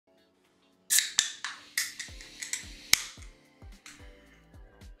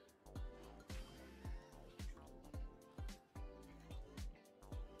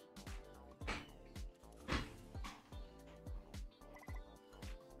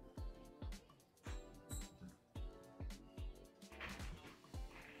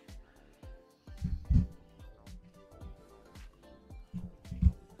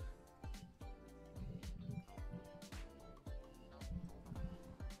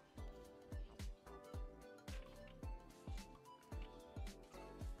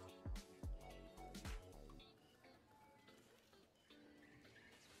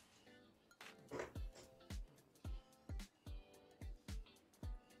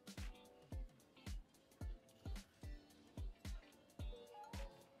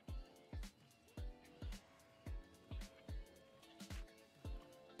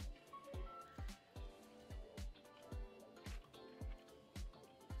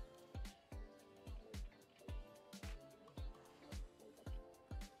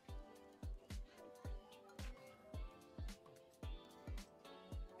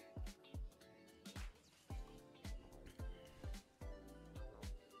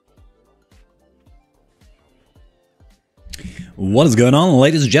What is going on,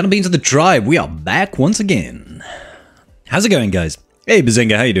 ladies and gentlemen of the tribe? We are back once again. How's it going, guys? Hey,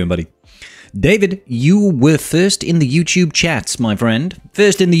 Bazinga, how you doing, buddy? David, you were first in the YouTube chats, my friend.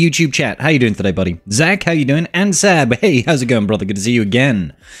 First in the YouTube chat. How you doing today, buddy? Zach, how you doing? And Sab, hey, how's it going, brother? Good to see you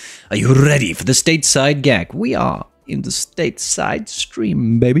again. Are you ready for the stateside GAC? We are in the stateside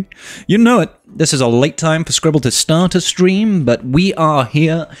stream, baby. You know it. This is a late time for Scribble to start a stream, but we are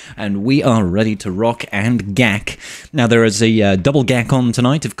here and we are ready to rock and GAC. Now, there is a double GAC on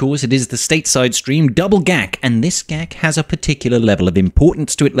tonight, of course. It is the stateside stream, double GAC, and this GAC has a particular level of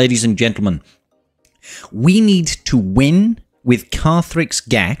importance to it, ladies and gentlemen. We need to win with Carthrix's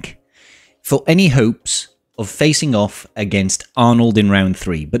GAC for any hopes of facing off against Arnold in round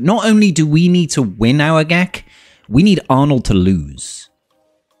 3. But not only do we need to win our GAC, we need Arnold to lose.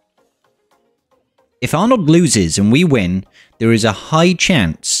 If Arnold loses and we win, there is a high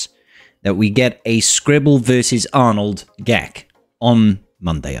chance that we get a Scribble versus Arnold GAC on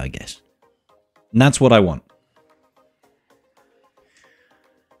Monday, I guess. And that's what I want.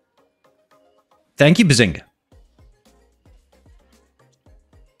 Thank you, Bazinga.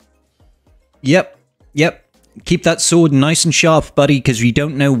 Yep. Keep that sword nice and sharp, buddy, because we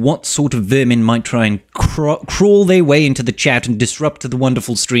don't know what sort of vermin might try and crawl their way into the chat and disrupt the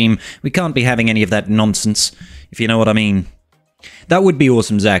wonderful stream. We can't be having any of that nonsense, if you know what I mean. That would be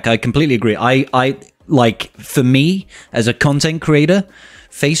awesome, Zach. I completely agree. I like, for me, as a content creator,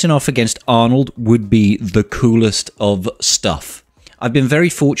 facing off against Arnold would be the coolest of stuff. I've been very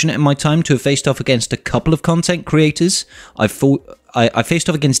fortunate in my time to have faced off against a couple of content creators. I faced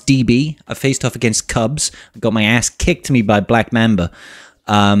off against DB. I faced off against Cubs. I got my ass kicked to me by Black Mamba.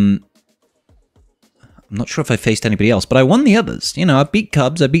 I'm not sure if I faced anybody else, but I won the others. You know, I beat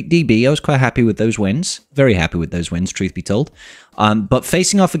Cubs. I beat DB. I was quite happy with those wins. Very happy with those wins, truth be told. But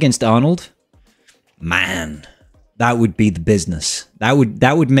facing off against Arnold, man, that would be the business. That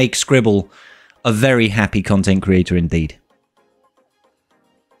would make Scribble a very happy content creator indeed.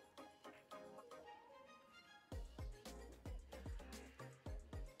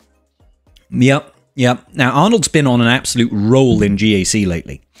 Yep. Now, Arnold's been on an absolute roll in GAC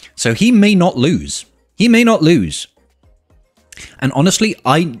lately, so he may not lose. And honestly,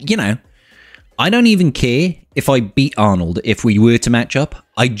 I don't even care if I beat Arnold if we were to match up.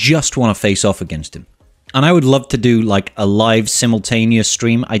 I just want to face off against him. And I would love to do, like, a live simultaneous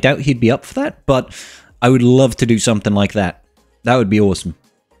stream. I doubt he'd be up for that, but I would love to do something like that. That would be awesome.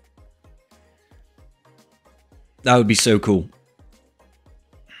 That would be so cool.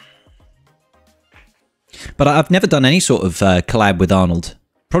 But I've never done any sort of collab with Arnold.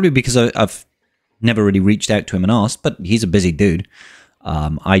 Probably because I've never really reached out to him and asked, but he's a busy dude.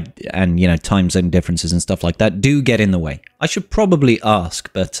 And, you know, time zone differences and stuff like that do get in the way. I should probably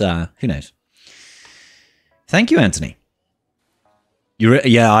ask, but who knows? Thank you, Anthony.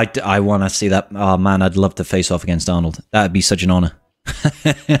 Yeah, I want to see that. Oh, man, I'd love to face off against Arnold. That would be such an honor.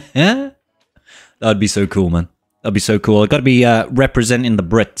 That would be so cool, man. That'd be so cool. I've got to be representing the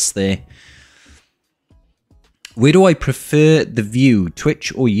Brits there. Where do I prefer the view,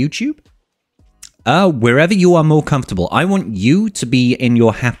 Twitch or YouTube? Wherever you are more comfortable. I want you to be in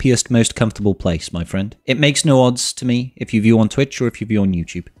your happiest, most comfortable place, my friend. It makes no odds to me if you view on Twitch or if you view on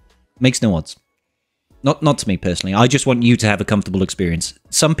YouTube. It makes no odds. Not to me personally. I just want you to have a comfortable experience.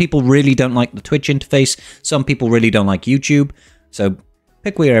 Some people really don't like the Twitch interface. Some people really don't like YouTube. So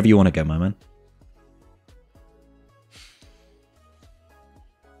pick wherever you want to go, my man.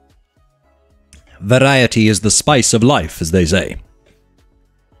 Variety is the spice of life, as they say.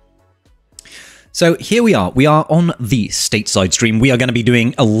 So here we are. We are on the stateside stream. We are going to be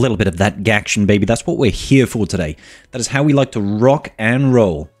doing a little bit of that gaction, baby. That's what we're here for today. That is how we like to rock and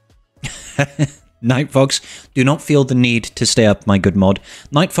roll. Night Fox, do not feel the need to stay up, my good mod.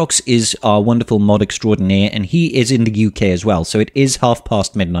 Night Fox is our wonderful mod extraordinaire, and he is in the UK as well, so it is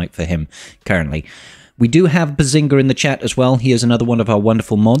midnight for him currently. We do have Bazinga in the chat as well. He is another one of our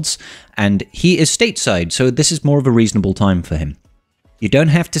wonderful mods, and he is stateside, so this is more of a reasonable time for him. You don't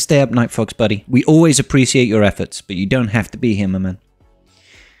have to stay up, Night Fox, buddy. We always appreciate your efforts, but you don't have to be here, my man.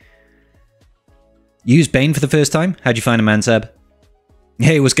 Use Bane for the first time? How'd you find him, Mansab?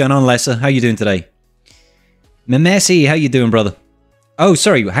 Hey, what's going on, Lesser? How you doing today? Memesi, how you doing, brother? Oh,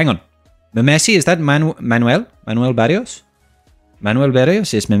 sorry, hang on. Memesi, is that Manuel? Manuel Barrios? Manuel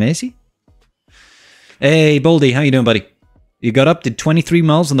Barrios is Memesi? Hey, Baldy, how you doing, buddy? You got up, did 23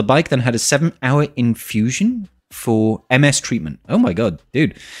 miles on the bike, then had a 7-hour infusion for MS treatment. Oh my god,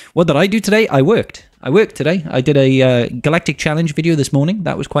 dude. What did I do today? I worked. Today. I did a Galactic Challenge video this morning.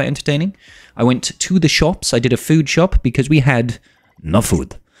 That was quite entertaining. I went to the shops. I did a food shop because we had no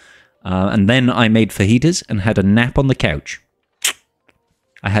food. And then I made fajitas and had a nap on the couch.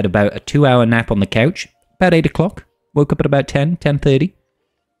 I had about a 2-hour nap on the couch, about 8 o'clock. Woke up at about 10:30.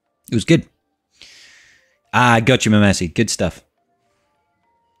 It was good. Ah, got you, Mamesi. Good stuff.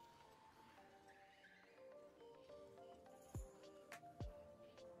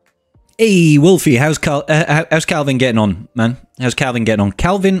 Hey, Wolfie, how's Calvin getting on, man? How's Calvin getting on?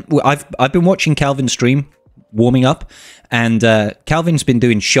 Calvin, I've been watching Calvin stream, warming up, and Calvin's been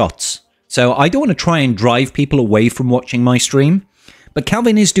doing shots. So I don't want to try and drive people away from watching my stream, but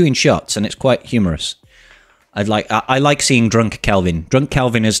Calvin is doing shots, and it's quite humorous. I like seeing drunk Calvin. Drunk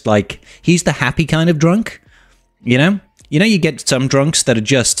Calvin is like, he's the happy kind of drunk, you know? You get some drunks that are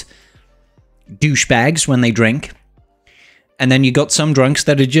just douchebags when they drink. And then you got some drunks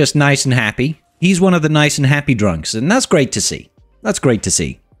that are just nice and happy. He's one of the nice and happy drunks, and that's great to see. That's great to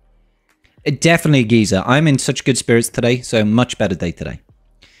see. It definitely, Giza. I'm in such good spirits today, so much better day today.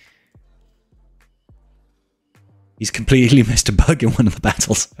 He's completely missed a bug in one of the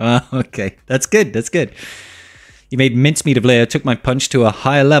battles. Oh, okay. That's good. That's good. You made mincemeat of Leia, took my punch to a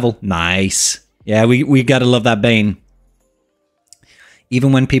higher level. Nice. Yeah, we gotta love that Bane.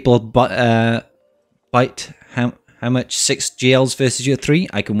 Even when people bite... How much? 6 GLs versus your 3?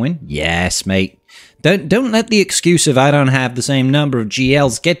 I can win? Yes, mate. Don't let the excuse of I don't have the same number of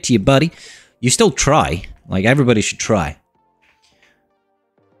GLs get to you, buddy. You still try. Like, everybody should try.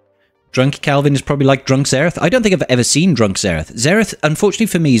 Drunk Calvin is probably like Drunk Xerath. I don't think I've ever seen Drunk Xerath. Xerath, unfortunately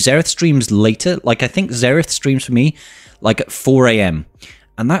for me, Xerath streams later. Like, I think Xerath streams for me, like, at 4 AM.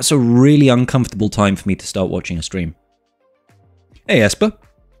 And that's a really uncomfortable time for me to start watching a stream. Hey, Esper.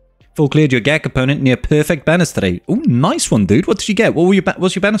 Full cleared your GAC opponent near perfect banners today. Oh, nice one, dude. What did you get?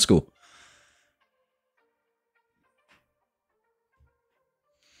 What's your banner score?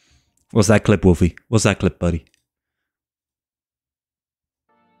 What's that clip, Wolfie? What's that clip, buddy?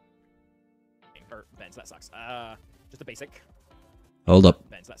 Benz, that sucks. Just a basic. Hold up.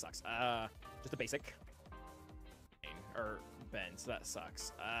 Benz, that sucks. Just a basic. Benz, that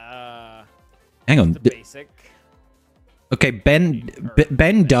sucks. Hang on. Just a basic. Okay, Ben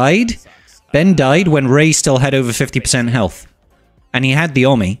died. Ben died when Ray still had over 50% health. And he had the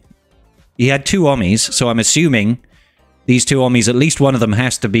Omni. He had 2 Omnis, so I'm assuming these 2 Omnis, at least one of them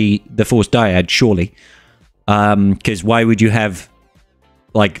has to be the Force Dyad, surely. Because why would you have,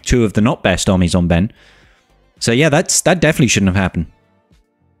 like, 2 of the not best Omnis on Ben? So yeah, that definitely shouldn't have happened.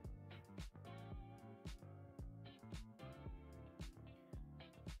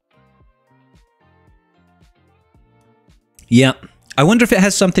 Yeah. I wonder if it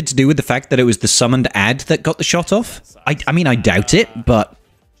has something to do with the fact that it was the summoned ad that got the shot off. I mean, I doubt it, but...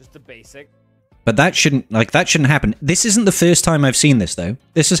 Just a basic. But that shouldn't happen. This isn't the first time I've seen this, though.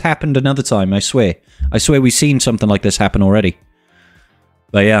 This has happened another time, I swear. I swear we've seen something like this happen already.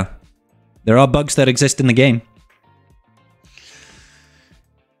 But yeah. There are bugs that exist in the game.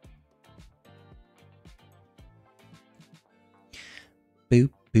 Boop,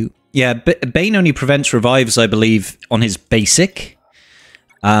 boop. Yeah, Bane only prevents revives, I believe, on his basic.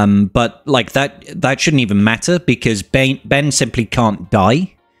 But, like, that shouldn't even matter, because Ben simply can't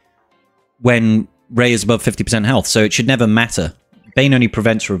die when Ray is above 50% health, so it should never matter. Bane only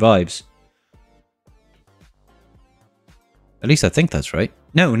prevents revives. At least I think that's right.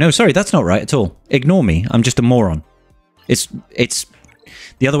 No, sorry, that's not right at all. Ignore me, I'm just a moron. It's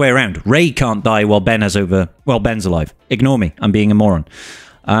the other way around. Ray can't die while Ben's alive. Ignore me, I'm being a moron.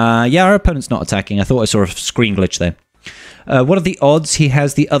 Yeah, our opponent's not attacking. I thought I saw a screen glitch there. What are the odds he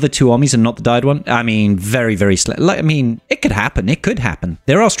has the other 2 Omnis and not the died one? I mean, very, very slim. I mean, it could happen. It could happen.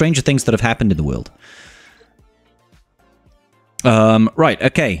 There are stranger things that have happened in the world. Right,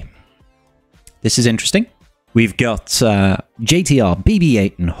 okay. This is interesting. We've got JTR,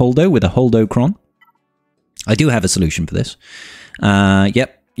 BB-8, and Holdo with a Holdo Cron. I do have a solution for this.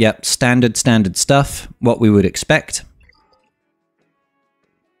 Yep. Standard stuff. What we would expect.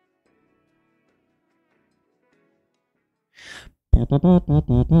 I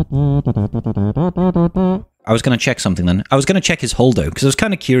was going to check something then. I was going to check his Holdo, because I was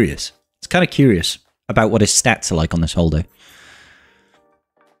kind of curious. It's kind of curious about what his stats are like on this Holdo.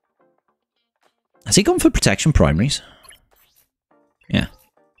 Has he gone for protection primaries? Yeah.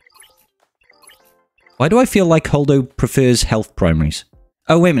 Why do I feel like Holdo prefers health primaries?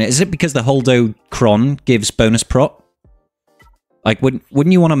 Oh, wait a minute. Is it because the Holdo Cron gives bonus prot? Like, wouldn't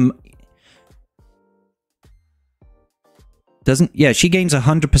you want to... Yeah, she gains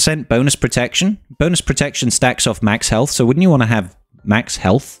 100% bonus protection. Bonus protection stacks off max health, so wouldn't you want to have max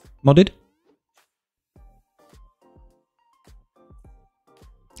health modded?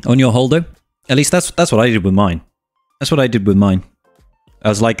 On your Holdo? At least that's what I did with mine. That's what I did with mine. I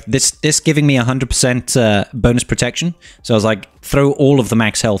was like, this giving me 100% bonus protection. So I was like, throw all of the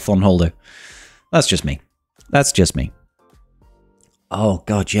max health on Holdo. That's just me. That's just me. Oh,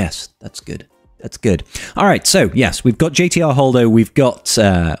 God, yes. That's good. That's good. All right, so, yes, we've got JTR Holdo. We've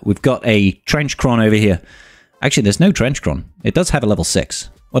got a Trench Cron over here. Actually, there's no Trench Cron. It does have a level 6.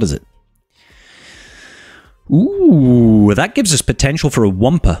 What is it? Ooh, that gives us potential for a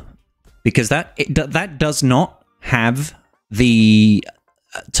Wampa. Because that does not have the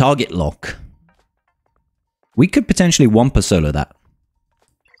target lock. We could potentially Wampa solo that.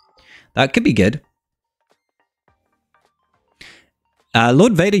 That could be good.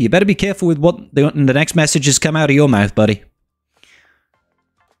 Lord Vader, you better be careful with what the next messages come out of your mouth, buddy.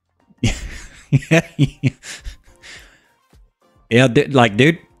 Yeah, like,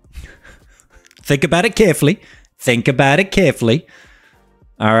 dude, think about it carefully. Think about it carefully.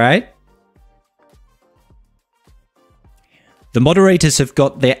 All right? The moderators have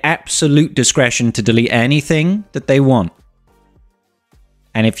got their absolute discretion to delete anything that they want.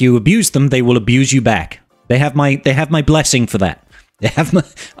 And if you abuse them, they will abuse you back. They have my blessing for that. They have my,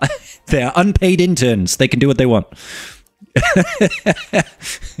 they're unpaid interns. They can do what they want.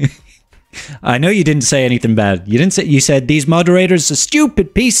 I know you didn't say anything bad. You didn't say. You said these moderators are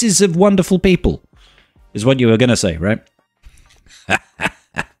stupid pieces of wonderful people. Is what you were gonna say, right?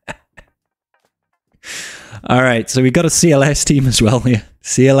 All right. So we got a CLS team as well here.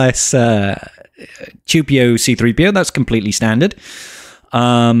 CLS Tupio C3PO. That's completely standard.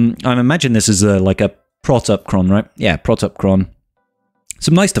 I imagine this is like a prot up cron, right? Yeah, prot up cron.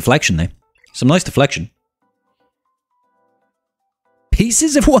 Some nice deflection there. Some nice deflection.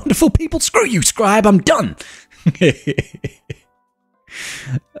 Pieces of wonderful people. Screw you, scribe. I'm done.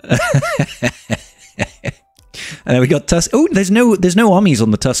 And then we got Oh, there's no armies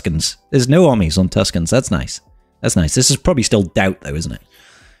on the Tuskens. There's no armies on Tuskens. That's nice. That's nice. This is probably still doubt, though, isn't it?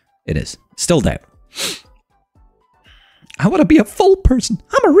 It is. Still doubt. I want to be a full person.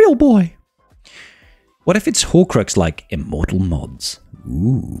 I'm a real boy. What if it's Horcrux like immortal mods?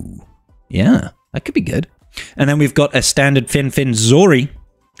 Ooh. Yeah, that could be good. And then we've got a standard Fin Zorii.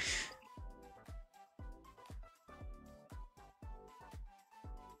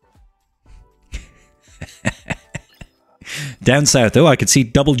 Down south. Oh, I could see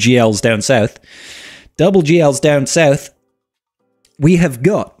double GLs down south. Double GLs down south. We have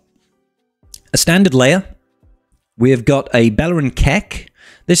got a standard Leia. We have got a Bellerin Kek.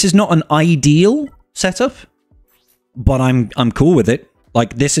 This is not an ideal setup, but I'm cool with it.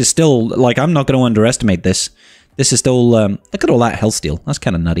 Like, this is still, like, I'm not going to underestimate this. This is still, look at all that Hellsteel. That's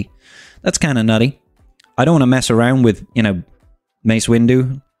kind of nutty. That's kind of nutty. I don't want to mess around with, you know, Mace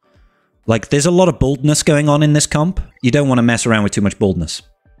Windu. Like, there's a lot of boldness going on in this comp. You don't want to mess around with too much boldness.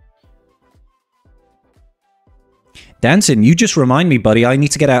 Danson, you just remind me, buddy, I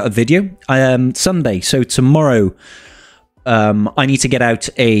need to get out a video. Sunday, so tomorrow, I need to get out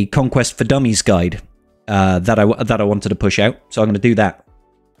a Conquest for Dummies guide that I wanted to push out. So I'm going to do that.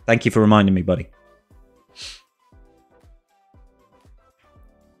 Thank you for reminding me, buddy.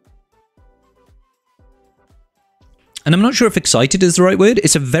 And I'm not sure if excited is the right word.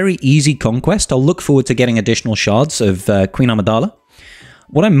 It's a very easy conquest. I'll look forward to getting additional shards of Queen Amidala.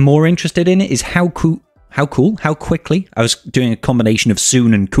 What I'm more interested in is how quickly. I was doing a combination of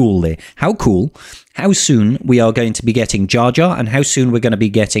soon and cool there. How soon we are going to be getting Jar Jar, and how soon we're going to be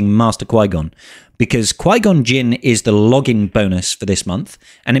getting Master Qui-Gon. Because Qui-Gon Jinn is the login bonus for this month,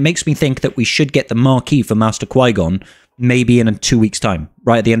 and it makes me think that we should get the marquee for Master Qui-Gon maybe in 2 weeks' time.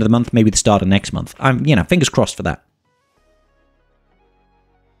 Right at the end of the month, maybe the start of next month. I'm, you know, fingers crossed for that.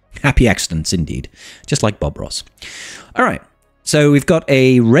 Happy accidents, indeed. Just like Bob Ross. All right. So we've got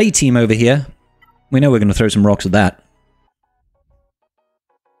a Rey team over here. We know we're going to throw some rocks at that.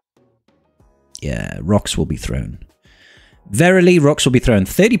 Yeah, rocks will be thrown. Verily, rocks will be thrown.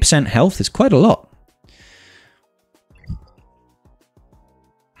 30% health is quite a lot.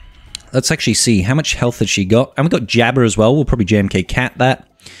 Let's actually see. How much health has she got? And we've got Jabba as well. We'll probably JMK Cat that.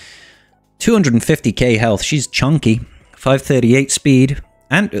 250k health. She's chunky. 538 speed.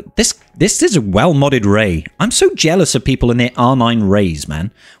 And this is a well-modded Rey. I'm so jealous of people in their R9 Reys,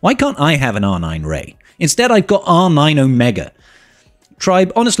 man. Why can't I have an R9 Rey? Instead, I've got R9 Omega.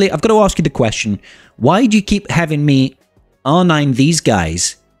 Tribe, honestly, I've got to ask you the question. Why do you keep having me R9 these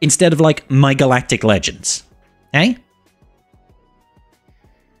guys instead of, like, my Galactic Legends? Eh?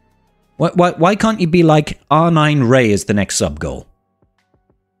 Why can't you be like R9 Rey as the next sub-goal?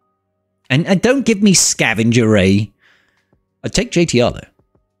 And don't give me Scavenger Rey. I'd take JTR, though.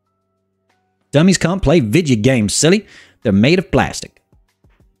 Dummies can't play video games, silly. They're made of plastic.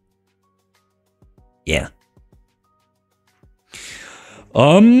 Yeah.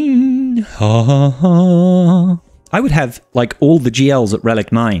 I would have, like, all the GLs at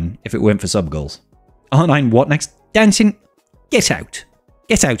Relic 9 if it weren't for sub-goals. R9, what next? Dancing? Get out.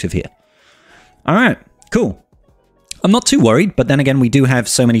 Get out of here. Alright, cool. I'm not too worried, but then again, we do have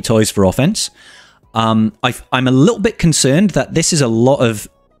so many toys for offense. I'm a little bit concerned that this is a lot of...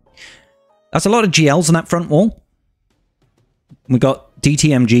 That's a lot of GLs on that front wall. We got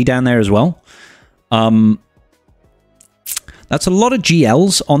DTMG down there as well. That's a lot of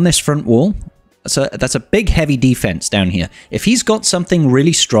GLs on this front wall. That's a big, heavy defense down here. If he's got something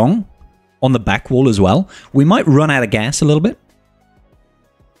really strong on the back wall as well, we might run out of gas a little bit.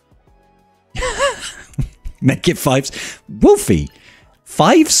 Make it 5... Wolfie!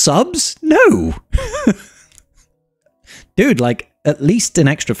 5 subs? No! Dude, like, at least an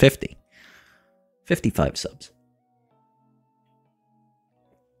extra 50. 55 subs.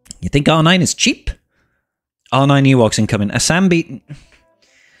 You think R9 is cheap? R9 Ewoks incoming. A Sambi...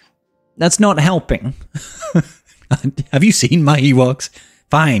 That's not helping. Have you seen my Ewoks?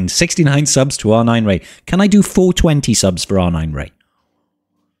 Fine, 69 subs to R9 Ray. Can I do 420 subs for R9 Ray?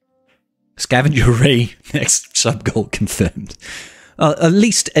 Scavenger Ray, next sub goal confirmed. At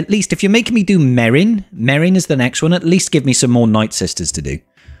least, if you're making me do Merrin is the next one, at least give me some more Night Sisters to do.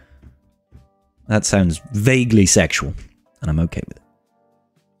 That sounds vaguely sexual, and I'm okay with it.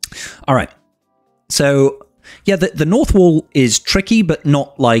 Alright, so... Yeah, the North Wall is tricky, but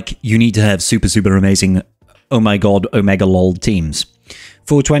not like you need to have super, super amazing, oh my god, omega lol teams.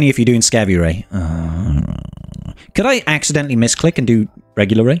 420 if you're doing Scavvy Ray. Could I accidentally misclick and do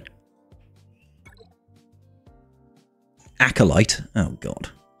regular Ray? Acolyte? Oh god.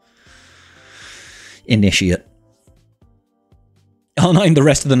 Initiate. R9 the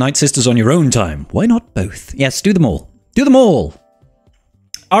rest of the Night Sisters on your own time. Why not both? Yes, do them all. Do them all!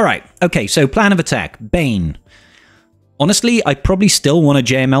 Alright, okay, so plan of attack. Bane. Honestly, I probably still want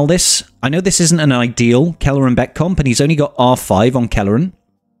to JML this. I know this isn't an ideal Kelleran Beck comp, and he's only got R5 on Kelleran.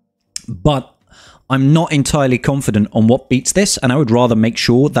 But I'm not entirely confident on what beats this, and I would rather make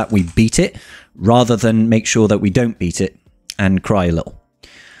sure that we beat it, rather than make sure that we don't beat it and cry a little.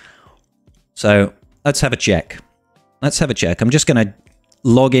 So, let's have a check. Let's have a check. I'm just going to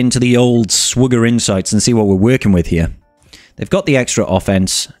log into the old swgoh insights and see what we're working with here. They've got the extra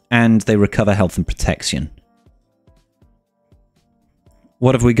offense, and they recover health and protection.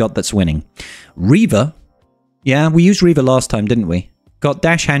 What have we got that's winning? Reva. Yeah, we used Reva last time, didn't we? Got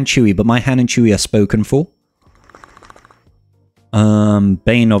Dash, Han, Chewie, but my Han and Chewie are spoken for.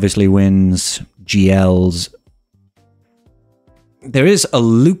 Bane obviously wins. GLs. There is a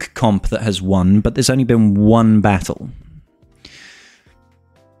Luke comp that has won, but there's only been one battle.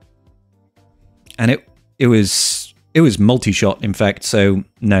 And it was multi-shot, in fact, so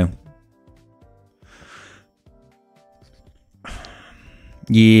no.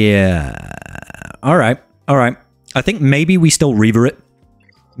 Yeah. Alright, alright. I think maybe we still Reva it.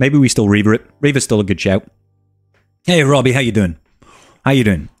 Maybe we still Reva it. Reva's still a good shout. Hey, Robbie, how you doing? How you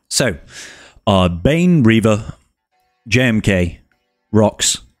doing? So, Bane, Reva, JMK,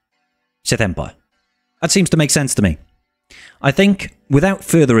 Rox, Sith Empire. That seems to make sense to me. I think, without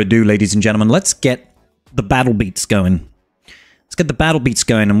further ado, ladies and gentlemen, let's get the battle beats going. Let's get the battle beats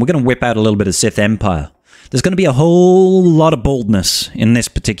going, and we're going to whip out a little bit of Sith Empire. There's going to be a whole lot of boldness in this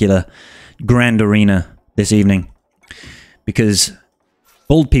particular grand arena this evening. Because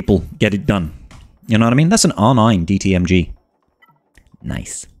bold people get it done. You know what I mean? That's an R9 DTMG.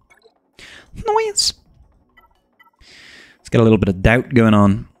 Nice. Nice. Let's get a little bit of doubt going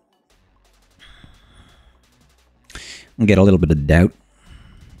on. We'll get a little bit of doubt.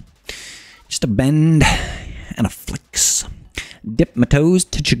 Just a bend and a flicks. Dip my toes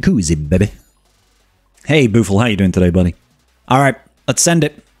to jacuzzi, baby. Hey, Boofle, how you doing today, buddy? Alright, let's send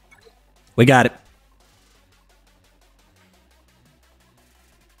it. We got it.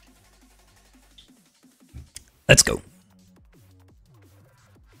 Let's go.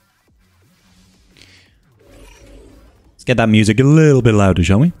 Let's get that music a little bit louder,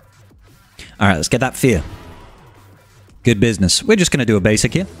 shall we? Alright, let's get that fear. Good business. We're just going to do a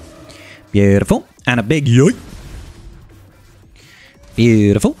basic here. Beautiful. And a big yoink.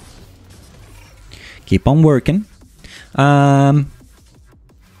 Beautiful. Keep on working. Yeah.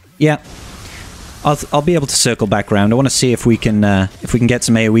 I'll be able to circle back around. I want to see if we can get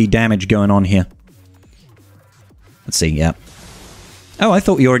some AoE damage going on here. Let's see, yeah. Oh, I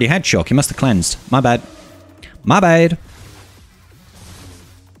thought you already had shock. You must have cleansed. My bad. My bad.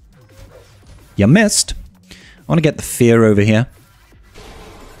 You missed. I want to get the fear over here.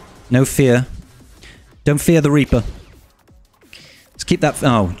 No fear. Don't fear the Reaper. Let's keep that...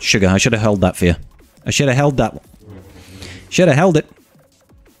 Oh, sugar. I should have held that fear. I should have held that. Should have held it.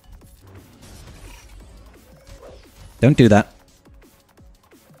 Don't do that.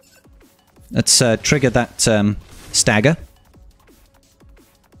 Let's trigger that stagger.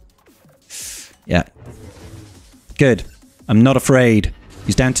 Yeah. Good. I'm not afraid.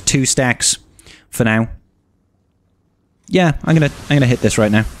 He's down to 2 stacks for now. Yeah, I'm gonna hit this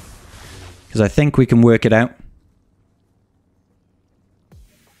right now. Because I think we can work it out.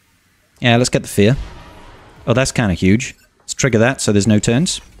 Yeah, let's get the fear. Oh, that's kind of huge. Let's trigger that so there's no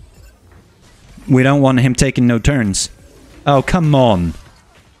turns. We don't want him taking no turns. Oh, come on.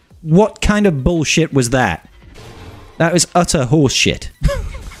 What kind of bullshit was that? That was utter horseshit.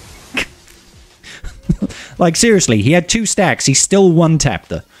 Like, seriously, he had 2 stacks. He still one-tapped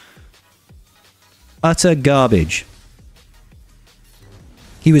her. Utter garbage.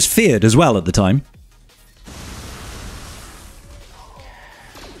 He was feared as well at the time.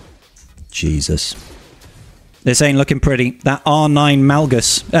 Jesus. This ain't looking pretty. That R9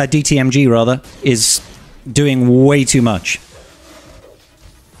 Malgus, DTMG rather, is doing way too much.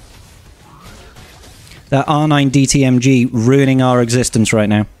 That R9 DTMG ruining our existence right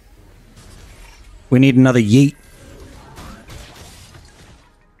now. We need another yeet.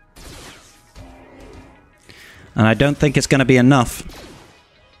 And I don't think it's going to be enough.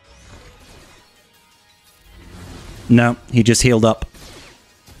 No, he just healed up.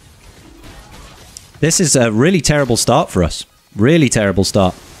 This is a really terrible start for us. Really terrible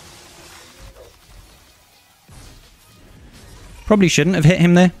start. Probably shouldn't have hit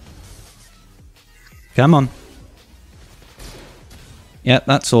him there. Come on. Yeah,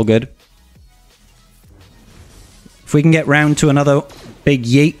 that's all good. If we can get round to another big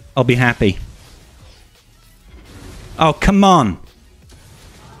yeet, I'll be happy. Oh, come on.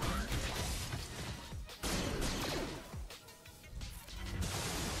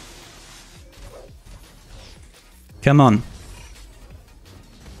 Come on.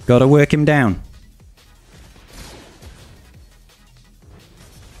 Gotta work him down.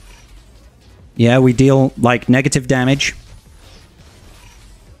 Yeah, we deal, like, negative damage.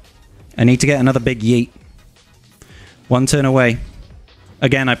 I need to get another big yeet. 1 turn away.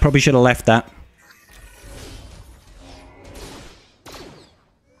 Again, I probably should have left that.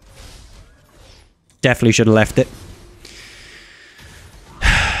 Definitely should have left it.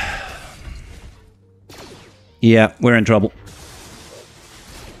 Yeah, we're in trouble.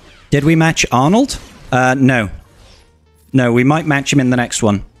 Did we match Arnold? No. No, we might match him in the next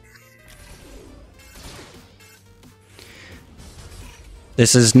one.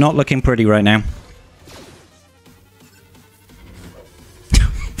 This is not looking pretty right now.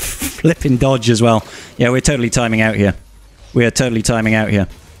 Flipping dodge as well. Yeah, we're totally timing out here. We are totally timing out here.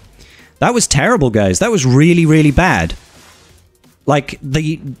 That was terrible, guys. That was really, really bad. Like,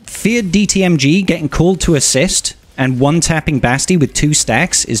 the feared DTMG getting called to assist and one-tapping Basti with 2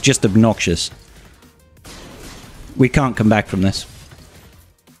 stacks is just obnoxious. We can't come back from this.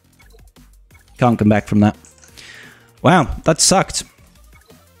 Can't come back from that. Wow, that sucked.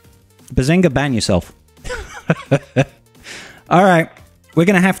 Bazinga, ban yourself. Alright, we're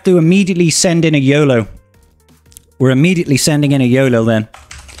going to have to immediately send in a YOLO. We're immediately sending in a YOLO then.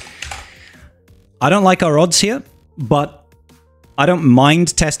 I don't like our odds here, but I don't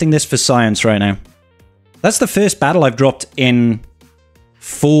mind testing this for science right now. That's the first battle I've dropped in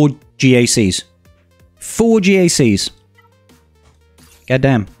 4 GACs. 4 GACs.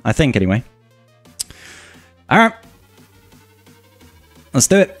 Goddamn. I think, anyway. Alright. Let's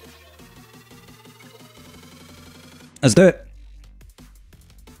do it. Let's do it.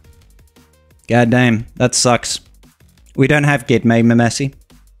 Goddamn. That sucks. We don't have Git made Messi.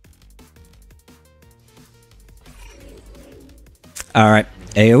 Alright.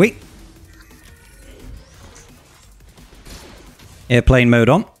 AoE. Airplane mode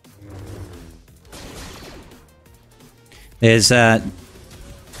on. There's the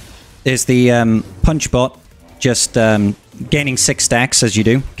punch bot just gaining 6 stacks as you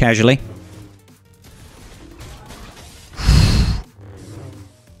do, casually.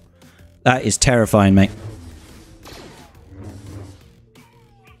 That is terrifying, mate.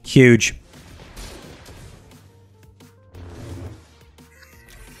 Huge.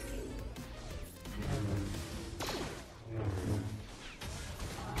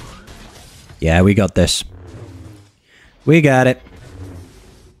 Yeah, we got this. We got it.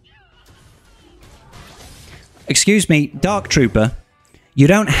 Excuse me, Dark Trooper. You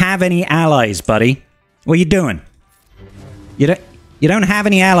don't have any allies, buddy. What are you doing? You don't have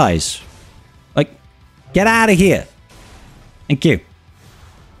any allies. Like, get out of here. Thank you.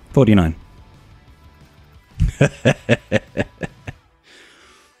 49.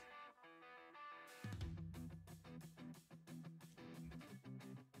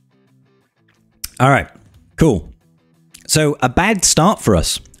 All right. Cool. So a bad start for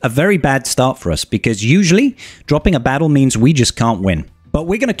us. A very bad start for us, because usually dropping a battle means we just can't win. But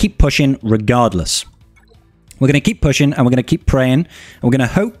we're going to keep pushing regardless. We're going to keep pushing, and we're going to keep praying, and we're going to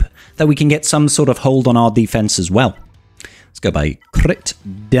hope that we can get some sort of hold on our defense as well. Let's go by crit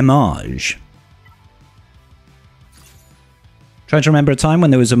damage. Trying to remember a time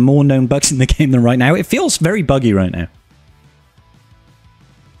when there was a more known bugs in the game than right now. It feels very buggy right now.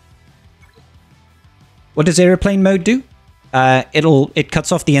 What does airplane mode do? It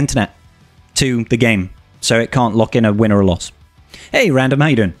cuts off the internet to the game, so it can't lock in a win or a loss. Hey, Random, how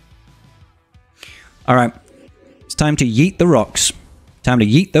you doing? All right, it's time to yeet the rocks. Time to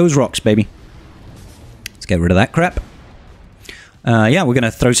yeet those rocks, baby. Let's get rid of that crap. Yeah, we're gonna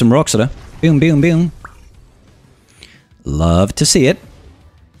throw some rocks at her. Boom, boom, boom. Love to see it.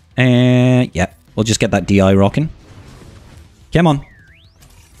 And yeah, we'll just get that DI rocking. Come on.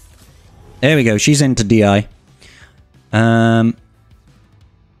 There we go. She's into DI. Let's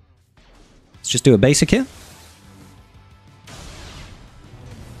just do a basic here.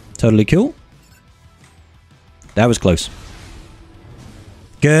 Totally cool. That was close.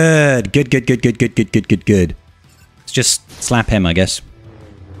 Good. Good, good, good, good, good, good, good, good, good. Let's just slap him, I guess.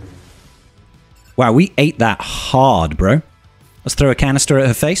 Wow, we ate that hard, bro. Let's throw a canister at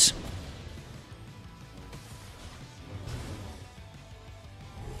her face.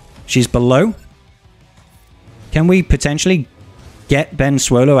 She's below. Can we potentially get Ben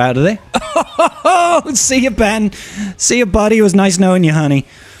Swolo out of there? Oh, see you, Ben. See you, buddy. It was nice knowing you, honey.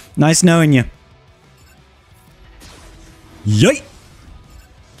 Nice knowing you. Yay!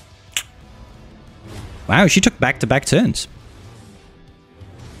 Wow, she took back-to-back turns.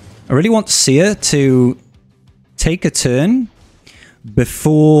 I really want Sia to take a turn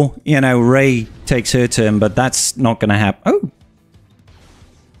before, you know, Rey takes her turn, but that's not going to happen. Oh!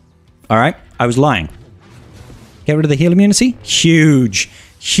 Alright, I was lying. Get rid of the heal immunity? Huge.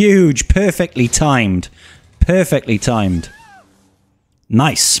 Huge. Perfectly timed. Perfectly timed.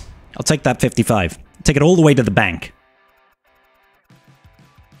 Nice. I'll take that 55. Take it all the way to the bank.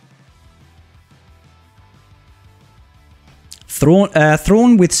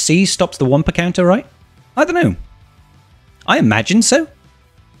 Thrawn with C stops the Wampa counter, right? I don't know. I imagine so.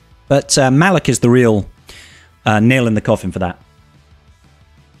 But Malik is the real nail in the coffin for that.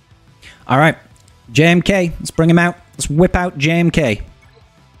 Alright. JMK. Let's bring him out. Let's whip out JMK.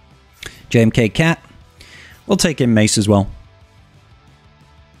 JMK Cat. We'll take in Mace as well.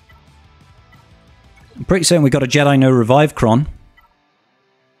 I'm pretty certain we got a Jedi No Revive Cron.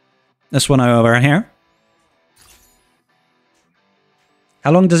 This one over here.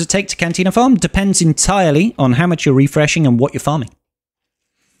 How long does it take to Cantina farm? Depends entirely on how much you're refreshing and what you're farming.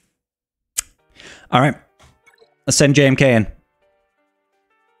 Alright. Let's send JMK in.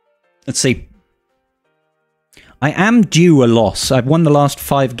 Let's see. I am due a loss. I've won the last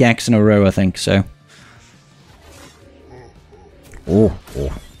 5 GACs in a row, I think, so... Oh.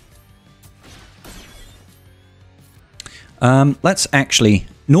 Let's actually...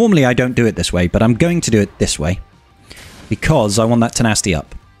 Normally I don't do it this way, but I'm going to do it this way. Because I want that tenacity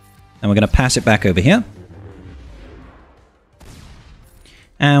up. And we're going to pass it back over here.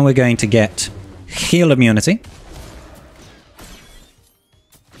 And we're going to get heal immunity.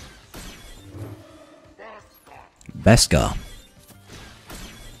 Beskar.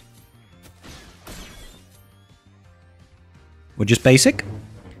 We're just basic.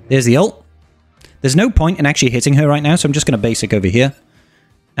 There's the ult. There's no point in actually hitting her right now, so I'm just going to basic over here.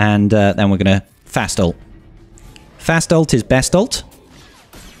 And then we're going to fast ult. Fast ult is best ult.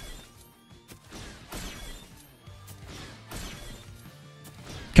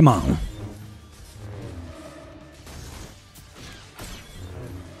 Come on.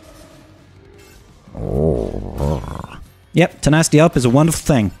 Yep, tenacity up is a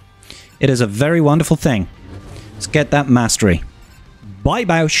wonderful thing. It is a very wonderful thing. Let's get that mastery. Bye,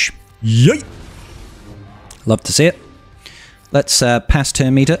 Bausch. Yay! Love to see it. Let's pass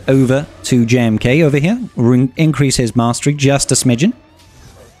turn meter over to JMK over here. Increase his mastery just a smidgen.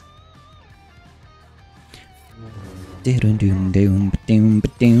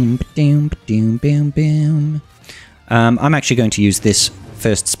 I'm actually going to use this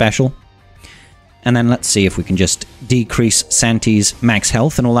first special. And then let's see if we can just decrease Santi's max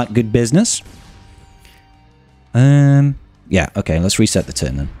health and all that good business. Yeah, okay, let's reset the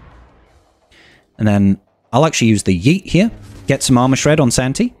turn then. And then I'll actually use the yeet here. Get some armor shred on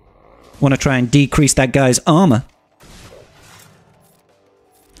Santi. Want to try and decrease that guy's armor.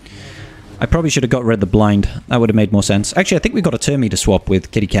 I probably should have got rid of the blind. That would have made more sense. Actually, I think we've got a turn meter swap with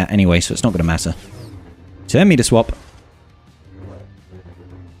Kitty Cat anyway, so it's not going to matter. Turn meter swap.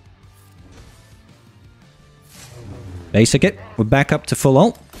 Basic it. We're back up to full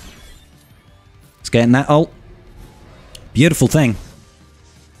ult. Let's get in that ult. Beautiful thing.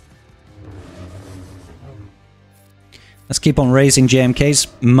 Let's keep on raising JMK's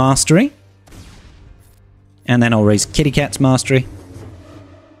mastery. And then I'll raise Kitty Cat's mastery.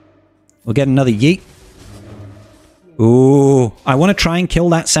 We'll get another yeet. Ooh, I want to try and kill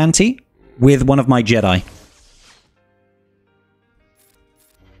that Santi with one of my Jedi.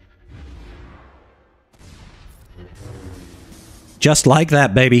 Just like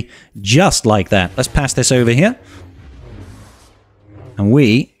that, baby. Just like that. Let's pass this over here. And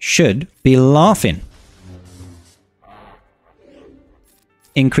we should be laughing.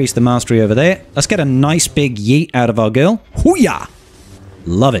 Increase the mastery over there. Let's get a nice big yeet out of our girl. Hoo-yah!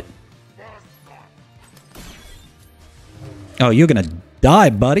 Love it. Oh, you're gonna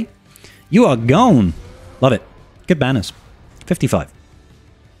die, buddy. You are gone. Love it. Good banners. 55.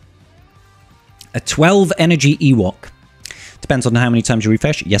 A 12 energy Ewok. Depends on how many times you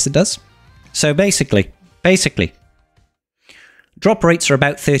refresh. Yes, it does. So basically, drop rates are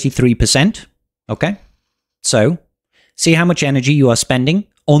about 33%. Okay? So, see how much energy you are spending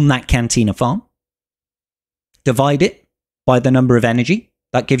on that Cantina farm. Divide it by the number of energy.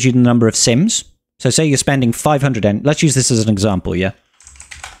 That gives you the number of sims. So say you're spending 500... Let's use this as an example, yeah?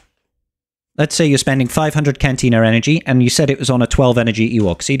 Let's say you're spending 500 Cantina energy, and you said it was on a 12 energy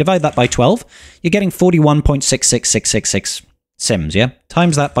Ewok. So you divide that by 12, you're getting 41.66666 sims, yeah?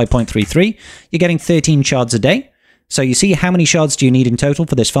 Times that by 0.33, you're getting 13 shards a day. So you see how many shards do you need in total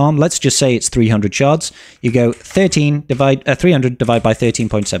for this farm? Let's just say it's 300 shards. You go 300 divide by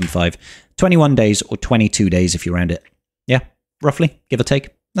 13.75. 21 days or 22 days if you round it. Yeah, roughly, give or take.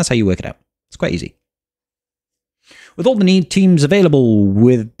 That's how you work it out. It's quite easy. With all the need teams available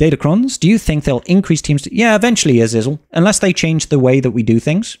with Datacrons, do you think they'll increase teams? Yeah, eventually, Azizzle. Unless they change the way that we do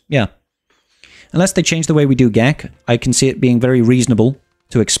things. Yeah. Unless they change the way we do GAC, I can see it being very reasonable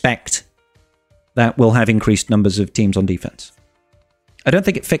to expect that we'll have increased numbers of teams on defense. I don't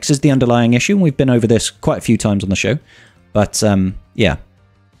think it fixes the underlying issue. We've been over this quite a few times on the show. But, yeah.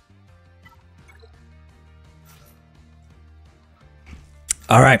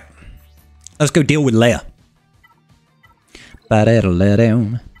 All right. Let's go deal with Leia.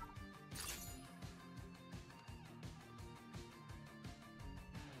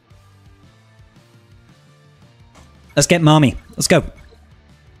 Let's get Mommy. Let's go.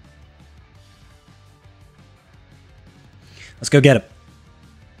 Let's go get it.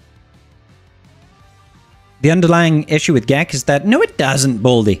 The underlying issue with GAC is that... No, it doesn't,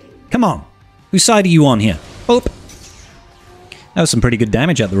 Baldy. Come on. Whose side are you on here? Boop. That was some pretty good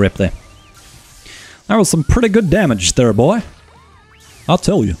damage at the rip there. That was some pretty good damage there, boy. I'll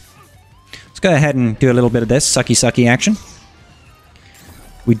tell you. Let's go ahead and do a little bit of this sucky sucky action.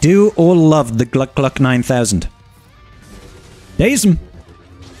 We do all love the Gluck Gluck 9000. Daze him.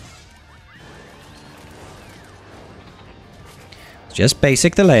 Just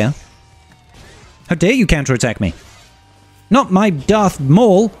basic the Leia. How dare you counterattack me? Not my Darth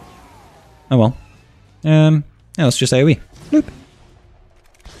Maul. Oh well. Yeah, let's just AoE. Bloop.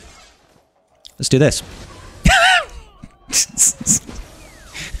 Let's do this.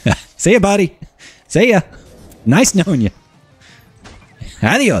 See ya, buddy. See ya. Nice knowing you.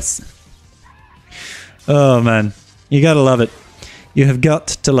 Adios. Oh, man. You gotta love it. You have got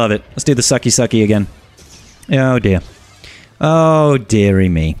to love it. Let's do the sucky sucky again. Oh, dear. Oh, dearie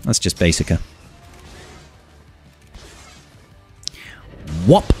me. Let's just basic her.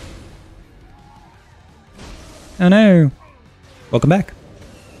 Whop. Oh, no. Welcome back.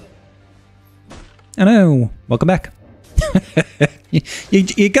 Oh, no. Welcome back.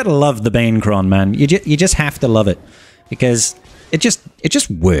 you gotta love the Bane Cron, man. You just have to love it. Because it just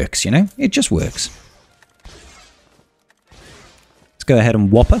works, you know? It just works. Let's go ahead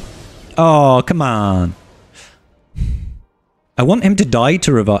and Wampa. Oh, come on. I want him to die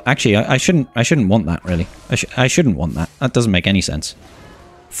to revive. Actually, I shouldn't want that, really. I shouldn't want that. That doesn't make any sense.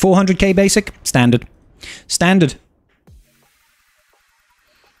 400k basic? Standard. Standard.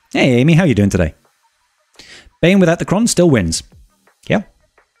 Hey, Amy, how you doing today? Bane without the Cron still wins. Yeah.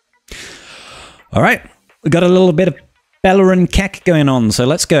 Alright. We got a little bit of Bellerin Kek going on, so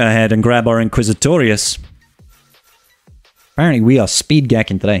let's go ahead and grab our Inquisitorius. Apparently we are speed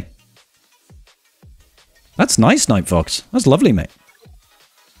gacking today. That's nice, Night Fox. That's lovely, mate.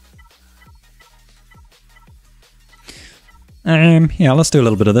 Yeah, let's do a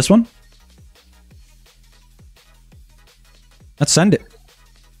little bit of this one. Let's send it.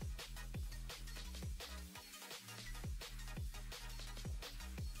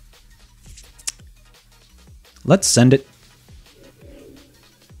 Let's send it.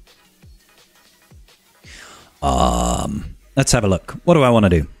 Let's have a look. What do I want to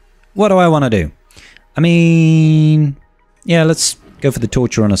do? What do I want to do? I mean, yeah, let's go for the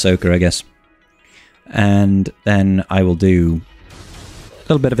torture on Ahsoka, I guess. And then I will do a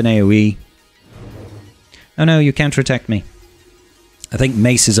little bit of an AoE. Oh no, you counterattack me. I think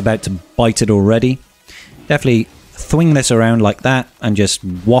Mace is about to bite it already. Definitely swing this around like that and just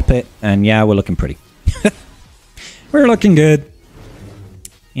whop it. And yeah, we're looking pretty. We're looking good.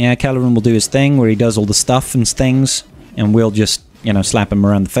 Yeah, Caloran will do his thing where he does all the stuff and things. And we'll just, you know, slap him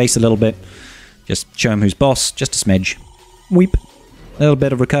around the face a little bit. Just show him who's boss. Just a smidge. Weep. A little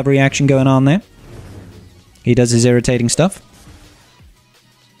bit of recovery action going on there. He does his irritating stuff.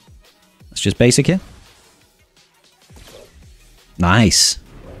 Let's just basic here. Nice.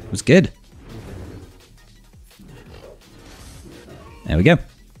 It was good. There we go.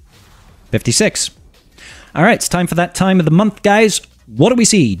 56. Alright, it's time for that time of the month, guys. What do we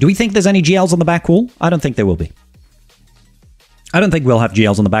see? Do we think there's any GLs on the back wall? I don't think there will be. I don't think we'll have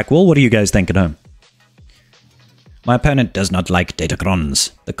GLs on the back wall. What do you guys think at home? My opponent does not like data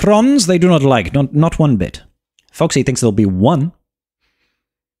crons. The crons they do not like. Not one bit. Foxy thinks there'll be one.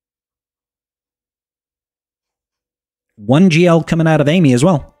 One GL coming out of Amy as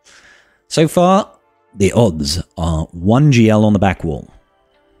well. So far, the odds are 1 GL on the back wall.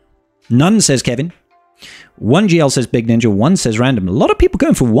 None, says Kevin. 1 GL, says Big Ninja. 1 says Random. A lot of people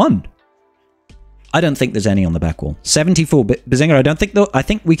going for 1. I don't think there's any on the back wall. 74. Bazinga, I don't think though. I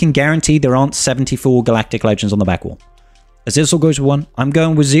think we can guarantee there aren't 74 Galactic Legends on the back wall. Azizzle goes for 1. I'm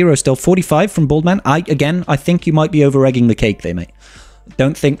going with 0 still. 45 from Baldman. Again, I think you might be over-egging the cake there, mate.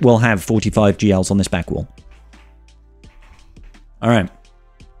 Don't think we'll have 45 GLs on this back wall. Alright.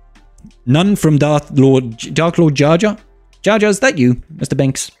 None from Dark Lord Jar Jar? Jar Jar, is that you, Mr.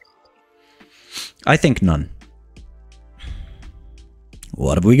 Binks? I think none.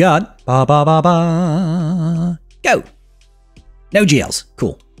 What have we got? Ba ba ba ba. Go! No GLs.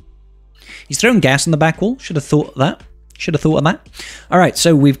 Cool. He's thrown gas on the back wall. Should have thought of that. Should have thought of that. Alright,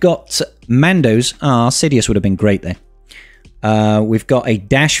 so we've got Mandos. Sidious would have been great there. We've got a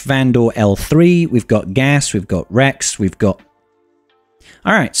Dash Vandor L3. We've got Gas. We've got Rex. We've got...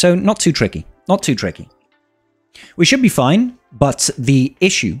 Alright, so not too tricky. Not too tricky. We should be fine, but the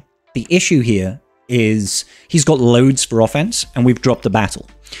issue here is he's got loads for offense, and we've dropped the battle.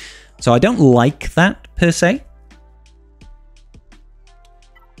 So I don't like that, per se.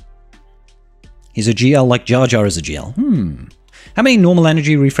 He's a GL like Jar Jar is a GL. How many normal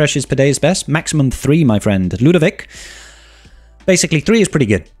energy refreshes per day is best? Maximum 3, my friend. Ludovic. Basically, 3 is pretty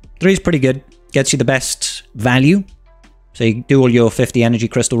good. 3 is pretty good. Gets you the best value. So you do all your 50 energy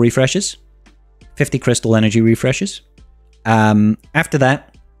crystal refreshes. 50 crystal energy refreshes. After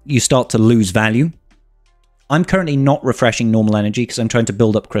that, you start to lose value. I'm currently not refreshing normal energy because I'm trying to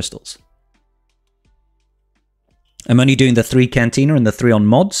build up crystals. I'm only doing the 3 Cantina and the 3 on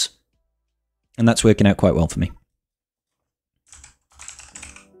mods. And that's working out quite well for me.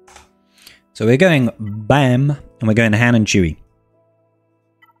 So we're going Bam, and we're going Han and Chewie.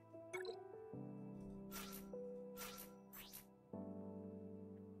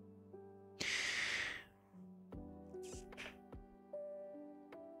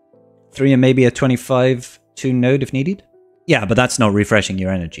 Three and maybe a 25-2 node if needed. Yeah, but that's not refreshing your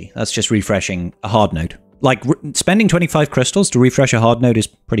energy. That's just refreshing a hard node. Like, spending 25 crystals to refresh a hard node is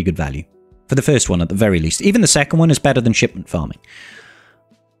pretty good value. For the first one, at the very least. Even the second one is better than shipment farming.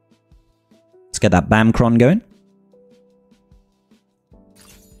 Let's get that Bamcron going.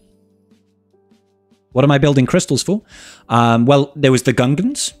 What am I building crystals for? Well, there was the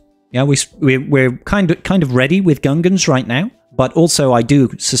Gungans. Yeah, we're kind of ready with Gungans right now. But also, I do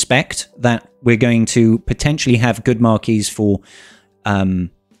suspect that we're going to potentially have good marquees for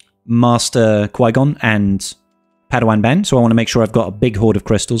Master Qui-Gon and Padawan Ben. So I want to make sure I've got a big hoard of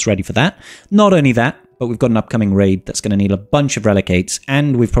crystals ready for that. Not only that, but we've got an upcoming raid that's going to need a bunch of relicates.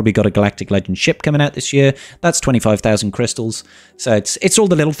 And we've probably got a Galactic Legend ship coming out this year. That's 25,000 crystals. So it's all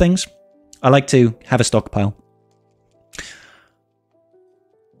the little things. I like to have a stockpile.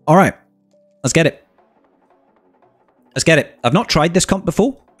 All right, let's get it. Let's get it. I've not tried this comp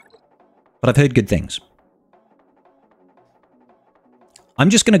before, but I've heard good things. I'm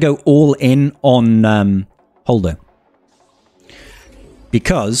just going to go all in on Holdo.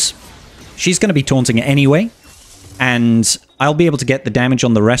 Because she's going to be taunting it anyway, and I'll be able to get the damage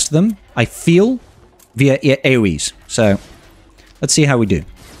on the rest of them, I feel, via AoEs. So, let's see how we do.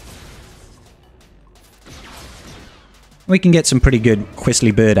 We can get some pretty good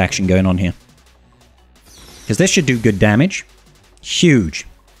Quisly Bird action going on here. Because this should do good damage. Huge.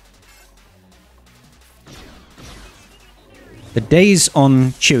 The days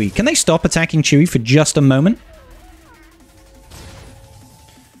on Chewie. Can they stop attacking Chewie for just a moment?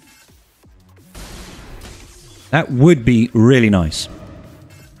 That would be really nice.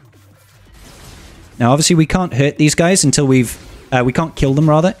 Now, obviously, we can't hurt these guys until we've... we can't kill them,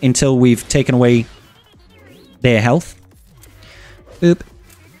 rather, until we've taken away their health. Boop.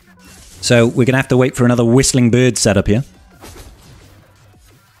 So, we're going to have to wait for another whistling bird setup here.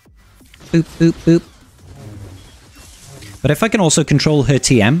 Boop, boop, boop. But if I can also control her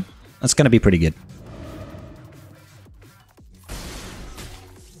TM, that's going to be pretty good.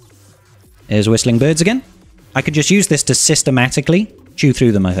 There's whistling birds again. I could just use this to systematically chew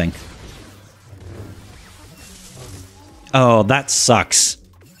through them, I think. Oh, that sucks.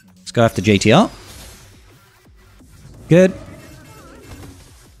 Let's go after JTR. Good.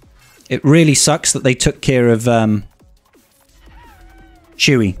 It really sucks that they took care of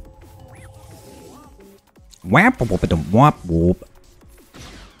Chewie.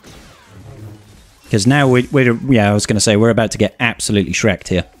 Because now we're yeah, I was going to say, we're about to get absolutely shreked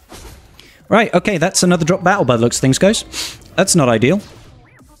here. Right, okay, that's another drop battle by the looks of things, guys. That's not ideal.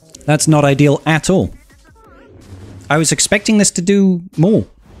 That's not ideal at all. I was expecting this to do more.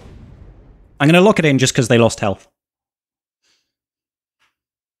 I'm going to lock it in just because they lost health.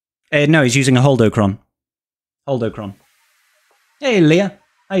 No, he's using a Holdocron. Holdocron. Hey, Leia.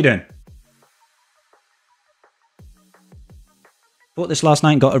 How you doing? Bought this last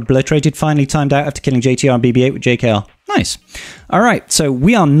night and got obliterated. Finally timed out after killing JTR and BB-8 with JKR. Nice. Alright, so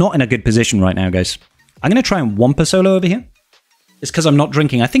we are not in a good position right now, guys. I'm going to try and Wampa solo over here. It's because I'm not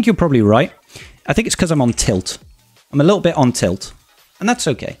drinking. I think you're probably right. I think it's because I'm on tilt. I'm a little bit on tilt. And that's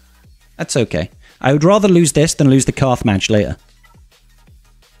okay. That's okay. I would rather lose this than lose the Karth match later.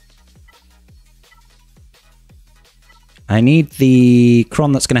 I need the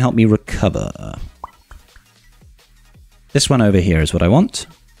Kron that's going to help me recover. This one over here is what I want.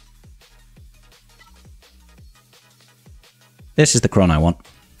 This is the Kron I want.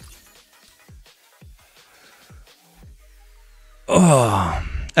 Oh,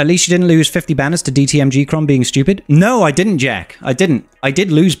 at least you didn't lose 50 banners to DTMG Kron being stupid. No, I didn't, Jack. I didn't. I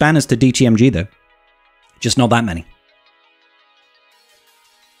did lose banners to DTMG, though. Just not that many.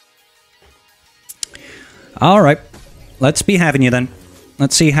 Alright. Let's be having you, then.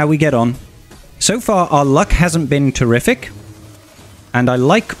 Let's see how we get on. So far, our luck hasn't been terrific. And I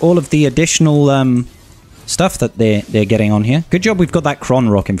like all of the additional stuff that they're getting on here. Good job we've got that Kron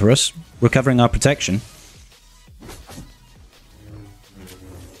rocking for us. Recovering our protection.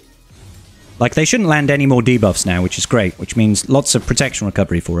 Like, they shouldn't land any more debuffs now, which is great. Which means lots of protection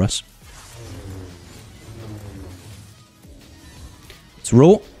recovery for us. It's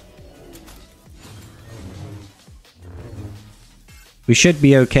raw. We should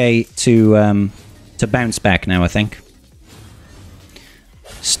be okay to bounce back now, I think.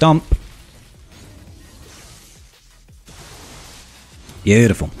 Stomp.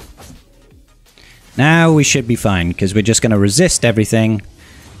 Beautiful. Now we should be fine, because we're just going to resist everything.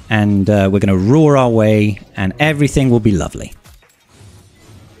 And we're going to roar our way, and everything will be lovely.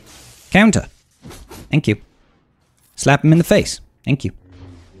 Counter. Thank you. Slap him in the face. Thank you.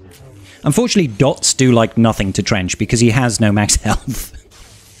 Unfortunately, dots do like nothing to Trench, because he has no max health.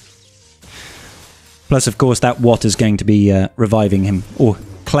 Plus, of course, that Watt is going to be reviving him. Or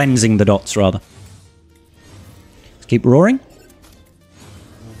cleansing the dots, rather. Let's keep roaring.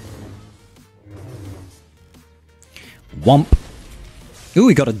 Womp. Ooh,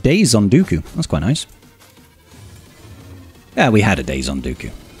 we got a Daze on Dooku. That's quite nice. Yeah, we had a Daze on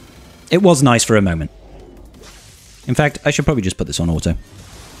Dooku. It was nice for a moment. In fact, I should probably just put this on auto.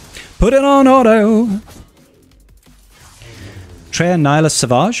 Put it on auto! Traya Nihilus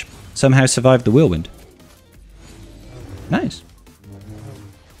Savage somehow survived the whirlwind. Nice.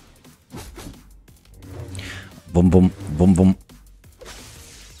 Boom, boom, boom, boom.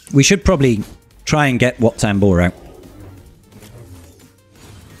 We should probably try and get Wat Tambor out.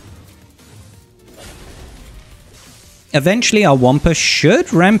 Eventually, our Wampa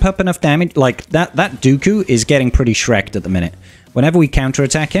should ramp up enough damage. Like, that Dooku is getting pretty shreked at the minute. Whenever we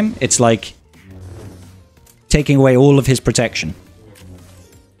counterattack him, it's like taking away all of his protection.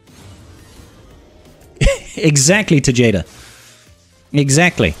 Exactly, Tajeda.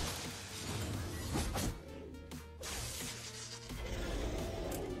 Exactly.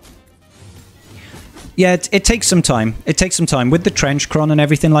 Yeah, it takes some time. It takes some time. With the Trench Kron and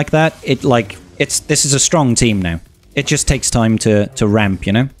everything like that, this is a strong team now. It just takes time to ramp,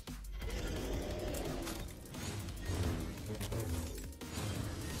 you know?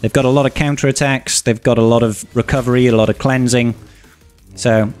 They've got a lot of counterattacks, they've got a lot of recovery, a lot of cleansing.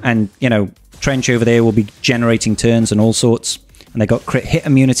 So, and, you know, Trench over there will be generating turns and all sorts. And they got crit hit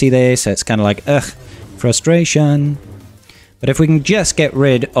immunity there, so it's kind of like, ugh, frustration. But if we can just get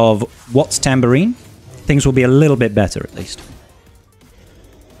rid of Wat's Tambourine, things will be a little bit better at least.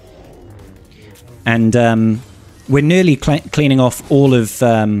 And we're nearly cleaning off all of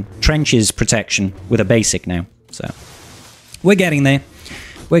Trench's protection with a basic now. So we're getting there.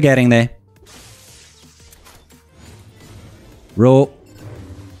 We're getting there. Raw.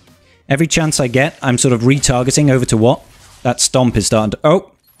 Every chance I get, I'm sort of retargeting over to what? That stomp is starting to...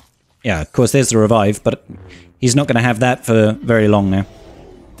 Oh! Yeah, of course, there's the revive, but he's not going to have that for very long now.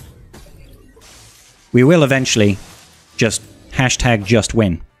 We will eventually just #just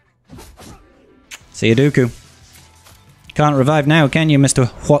win. See you, Dooku. Can't revive now, can you, Mr.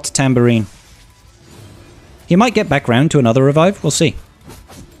 What Tambourine? He might get back round to another revive. We'll see.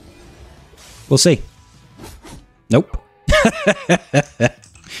 We'll see. Nope.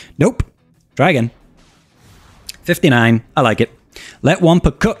 Nope. Try again. 59. I like it. Let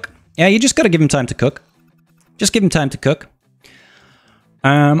Wampa cook. Yeah, you just got to give him time to cook. Just give him time to cook.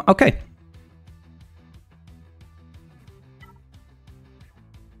 Okay.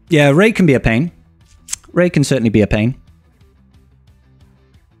 Yeah, Rey can be a pain. Rey can certainly be a pain.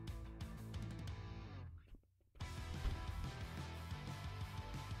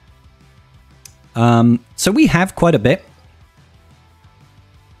 So we have quite a bit.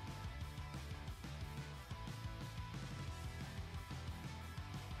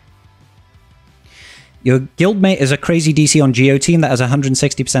 Your guildmate is a crazy DC on Geo team that has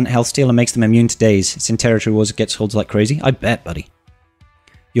 160% health steal and makes them immune to daze. It's in territory wars, it gets holds like crazy. I bet, buddy.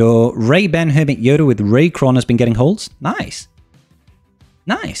 Your Rey Ben Hermit Yoda with Rey Kron has been getting holds. Nice.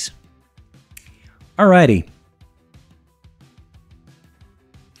 Nice. Alrighty.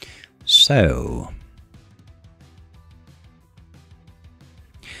 So.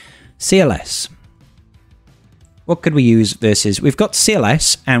 CLS. What could we use versus... We've got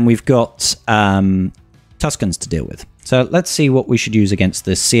CLS and we've got Tuskens to deal with. So let's see what we should use against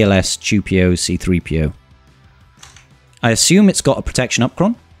the CLS, Chupio, C3PO. I assume it's got a protection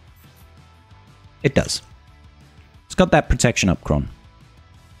upcron. It does. It's got that protection upcron.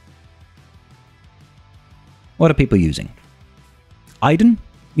 What are people using? Iden?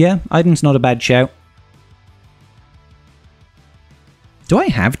 Yeah, Iden's not a bad shout. Do I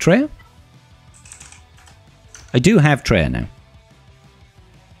have Traya? I do have Traya now.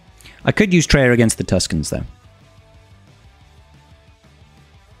 I could use Traya against the Tuskens, though.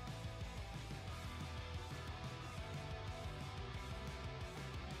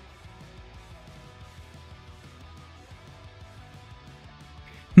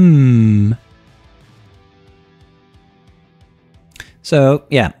 So,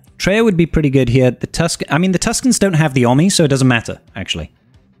 yeah. Traya would be pretty good here. The Tuskens don't have the Omni, so it doesn't matter, actually.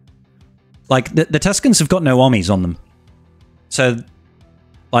 Like, the Tuskens have got no Omnis on them. So,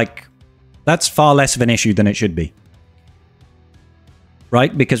 like, that's far less of an issue than it should be.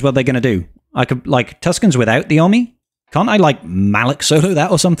 Right? Because what are they going to do? I could, like, Tuskens without the Omni? Can't I, like, Malik solo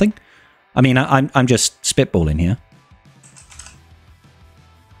that or something? I mean, I'm just spitballing here.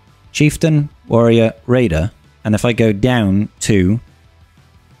 Chieftain, Warrior, Raider. And if I go down to...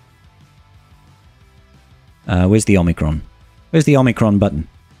 where's the Omicron? Where's the Omicron button?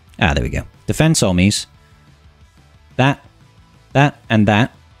 Ah, there we go. Defense Omnis. That,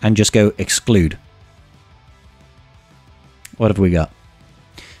 and just go exclude. What have we got?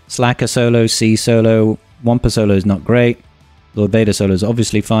 Slacker solo, C solo, Wampa solo is not great. Lord Vader solo is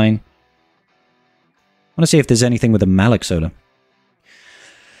obviously fine. I want to see if there's anything with a Malik solo.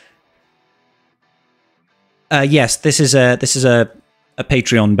 Yes, this is a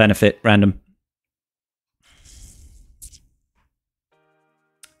Patreon benefit, random.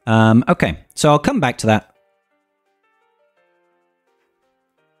 Okay, so I'll come back to that.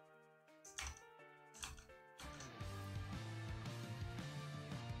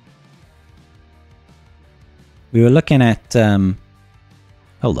 We were looking at,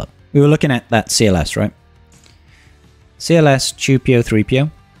 hold up. We were looking at that CLS, right? CLS, 2PO,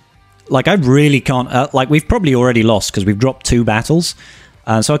 3PO. Like, I really can't, like, we've probably already lost because we've dropped 2 battles.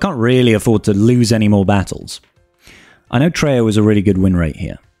 So I can't really afford to lose any more battles. I know Traya was a really good win rate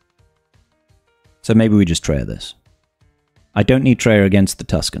here. So maybe we just Traya this. I don't need Traya against the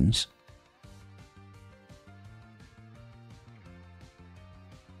Tuskens.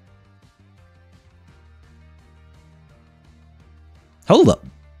 Hold up.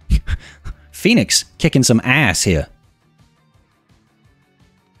 Phoenix kicking some ass here.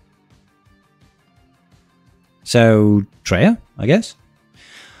 So, Traya, I guess?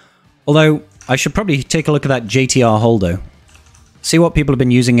 Although, I should probably take a look at that JTR Holdo. See what people have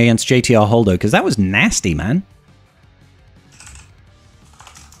been using against JTR Holdo, because that was nasty, man.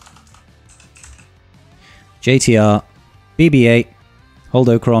 JTR, BB-8,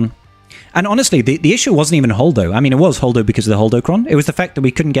 Holdocron. And honestly, the issue wasn't even Holdo. I mean, it was Holdo because of the Holdocron. It was the fact that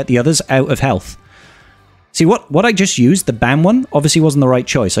we couldn't get the others out of health. See, what I just used, the BAM one, obviously wasn't the right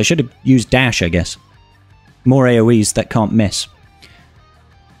choice. I should have used Dash, I guess. More AoEs that can't miss.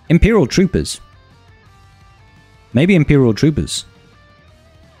 Imperial Troopers. Maybe Imperial Troopers.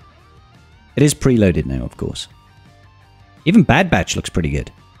 It is preloaded now, of course. Even Bad Batch looks pretty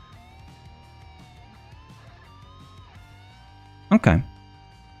good. Okay.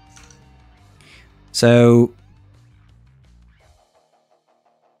 So...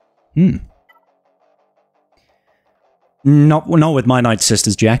 Not with my Night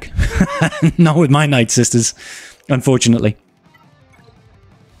Sisters, Jack. Not with my Night Sisters, unfortunately.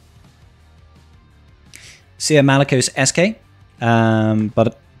 See a Malicos SK.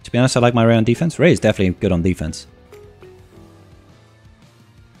 But to be honest, I like my Rey on defense. Rey is definitely good on defense.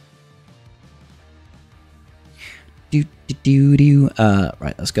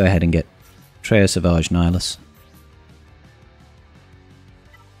 Right, let's go ahead and get Traya, Savage, Nihilus.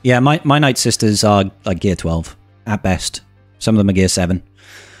 Yeah, my Night Sisters are like gear 12 at best. Some of them are gear 7.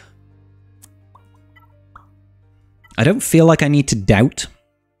 I don't feel like I need to doubt.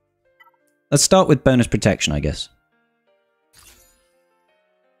 Let's start with bonus protection, I guess.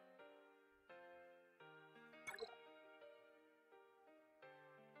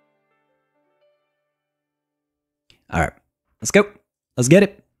 Alright, let's go. Let's get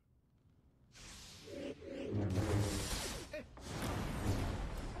it.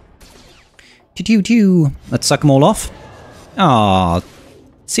 Let's suck them all off. Aw,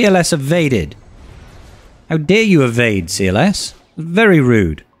 CLS evaded. How dare you evade, CLS? Very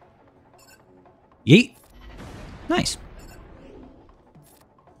rude. Yeet. Nice.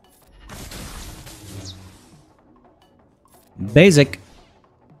 Basic.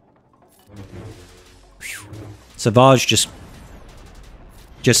 Savage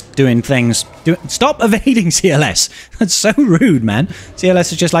just doing things. Stop evading, CLS. That's so rude, man.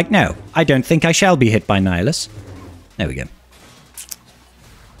 CLS is just like, no, I don't think I shall be hit by Nihilus. There we go.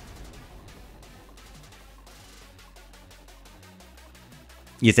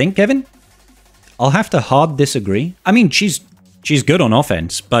 You think, Kevin? I'll have to hard disagree. I mean, she's good on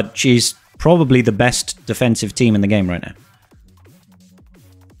offense, but she's probably the best defensive team in the game right now.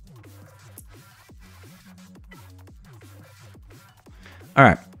 All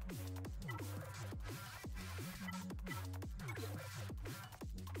right.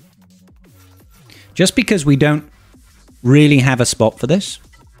 Just because we don't really have a spot for this.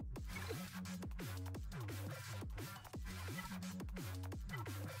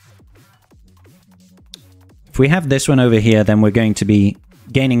 If we have this one over here, then we're going to be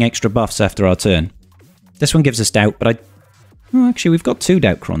gaining extra buffs after our turn. This one gives us doubt, but oh, actually, we've got 2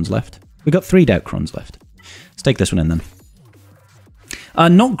 Doubtcrons left. We've got 3 Doubtcrons left. Let's take this one in then.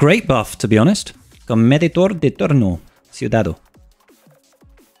 Not great buff, to be honest. Con Meditor de Torno, Ciudado.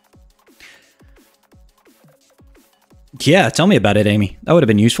 Yeah, tell me about it, Amy. That would have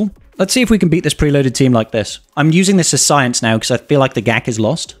been useful. Let's see if we can beat this preloaded team like this. I'm using this as science now because I feel like the GAC is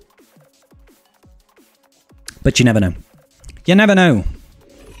lost. But you never know. You never know.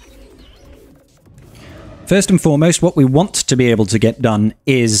 First and foremost, what we want to be able to get done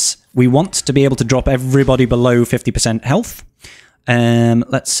is we want to be able to drop everybody below 50% health.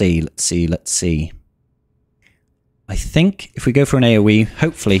 Let's see. I think if we go for an AoE,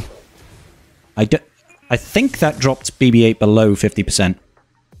 hopefully... I think that dropped BB-8 below 50%.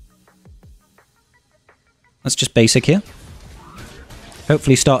 Let's just basic here.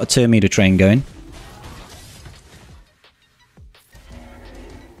 Hopefully start a turn meter train going.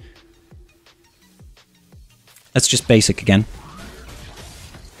 Let's just basic again.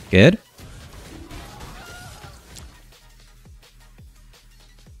 Good.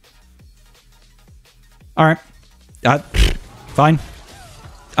 All right. Fine.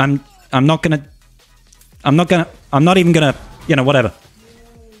 I'm not even gonna, you know, whatever.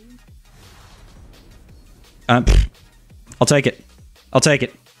 I'll take it. I'll take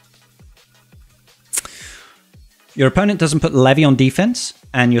it. Your opponent doesn't put Levy on defense,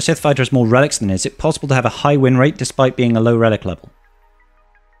 and your Sith fighter has more relics than is it possible to have a high win rate despite being a low relic level?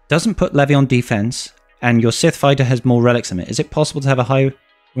 Doesn't put Levy on defense, and your Sith fighter has more relics than it. Is it possible to have a high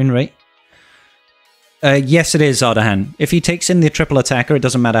win rate? Yes, it is, Ardahan. If he takes in the triple attacker, it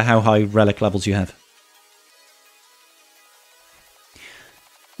doesn't matter how high relic levels you have.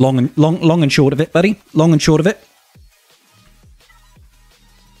 Long and short of it, buddy. Long and short of it.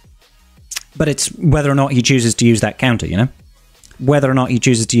 But it's whether or not he chooses to use that counter, you know? Whether or not he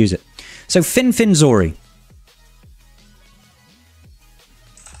chooses to use it. So Fin Zorii.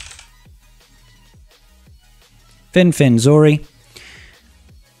 Fin Zorii.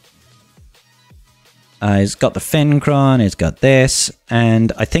 He's got the Fincron, he's got this,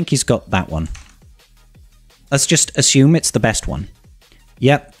 and I think he's got that one. Let's just assume it's the best one.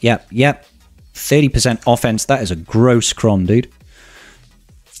 Yep, yep, yep. 30% offense. That is a gross cron, dude.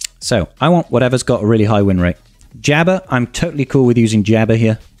 So, I want whatever's got a really high win rate. Jabba, I'm totally cool with using Jabba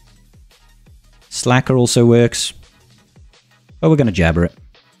here. Slacker also works. But we're going to Jabber it.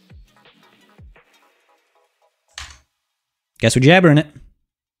 Guess we're jabbering it.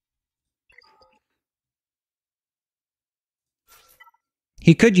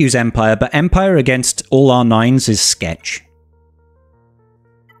 He could use Empire, but Empire against all R9s is sketch.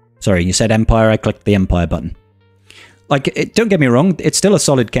 Sorry, you said Empire, I clicked the Empire button. Like, don't get me wrong, it's still a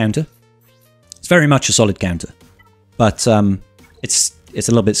solid counter. It's very much a solid counter. But it's a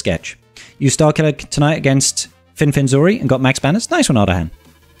little bit sketch. You Starkiller tonight against Fin Zorii and got max banners. Nice one, Ardahan.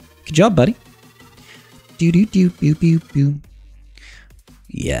 Good job, buddy. Do.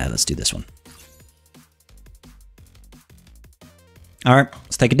 Yeah, let's do this one. Alright,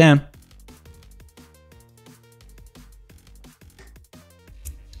 let's take it down.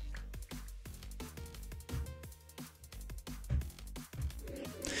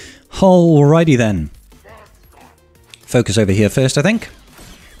 Alrighty then. Focus over here first, I think.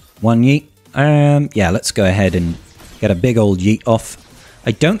 One yeet. Yeah, let's go ahead and get a big old yeet off.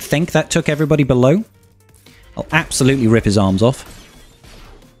 I don't think that took everybody below. I'll absolutely rip his arms off.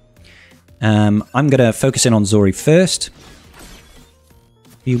 I'm going to focus in on Zorii first.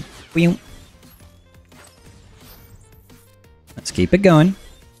 Let's keep it going.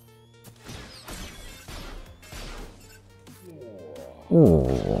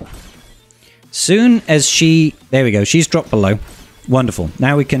 Oh. Soon as she... There we go, she's dropped below. Wonderful.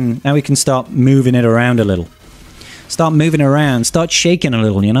 Now we can start moving it around a little. Start moving around, start shaking a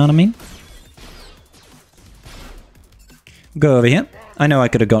little, you know what I mean? Go over here. I know I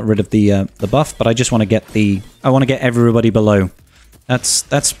could have got rid of the buff, but I just want to get the... I want to get everybody below.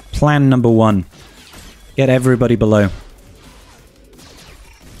 That's plan number one. Get everybody below.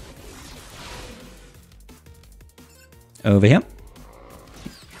 Over here.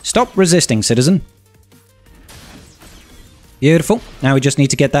 Stop resisting, citizen. Beautiful. Now we just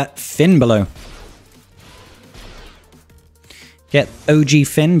need to get that Finn below. Get OG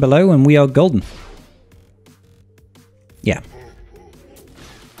Finn below and we are golden. Yeah.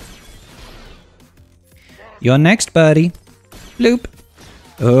 You're next, buddy. Bloop.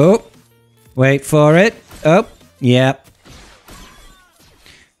 Oh. Wait for it. Oh. Yeah.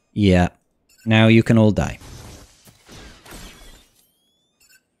 Yeah. Now you can all die.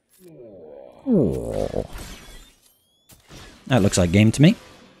 Oh. That looks like game to me.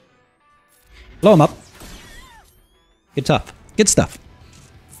 Blow him up. Good stuff. Good stuff.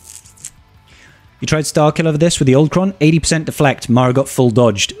 You tried Starkill over this with the old Cron? 80% deflect. Mara got full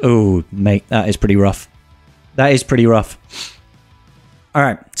dodged. Oh, mate, that is pretty rough. That is pretty rough.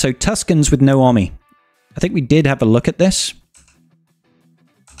 Alright, so Tuskens with no army. I think we did have a look at this.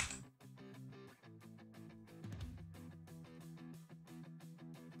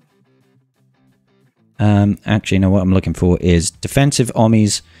 Actually, no, what I'm looking for is defensive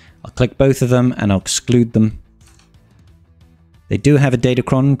armies. I'll click both of them and I'll exclude them. They do have a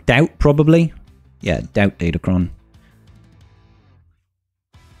Datacron. Doubt, probably. Yeah, doubt Datacron.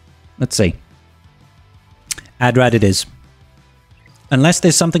 Let's see. Adrad it is. Unless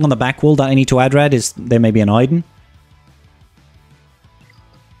there's something on the back wall that I need to Adrad, there may be an Iden.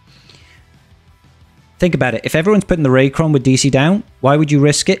 Think about it. If everyone's putting the Raycron with DC down, why would you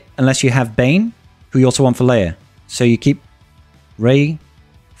risk it unless you have Bane, who you also want for Leia? So you keep Ray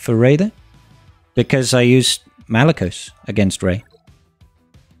for Ray there? Because I used Malicos against Ray.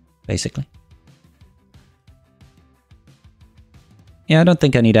 Basically. Yeah, I don't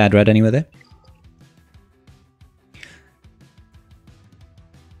think I need Adrad anywhere there.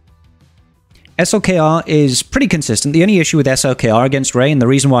 SLKR is pretty consistent. The only issue with SLKR against Ray, and the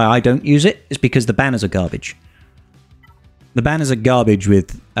reason why I don't use it, is because the banners are garbage. The banners are garbage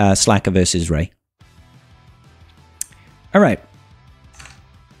with Slacker versus Ray. Alright.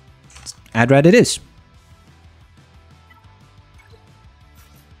 Adrad it is.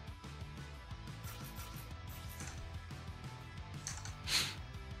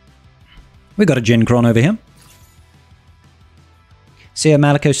 We got a Jin Cron over here. See a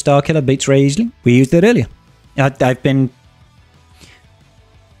Malicos Starkiller beats Ray easily. We used it earlier. I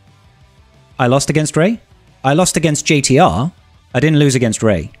lost against Ray. I lost against JTR. I didn't lose against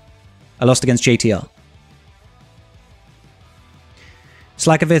Ray. I lost against JTR.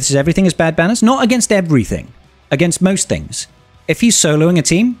 Slacker versus everything is bad banners? Not against everything. Against most things. If he's soloing a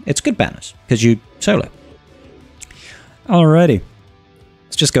team, it's good banners. Because you solo. Alrighty.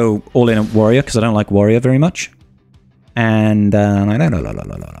 Let's just go all in at Warrior, because I don't like Warrior very much. And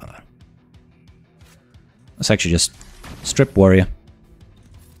let's actually just strip Warrior.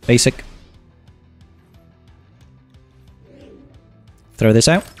 Basic. Throw this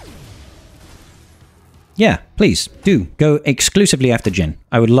out. Yeah, please, do. Go exclusively after Jin.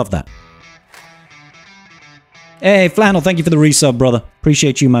 I would love that. Hey, Flannel, thank you for the resub, brother.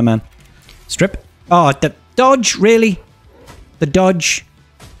 Appreciate you, my man. Strip. Oh, the dodge, really? The dodge?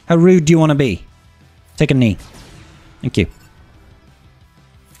 How rude do you want to be? Take a knee. Thank you.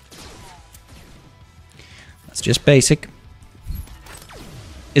 That's just basic.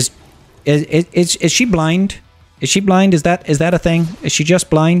 Is she blind? Is she blind? Is that a thing? Is she just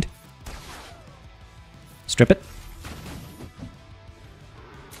blind? Strip it.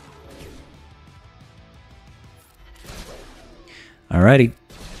 Alrighty.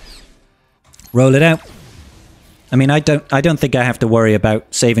 Roll it out. I mean, I don't think I have to worry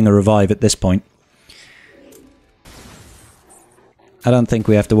about saving a revive at this point. I don't think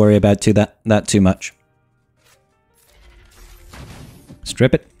we have to worry about that too much.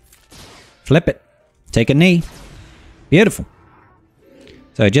 Strip it. Flip it. Take a knee. Beautiful.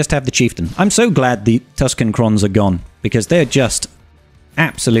 So I just have the Chieftain. I'm so glad the Tusken Crons are gone, because they're just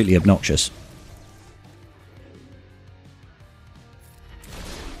absolutely obnoxious.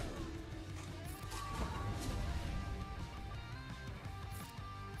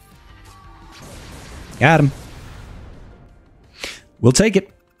 Got him. We'll take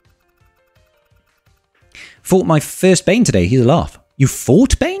it. Fought my first Bane today. He's a laugh. You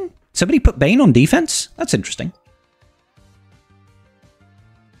fought Bane? Somebody put Bane on defense? That's interesting.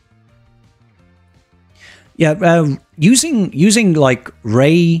 Yeah, using like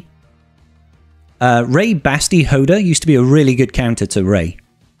Rey Basti Hoda used to be a really good counter to Rey,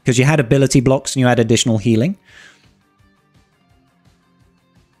 because you had ability blocks and you had additional healing.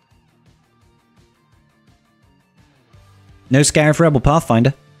 No Scarif Rebel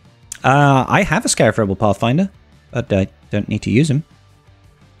Pathfinder. I have a Scarif Rebel Pathfinder, but I don't need to use him.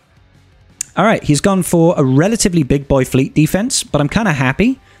 Alright, he's gone for a relatively big boy fleet defense, but I'm kind of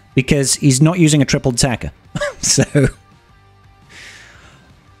happy because he's not using a triple attacker. So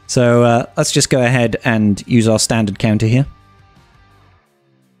let's just go ahead and use our standard counter here.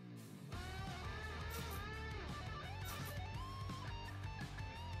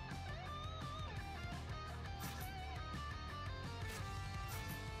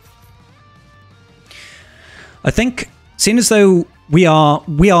 I think, seeing as though we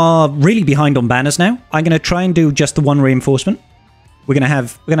are really behind on banners now, I'm going to try and do just the one reinforcement. We're gonna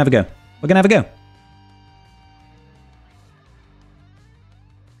have a go. We're gonna have a go.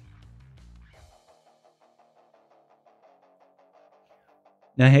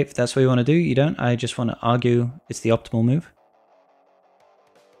 No, hey, if that's what you want to do, you don't. I just want to argue it's the optimal move.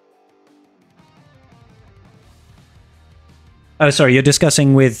 Oh, sorry, you're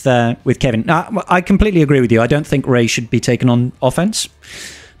discussing with Kevin. I completely agree with you. I don't think Rey should be taken on offense,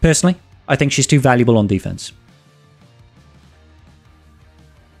 personally. I think she's too valuable on defense.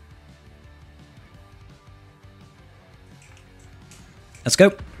 Let's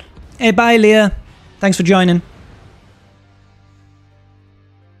go. Hey, bye, Leia. Thanks for joining.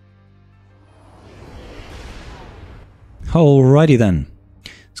 Alrighty then.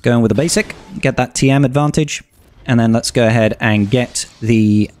 Let's go in with a basic, get that TM advantage, and then let's go ahead and get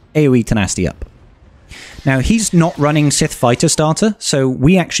the AoE tenacity up. Now, he's not running Sith Fighter starter, so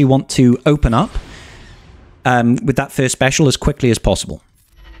we actually want to open up with that first special as quickly as possible.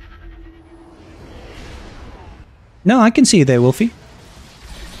 No, I can see you there, Wolfie.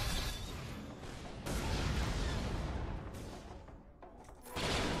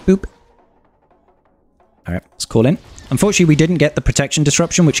 Boop. Alright, let's call in. Unfortunately, we didn't get the protection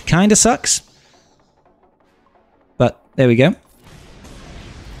disruption, which kind of sucks. But there we go.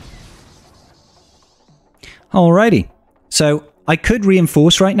 Alrighty. So I could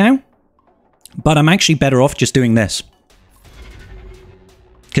reinforce right now, but I'm actually better off just doing this.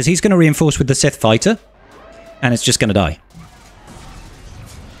 Because he's going to reinforce with the Sith Fighter, and it's just going to die.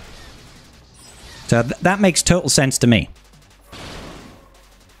 So that makes total sense to me.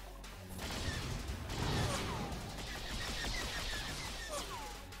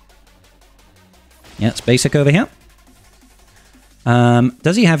 Yeah, it's basic over here.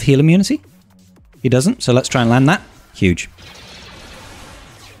 Does he have heal immunity? He doesn't, so let's try and land that. Huge.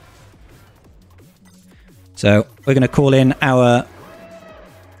 So we're going to call in our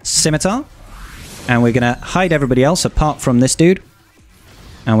Scimitar, and we're going to hide everybody else apart from this dude,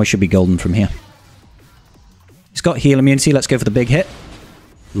 and we should be golden from here. He's got heal immunity. Let's go for the big hit.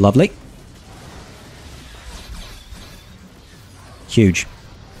 Lovely. Huge.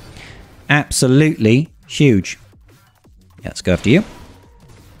 Absolutely huge. Yeah, let's go after you.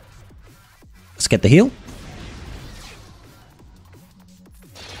 Let's get the heal.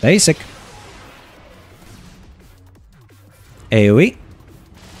 Basic. AoE.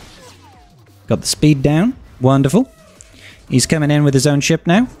 Got the speed down. Wonderful. He's coming in with his own ship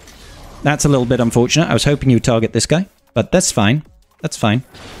now. That's a little bit unfortunate. I was hoping you'd target this guy, but that's fine. That's fine.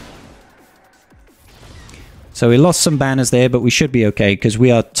 So we lost some banners there, but we should be okay, because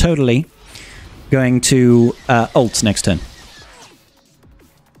we are totally going to ult next turn.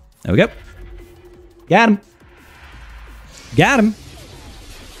 There we go. Got him. Got him.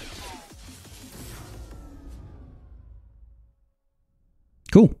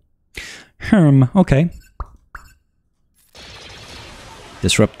 Cool. Okay.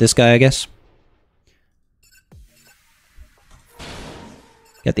 Disrupt this guy, I guess.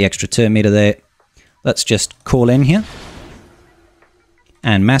 Get the extra turn meter there. Let's just call in here.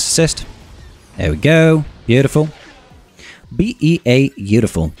 And mass assist. There we go. Beautiful. BEA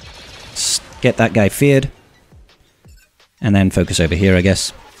beautiful. Let's get that guy feared. And then focus over here, I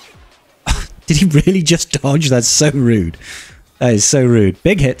guess. Did he really just dodge? That's so rude. That is so rude.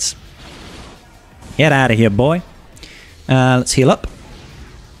 Big hits. Get out of here, boy. Let's heal up.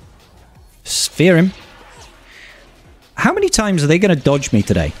 Sphere him. How many times are they going to dodge me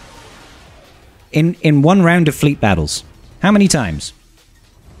today? In one round of fleet battles. How many times?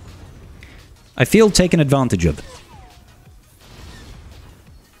 I feel taken advantage of.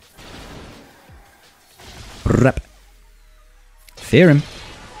 Rep. Fear him.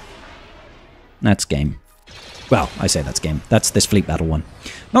 That's game. Well, I say that's game. That's this fleet battle one.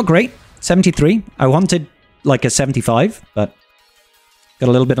 Not great. 73. I wanted like a 75, but got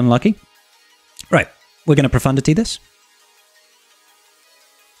a little bit unlucky. Right. We're going to Profundity this.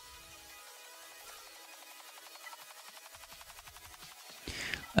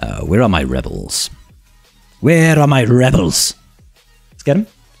 Where are my rebels? Where are my rebels? Let's get him.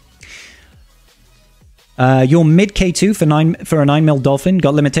 You're mid K2 for a 9mm Dolphin.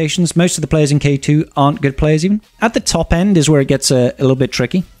 Got limitations. Most of the players in K2 aren't good players even. At the top end is where it gets a little bit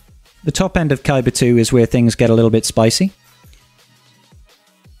tricky. The top end of Kyber 2 is where things get a little bit spicy.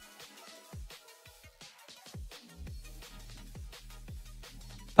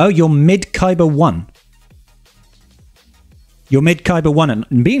 Oh, you're mid Kyber 1. You're mid Kyber 1.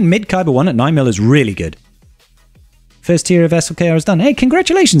 And being mid Kyber 1 at 9mm is really good. First tier of SLKR is done. Hey,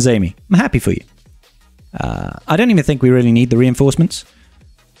 congratulations, Amy. I'm happy for you. I don't even think we really need the reinforcements.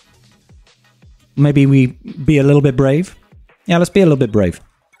 Maybe we be a little bit brave. Yeah, let's be a little bit brave.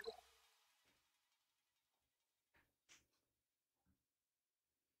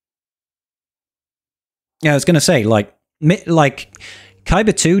 Yeah, I was going to say, like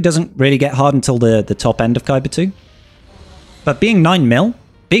Kyber 2 doesn't really get hard until the top end of Kyber 2. But being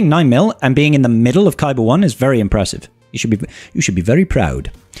 9mm and being in the middle of Kyber 1 is very impressive. You should be very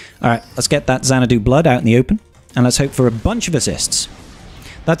proud. All right, let's get that Xanadu blood out in the open, and let's hope for a bunch of assists.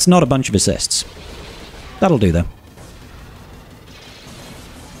 That's not a bunch of assists. That'll do, though.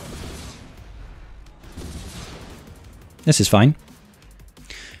 This is fine.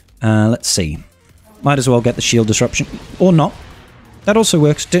 Let's see. Might as well get the shield disruption. Or not. That also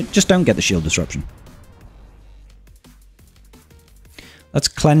works. Just don't get the shield disruption. Let's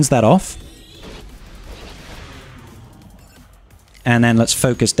cleanse that off. And then let's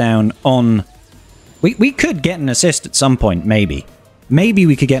focus down on... We could get an assist at some point, maybe. Maybe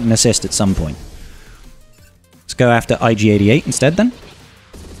we could get an assist at some point. Let's go after IG-88 instead, then.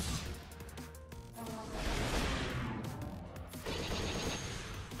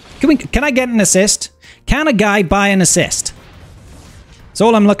 Can I get an assist? Can a guy buy an assist? That's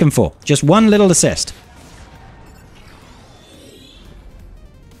all I'm looking for. Just one little assist.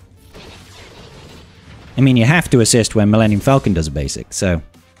 I mean, you have to assist when Millennium Falcon does a basic, so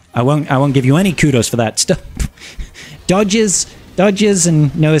I won't give you any kudos for that stuff. Dodges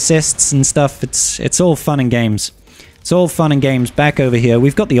and no assists and stuff. It's all fun and games. It's all fun and games. Back over here,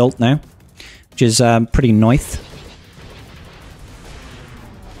 we've got the ult now, which is pretty nice.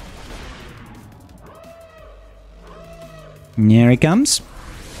 And here he comes.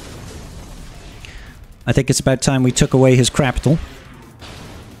 I think it's about time we took away his capital.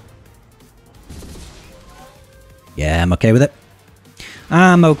 Yeah, I'm okay with it.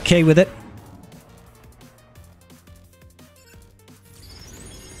 I'm okay with it.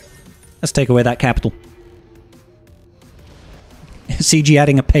 Let's take away that capital. CG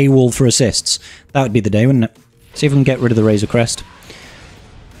adding a paywall for assists. That would be the day, wouldn't it? See if we can get rid of the Razor Crest.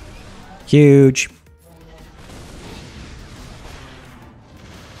 Huge.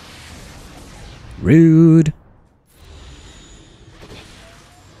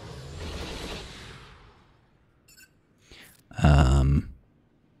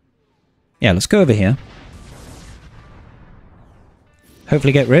 Yeah, let's go over here.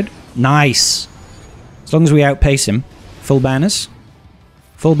 Hopefully get rid. Nice. As long as we outpace him. Full banners.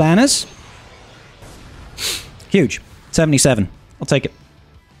 Full banners. Huge. 77. I'll take it.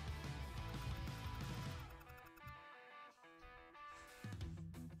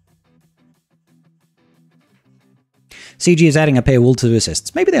 CG is adding a paywall to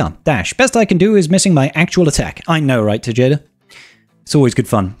assists. Maybe they are. Dash. Best I can do is missing my actual attack. I know, right, Tajeda? It's always good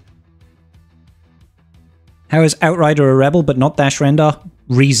fun. How is Outrider a rebel but not Dash Rendar?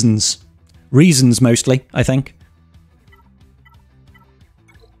 Reasons. Reasons mostly, I think.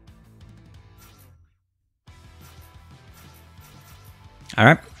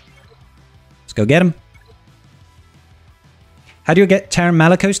 Alright. Let's go get him. How do you get Taron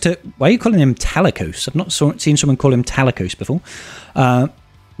Malicos to... Why are you calling him Talicos? I've not seen someone call him Talicos before.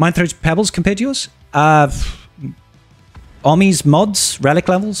 Mine throws pebbles compared to yours? Omi's mods, relic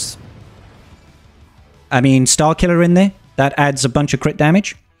levels. I mean, Starkiller in there. That adds a bunch of crit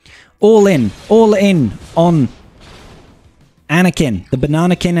damage. All in on Anakin, the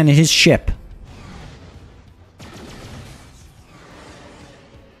Bananakin and his ship.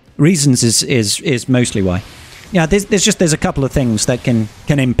 Reasons is mostly why. Yeah, there's a couple of things that can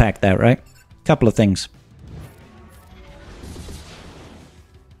impact that, right? Couple of things.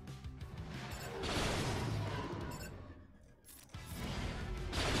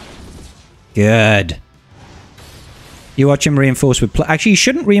 Good. You watch him reinforce with Plo. Actually, you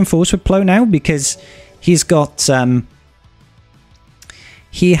shouldn't reinforce with Plo now because he's got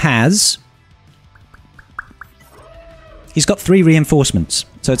he's got 3 reinforcements,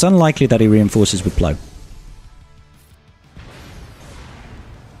 so it's unlikely that he reinforces with Plo.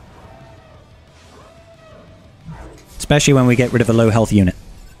 Especially when we get rid of a low health unit.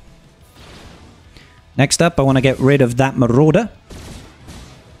 Next up, I want to get rid of that Marauder.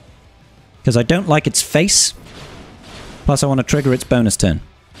 Because I don't like its face. Plus, I want to trigger its bonus turn.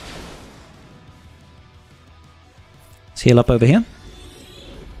 Let's heal up over here.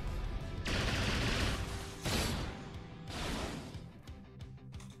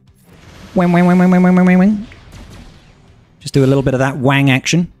 Wang, wang, wang, wang, wang, wang, wang, wang. Just do a little bit of that wang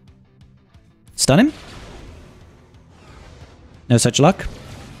action. Stun him. No such luck.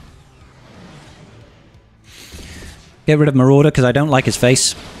 Get rid of Marauder because I don't like his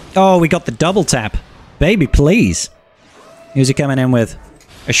face. Oh, we got the double tap. Baby, please. Who's he coming in with?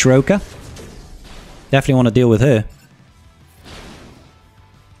 A Shroka? Definitely want to deal with her.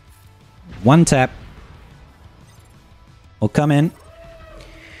 One tap. We'll come in.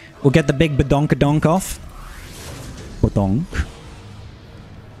 We'll get the big Badonka-donk off. Badonk.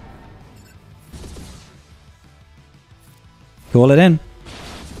 Call it in.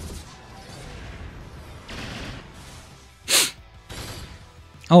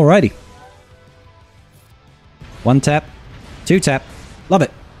 Alrighty. One tap. Two tap. Love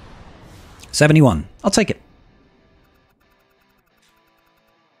it. 71. I'll take it.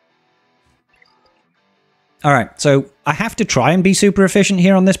 Alright, so I have to try and be super efficient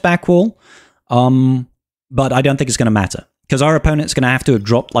here on this back wall. But I don't think it's going to matter. Because our opponent's going to have to have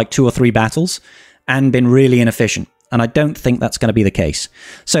dropped like 2 or 3 battles and been really inefficient. And I don't think that's going to be the case.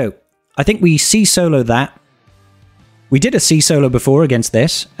 So, I think we C-solo that. We did a C-solo before against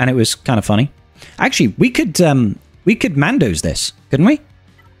this, and it was kind of funny. Actually, we could Mandos this, couldn't we?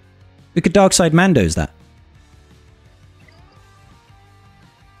 We could Darkside Mandos that.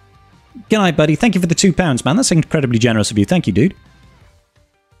 Good night, buddy. Thank you for the £2, man. That's incredibly generous of you. Thank you, dude.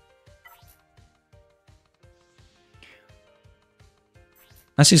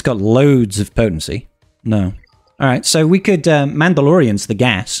 Unless he's got loads of potency. No. Alright, so we could Mandalorians the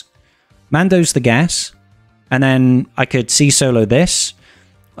gas. Mandos the gas. And then I could C-solo this.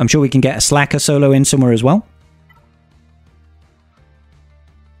 I'm sure we can get a Slacker solo in somewhere as well.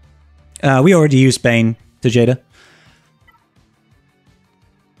 We already used Bane to Jada.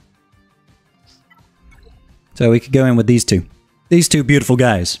 So we could go in with these two. These two beautiful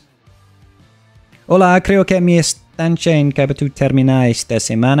guys. Hola, creo que mi estancia en Capitu termina esta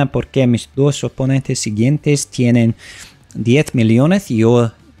semana porque mis 2 oponentes siguientes tienen 10 millones y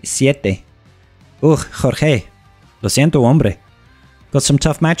yo 7. Jorge. Lo siento, hombre. Got some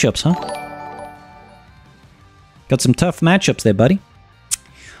tough matchups, huh? Got some tough matchups there, buddy.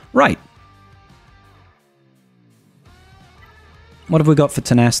 Right. What have we got for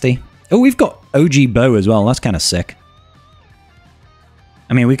tenacity? Oh, we've got OG bow as well. That's kind of sick.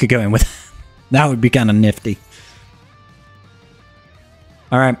 I mean, we could go in with... that would be kind of nifty.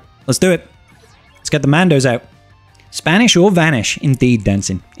 Alright, let's do it. Let's get the Mandos out. Spanish or vanish? Indeed,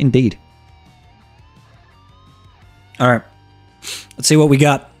 Dancing. Indeed. Alright. Let's see what we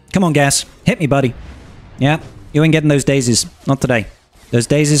got. Come on, Gas. Hit me, buddy. Yeah, you ain't getting those daisies. Not today. Those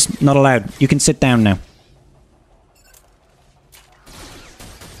daisies, not allowed. You can sit down now.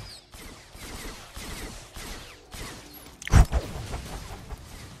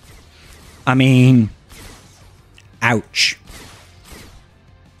 I mean... ouch.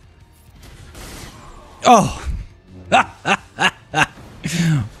 Oh!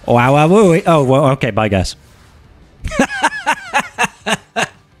 Wow, wow, wow. Oh, well, okay, bye, guys.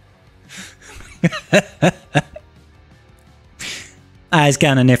 Es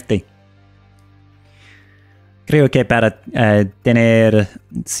kind of nifty. Creo que para tener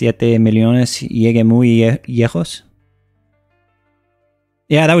 7 millones llegue muy lejos.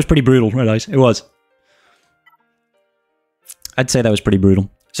 Yeah, that was pretty brutal, realize. It was. I'd say that was pretty brutal.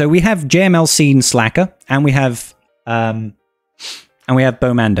 So we have JML Scene Slacker, and we have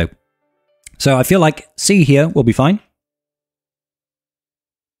Bomando. So I feel like C here will be fine.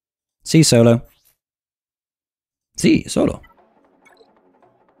 C Solo. C Solo.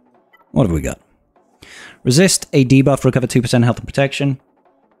 What have we got? Resist a debuff, recover 2% health and protection.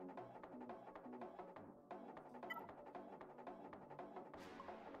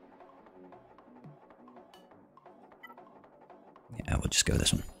 Yeah, we'll just go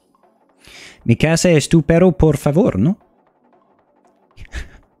this one. Mi casa es tu perro, por favor, no?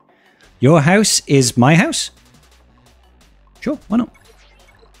 Your house is my house? Sure, why not?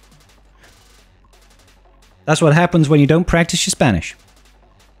 That's what happens when you don't practice your Spanish.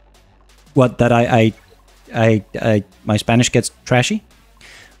 What, that my Spanish gets trashy?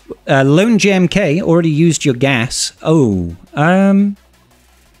 Lone JMK already used your gas. Oh,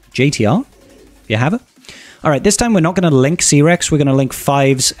 JTR, if you have it. All right, this time we're not going to link C-Rex. We're going to link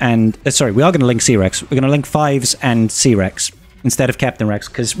 5s and... sorry, we are going to link C-Rex. We're going to link 5s and C-Rex instead of Captain Rex,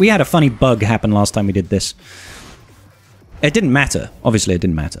 because we had a funny bug happen last time we did this. It didn't matter. Obviously, it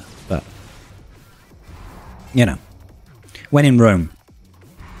didn't matter, but... you know. When in Rome.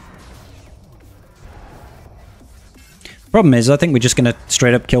 Problem is, I think we're just going to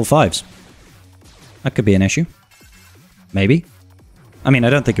straight up kill 5s. That could be an issue. Maybe. I mean, I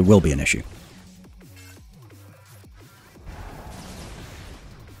don't think it will be an issue.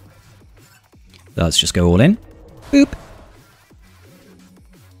 Let's just go all in. Boop.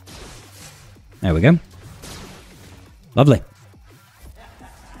 There we go. Lovely.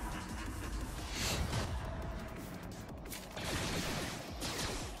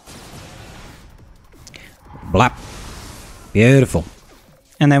 Blap. Beautiful.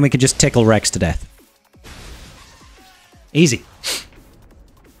 And then we could just tickle Rex to death. Easy.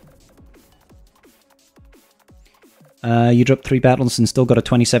 You dropped 3 battles and still got a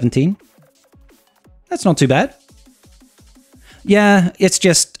 2017. That's not too bad. Yeah, it's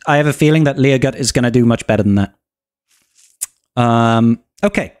just, I have a feeling that Leia is going to do much better than that.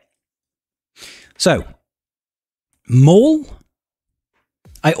 Okay. So, Maul.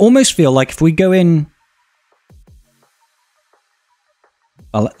 I almost feel like if we go in...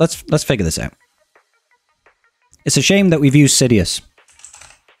 well, let's figure this out. It's a shame that we've used Sidious.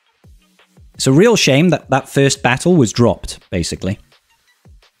 It's a real shame that that first battle was dropped, basically.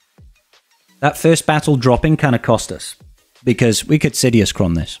 That first battle dropping kind of cost us, because we could Sidious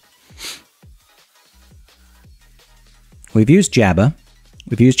Cron this. We've used Jabba.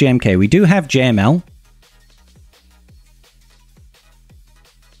 We've used JMK. We do have JML.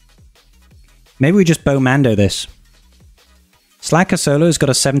 Maybe we just Bomando this. Slacker Solo's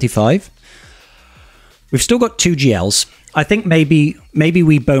got a 75. We've still got 2 GLs. I think maybe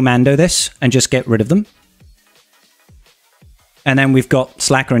we Bomando this and just get rid of them. And then we've got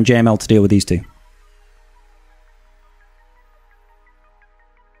Slacker and JML to deal with these 2.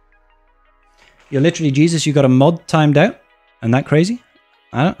 You're literally Jesus, you got a mod timed out? Isn't that crazy?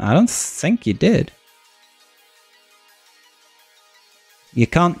 I don't think you did. You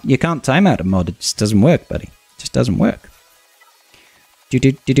can't time out a mod. It just doesn't work, buddy. It just doesn't work.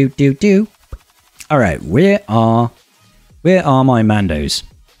 Do. All right, where are my Mandos?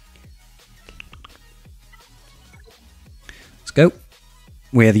 Let's go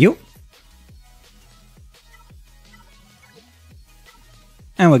with you,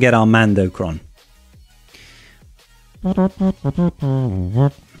 and we'll get our Mando Cron.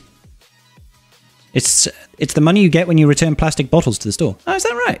 It's the money you get when you return plastic bottles to the store. Oh, is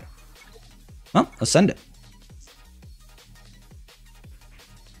that right? Well, I'll send it.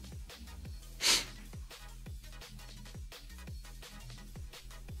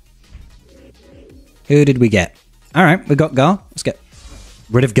 Who did we get? All right, we got Gar. Let's get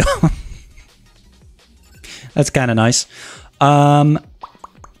rid of Gar. That's kind of nice. I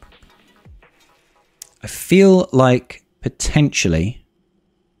feel like potentially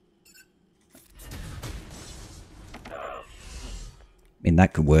mean,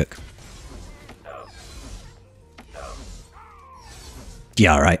 that could work.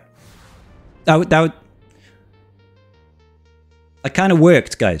 Yeah, all right. That kind of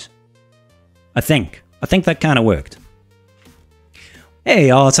worked, guys. I think that kind of worked. Hey,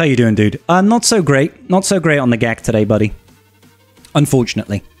 Art, how you doing, dude? Not so great. Not so great on the GAC today, buddy.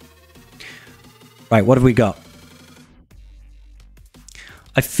 Unfortunately. Right, what have we got?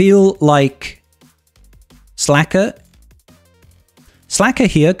 I feel like Slacker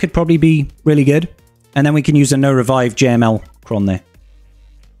here could probably be really good. And then we can use a no revive JML cron there.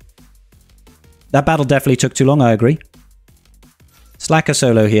 That battle definitely took too long, I agree. Slacker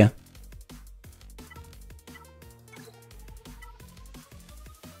solo here.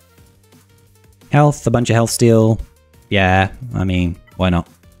 Health, a bunch of health steal. Yeah, I mean, why not?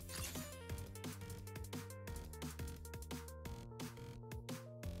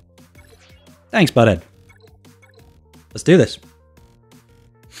 Thanks, butthead. Let's do this.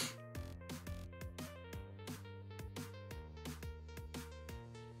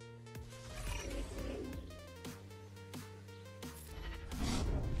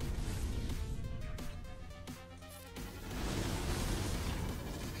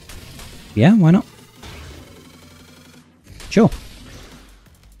 Yeah, why not? Sure.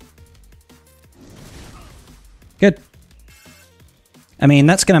 Good. I mean,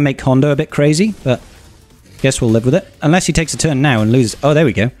 that's going to make Holdo a bit crazy, but guess we'll live with it. Unless he takes a turn now and loses. Oh, there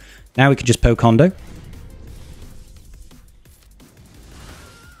we go. Now we can just poke Holdo.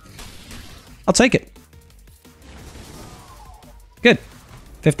 I'll take it. Good.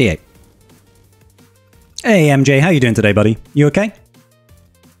 58. Hey, MJ, how you doing today, buddy? You okay?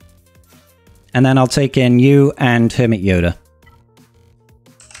 And then I'll take in you and Hermit Yoda.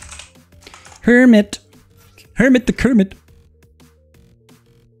 Hermit. Hermit the Kermit.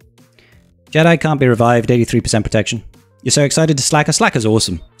 Jedi can't be revived, 83% protection. You're so excited to Slacker? Slacker's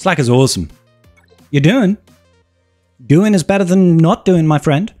awesome. Slacker's awesome. You're doing. Doing is better than not doing, my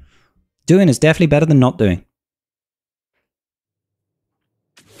friend. Doing is definitely better than not doing.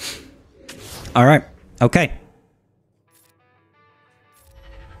 Alright. Okay.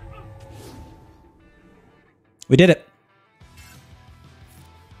 We did it.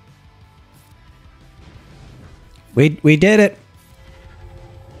 We did it.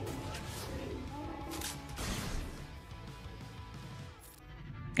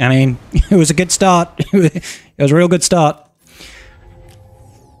 I mean, it was a good start. It was a real good start.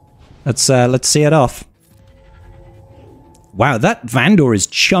 Let's see it off. Wow, that Vandor is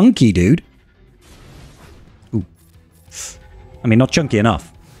chunky, dude. Ooh. I mean, not chunky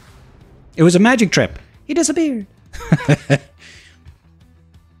enough. It was a magic trip. He disappeared.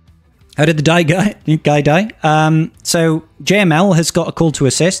 How did the guy die? So JML has got a call to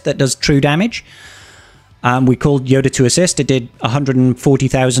assist that does true damage. We called Yoda to assist. It did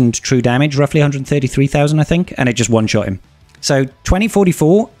 140,000 true damage, roughly 133,000, I think, and it just one-shot him. So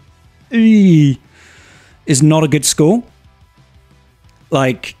 2044 is not a good score.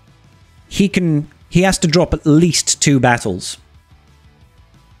 Like, he has to drop at least 2 battles.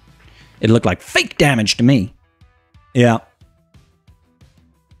 It looked like fake damage to me. Yeah.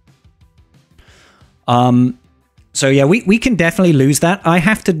 So yeah, we can definitely lose that. I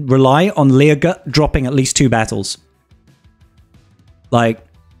have to rely on Leia dropping at least 2 battles. Like,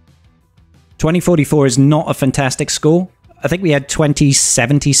 2044 is not a fantastic score. I think we had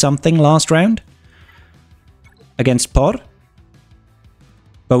 2070 something last round against Pod.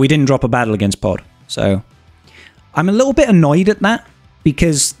 But we didn't drop a battle against Pod. So I'm a little bit annoyed at that.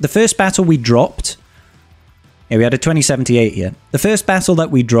 Because the first battle we dropped... Yeah, we had a 2078 here. The first battle that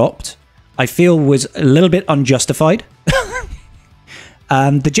we dropped, I feel was a little bit unjustified.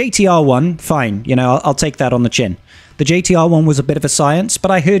 The JTR one, fine. You know, I'll take that on the chin. The JTR one was a bit of a science, but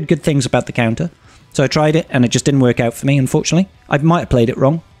I heard good things about the counter. So I tried it, and it just didn't work out for me, unfortunately. I might have played it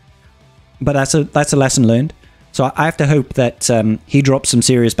wrong. But that's a lesson learned. So I have to hope that he drops some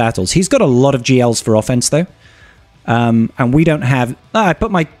serious battles. He's got a lot of GLs for offense, though. And we don't have... I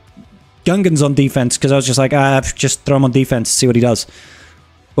put my Gungans on defense because I was just like, just throw him on defense, see what he does.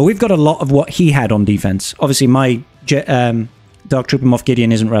 But we've got a lot of what he had on defense. Obviously, my Dark Trooper Moff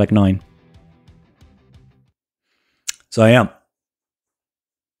Gideon isn't Relic 9. So, yeah.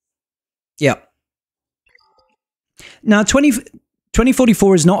 Yeah. Now,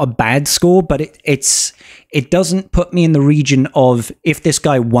 2044 is not a bad score, but it doesn't put me in the region of, if this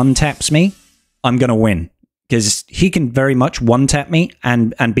guy one-taps me, I'm going to win. Because he can very much one-tap me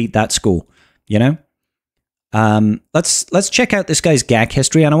and beat that score, you know? Let's check out this guy's GAC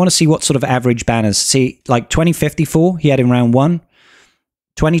history, and I want to see what sort of average banners. See, like 2054, he had in round 1.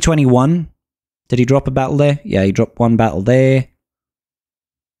 2021, did he drop a battle there? Yeah, he dropped 1 battle there.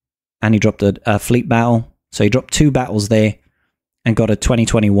 and he dropped a fleet battle. So he dropped 2 battles there and got a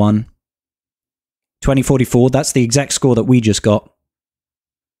 2021. 2044, that's the exact score that we just got.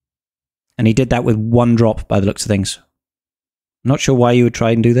 And he did that with 1 drop by the looks of things. I'm not sure why you would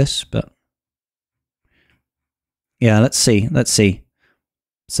try and do this, but... yeah, let's see. Let's see.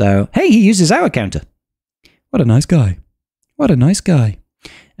 So, hey, he uses our counter. What a nice guy. What a nice guy.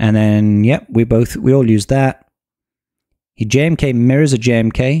 And then, yep, we all use that. He JMK mirrors a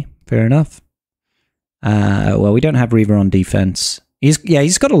JMK. Fair enough. Well, we don't have Reva on defense.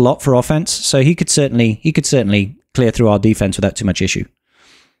 He's got a lot for offense, so he could certainly clear through our defense without too much issue.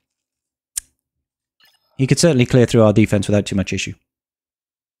 He could certainly clear through our defense without too much issue.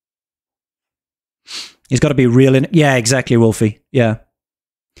 He's got to be real in... yeah, exactly, Wolfie. Yeah.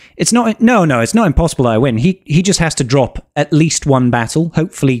 It's not... no, it's not impossible that I win. He just has to drop at least 1 battle,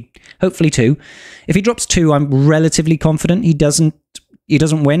 hopefully 2. If he drops 2, I'm relatively confident he doesn't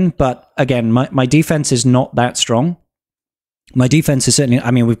win, but again, my defense is not that strong. My defense is certainly...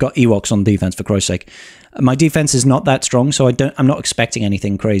 I mean, we've got Ewoks on defense, for Christ's sake. My defense is not that strong, so I'm not expecting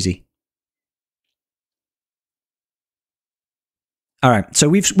anything crazy. All right, so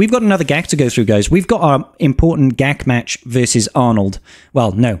we've got another GAC to go through, guys. We've got our important GAC match versus Arnold.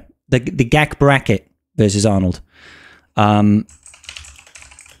 Well, no, the GAC bracket versus Arnold.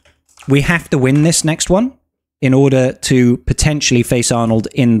 We have to win this next one in order to potentially face Arnold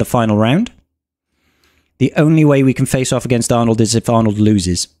in the final round. The only way we can face off against Arnold is if Arnold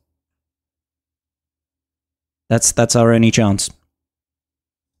loses. That's our only chance.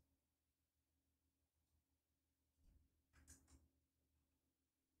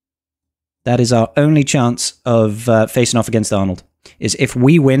 That is our only chance of facing off against Arnold, is if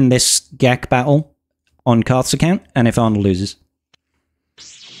we win this GAC battle on Karth's account, and if Arnold loses.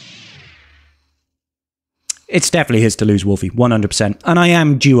 It's definitely his to lose, Wolfie, 100%. And I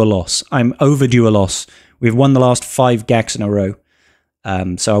am due a loss. I'm overdue a loss. We've won the last 5 GACs in a row.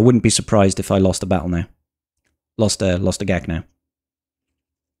 So I wouldn't be surprised if I lost a battle now. Lost a GAC now.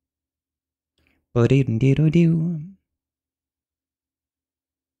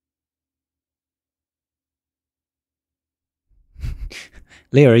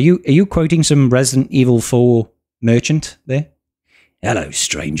 Leia, are you quoting some Resident Evil 4 merchant there? Hello,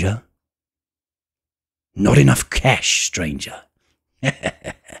 stranger. Not enough cash, stranger.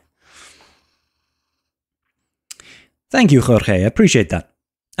 Thank you, Jorge. I appreciate that.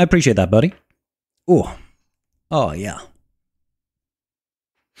 I appreciate that, buddy. Oh, yeah.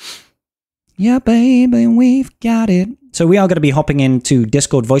 Yeah, baby, we've got it. So we are going to be hopping into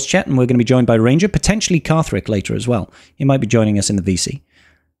Discord voice chat, and we're going to be joined by Ranger, potentially Karthric later as well. He might be joining us in the VC.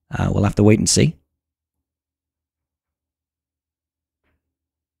 We'll have to wait and see.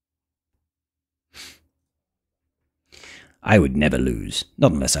 I would never lose,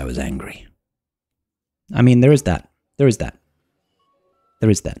 not unless I was angry. I mean, there is that. There is that. There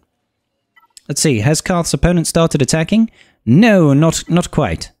is that. Let's see, has Karth's opponent started attacking? No, not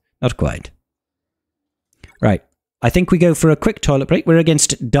quite. Not quite. Right. I think we go for a quick toilet break. We're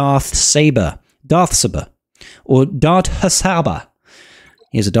against Darth Saber. Darth Saber. Or Darth Hasaba.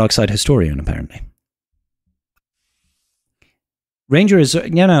 He is a dark side historian, apparently. Ranger is...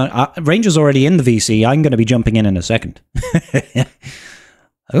 Ranger's already in the VC. I'm going to be jumping in a second.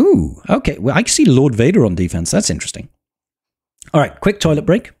 Oh, okay. Well, I see Lord Vader on defense. That's interesting. All right, quick toilet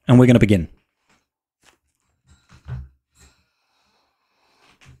break, and we're going to begin.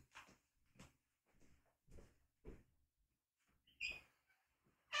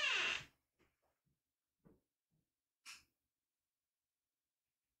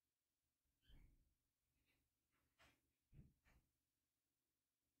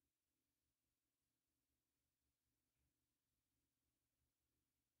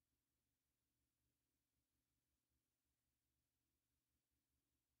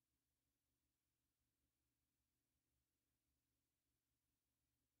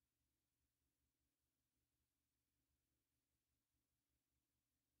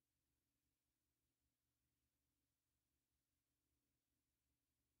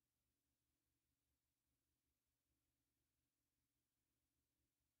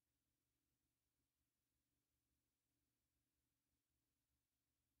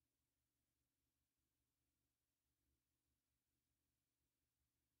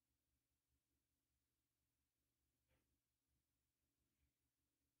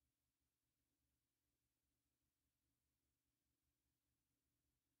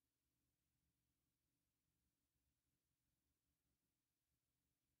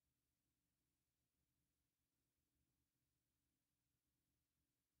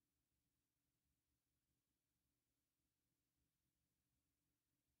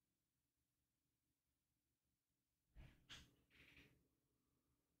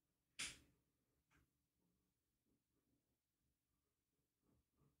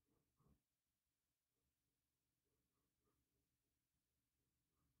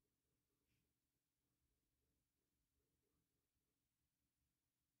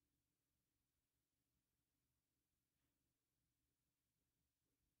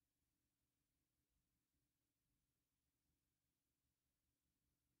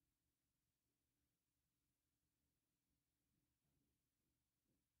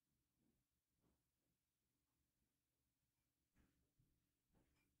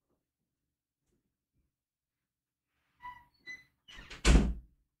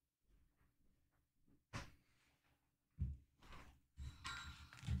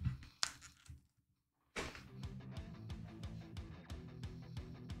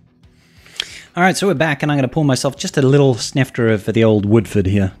 All right, so we're back, and I'm going to pour myself just a little snifter of the old Woodford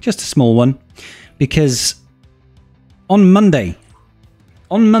here. Just a small one. Because on Monday,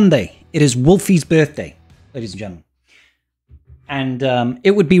 it is Wolfie's birthday, ladies and gentlemen. And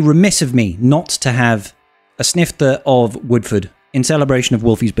it would be remiss of me not to have a snifter of Woodford in celebration of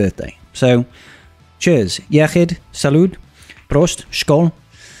Wolfie's birthday. So, cheers. Yachid, salud, prost, skol.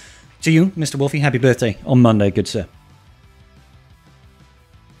 To you, Mr. Wolfie, happy birthday on Monday, good sir.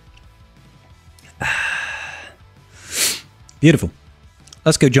 Beautiful.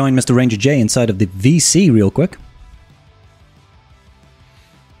 Let's go join Mr. Ranger J inside of the VC real quick.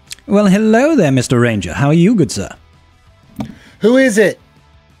 Well, hello there, Mr. Ranger. How are you, good sir? Who is it?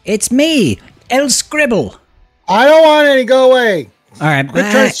 It's me, El Scribble. I don't want any. Go away. All right, Quit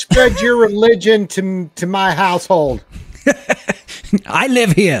trying to spread your religion to my household. I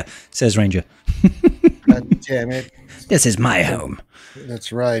live here, says Ranger. God damn it. This is my home.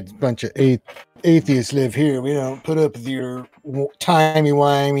 That's right. A bunch of atheists live here. We don't put up with your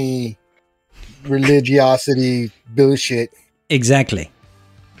timey-wimey religiosity bullshit. Exactly.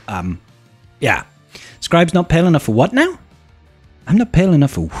 Yeah. Scribe's not pale enough for what now? I'm not pale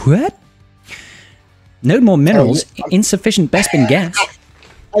enough for what? No more minerals, insufficient Bespin gas.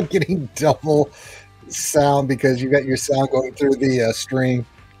 I'm getting double sound because you got your sound going through the stream.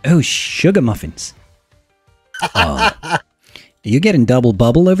 Oh, sugar muffins. Oh. Are you getting double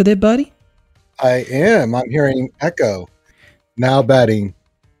bubble over there, buddy? I am. I'm hearing echo. Now batting.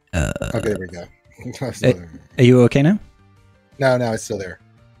 Okay, there we go. Are you okay now? No, it's still there.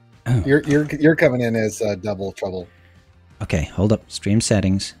 Oh. You're coming in as double trouble. Okay, hold up. Stream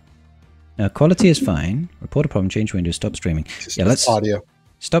settings. Now, quality is fine. Report a problem. Change window. Stop streaming. Yeah, let's audio.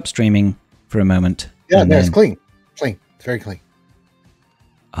 Stop streaming for a moment. Yeah, no, it's clean. Clean. It's very clean.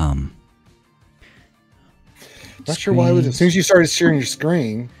 Not sure why it was. As soon as you started sharing your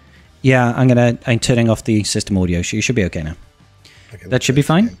screen. Yeah, I'm turning off the system audio. So you should be okay now. Okay, that should be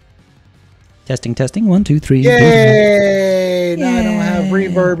fine. Testing. 1, 2, 3. Yay! Now I don't have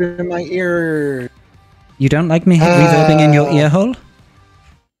reverb in my ear. You don't like me reverbing in your ear hole?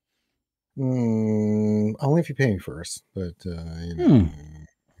 Only if you pay me first. But you know.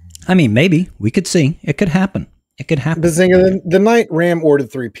 I mean, maybe we could see. It could happen. The night Ram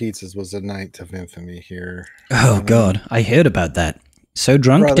ordered 3 pizzas was a night of infamy here. Oh God, I heard about that. So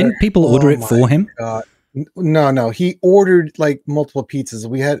drunk, brother, didn't people order it for him? God. No, he ordered like multiple pizzas.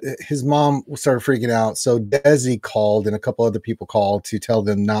 His mom started freaking out, so Desi called and a couple other people called to tell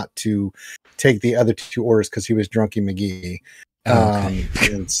them not to take the other 2 orders because he was drunky McGee. Okay.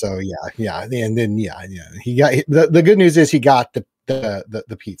 And so yeah, and then he got the good news is he got the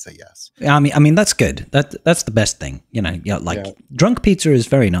pizza. Yes, I mean that's good. That's the best thing, drunk pizza is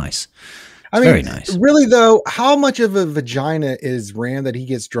very nice. Very nice. Really though, how much of a vagina is Ram that he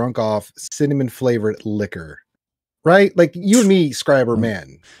gets drunk off cinnamon flavored liquor? Right, like you and me, Scribe, are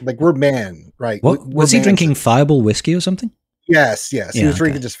men. Like we're men, right? Was he drinking Fireball whiskey or something? Yes. He was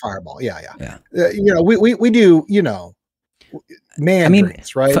drinking just Fireball. Yeah. We do. Man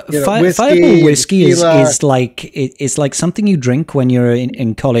drinks, right? Fireball whiskey is like something you drink when you're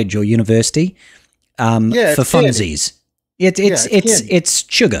in college or university for funsies. It's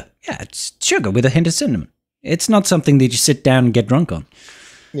sugar. Yeah, it's sugar with a hint of cinnamon. It's not something that you sit down and get drunk on.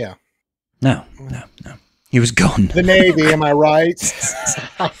 Yeah. No. He was gone. The Navy, am I right?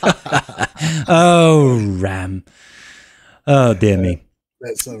 Oh, Ram. Oh, dear me.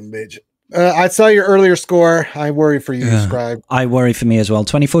 That's son of a bitch. I saw your earlier score. I worry for you, Scribe. I worry for me as well.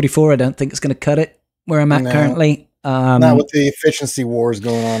 2044, I don't think it's going to cut it where I'm at currently. Not with the efficiency wars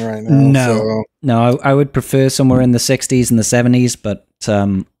going on right now. No, I would prefer somewhere in the 60s and the 70s, but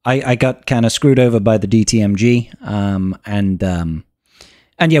I got kind of screwed over by the DTMG. And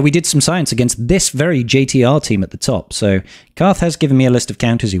yeah, we did some science against this very JTR team at the top. So Karth has given me a list of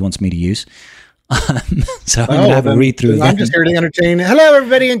counters he wants me to use. So I'm going to have a read through. I'm just here to entertain. Hello,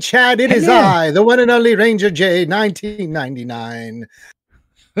 everybody in chat. It is I, the one and only Ranger J, 1999.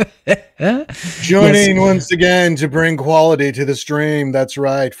 Joining once again to bring quality to the stream. That's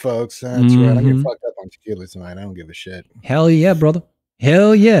right, folks. That's right. I'm getting fucked up on tequila tonight. I don't give a shit. Hell yeah, brother.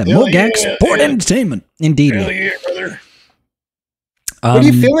 Hell yeah. More GAC support entertainment. Indeed. Hell yeah, brother. What are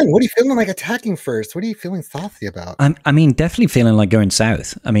you feeling? What are you feeling like attacking first? What are you feeling saucy about? I mean, definitely feeling like going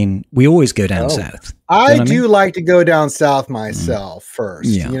south. I mean, we always go down south. I do like to go down south myself first,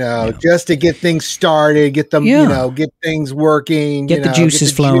 just to get things started, get them, get things working, get the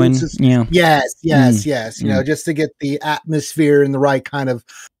juices flowing. Yeah. Yes. Just to get the atmosphere in the right kind of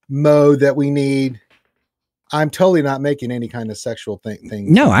mode that we need. I'm totally not making any kind of sexual thing.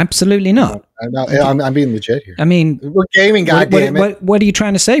 No, absolutely not. I'm being legit here. I mean, we're gaming, goddammit. What are you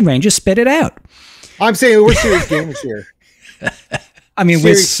trying to say, Ranger? Spit it out. I'm saying we're serious gamers here. I mean,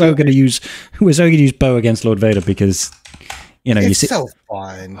 we're so going to use Bo against Lord Vader because, you know, it's so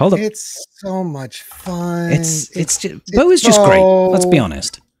fun. Hold up. It's so much fun. Bo is just great. Let's be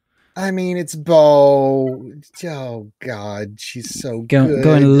honest. I mean, it's Bo. Oh God, she's so good.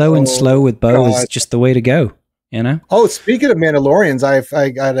 Going low and slow with Bo is just the way to go. You know. Oh, speaking of Mandalorians,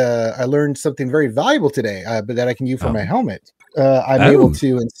 I learned something very valuable today, but that I can use for my helmet. I'm able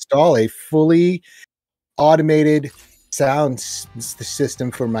to install a fully automated sound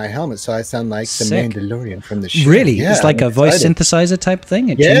system for my helmet, so I sound like the Mandalorian from the show. Really? Yeah, it's like a voice synthesizer type thing.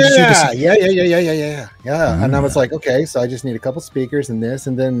 It changes you to... Yeah. And I was like, okay, so I just need a couple speakers and this,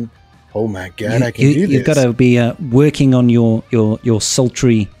 and then, oh my God, I can do this. You've got to be working on your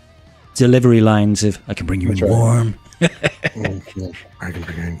sultry delivery lines of I can bring you in warm. I can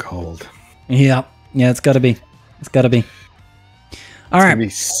bring you in cold. Yeah, it's got to be. It's got to be. All right. Be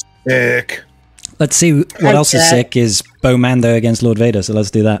sick. Let's see what else is sick is Bo Mando against Lord Vader, so let's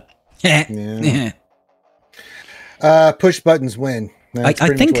do that. Push buttons win. I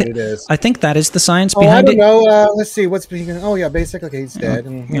think what it is. I think that is the science behind I don't it. know. Let's see what's being. Oh yeah, basic. Okay, he's dead.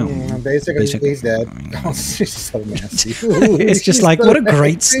 Basic. He's dead. Oh, she's so nasty. It's just like what a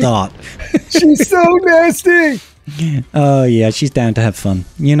great start. She's so nasty. Oh yeah, she's down to have fun.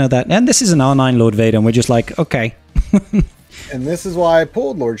 You know that. And this is an R9 Lord Vader, and we're just like, okay. And this is why I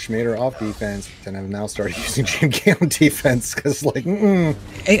pulled Lord Schmader off defense, and I've now started using GAC on defense because, like,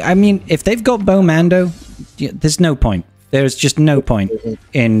 I mean, if they've got Bo Mando, there's no point. There's just no point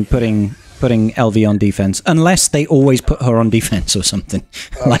in putting LV on defense unless they always put her on defense or something.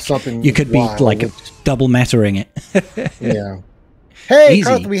 Like something you could be like double mattering it. Yeah. Hey,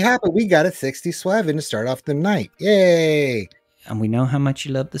 Carl, we happy. We got a 60 Swevin to start off the night. Yay! And we know how much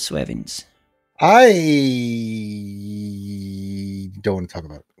you love the Swevins. I don't want to talk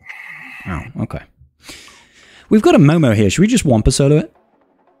about it. Oh, okay. We've got a Momo here. Should we just Wampa solo it?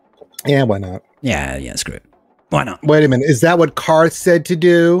 Yeah, why not? Yeah, screw it. Why not? Wait a minute. Is that what Karth said to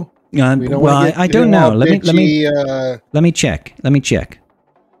do? Well, I don't know. Let me check. Let me check.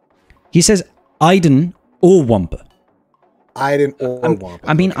 He says Iden or Wampa. Iden or Wampa.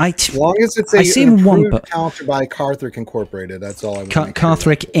 I mean, as long as it's a Wampa counter by Carthrick Incorporated, that's all I want.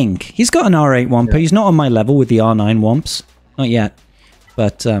 Carthrick Inc. He's got an R8 Wampa. Yeah. He's not on my level with the R9 Wamps. Not yet.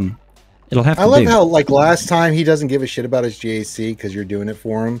 But it'll have to I love how, like, last time he doesn't give a shit about his GAC because you're doing it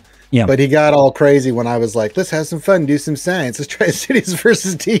for him. Yeah. But he got all crazy when I was like, let's have some fun, do some science. Let's try Sidious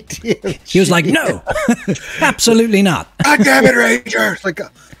versus DTMG. He was like, no, absolutely not. God damn it, Ranger. Like,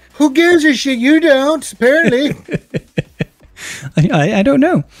 who gives a shit? You don't, apparently. I don't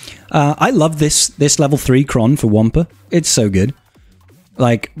know. I love this level 3 Cron for Wampa. It's so good.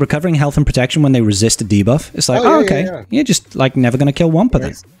 Like, recovering health and protection when they resist a debuff. It's like, okay. Yeah. You're just, like, never going to kill Wampa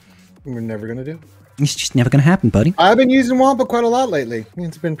then. We're never going to do. It's just never going to happen, buddy. I've been using Wampa quite a lot lately.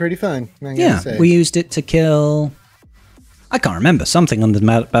 It's been pretty fun. Yeah, we used it to kill... I can't remember. Something on the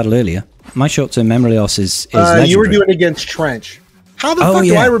battle earlier. My short-term memory loss is legendary. You were doing it against Trench. How the fuck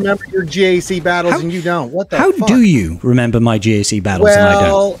do I remember your GAC battles and you don't? What the fuck? How do you remember my GAC battles and I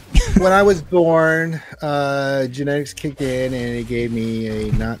don't? When I was born, genetics kicked in and it gave me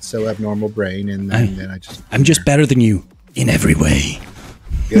a not-so-abnormal brain. And then I just... I'm just better than you in every way.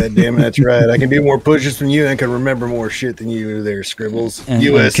 God damn it, that's right. I can do more pushes than you and can remember more shit than you there, Scribbles. And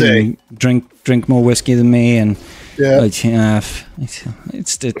USA. Can drink more whiskey than me and it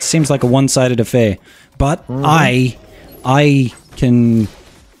seems like a one-sided affair. But I can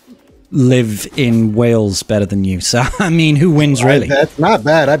live in Wales better than you. So I mean, who wins really? That's not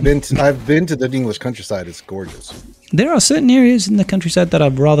bad. I've been to the English countryside. It's gorgeous. There are certain areas in the countryside that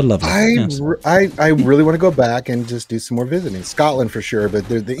I'd rather love. I really want to go back and just do some more visiting. Scotland for sure, but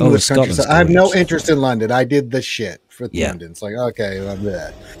the English countryside. I have no interest in London. I did the shit for London. It's like, okay, I'm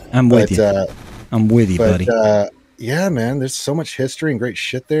that. I'm with you. I'm with you, buddy. Yeah, man, there's so much history and great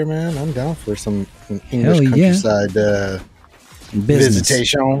shit there, man. I'm down for some English countryside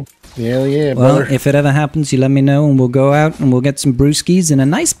visitation. Hell yeah, brother. Well, if it ever happens, you let me know and we'll go out and we'll get some brewskis in a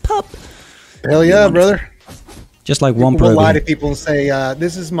nice pub. Hell yeah, brother. Just like Wampa. We'll lie to people and say,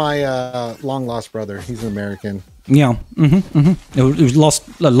 this is my long-lost brother. He's an American. Yeah. It was lost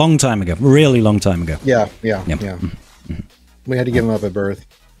a long time ago. Really long time ago. Yeah. We had to give him up at birth.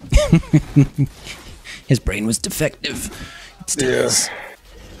 His brain was defective. It still is.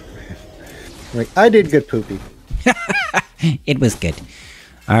 Like, I did good poopy. It was good.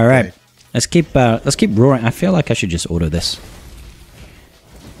 All right. Let's keep roaring. I feel like I should just order this.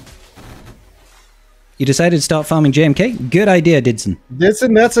 You decided to start farming JMK? Good idea, Didson.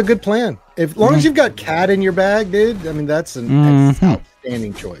 Didson, that's a good plan. As long as you've got cat in your bag, dude, I mean, that's an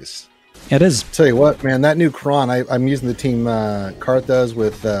outstanding choice. It is. Tell you what, man, that new cron, I'm using the team Karthas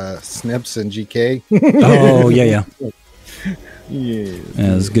with Snips and GK. Oh, yeah. Yeah,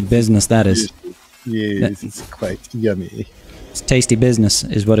 it's good business, that is. Yes, it's quite yummy. It's tasty business,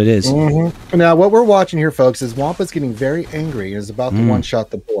 is what it is. Mm-hmm. Now, what we're watching here, folks, is Wampa's getting very angry and is about to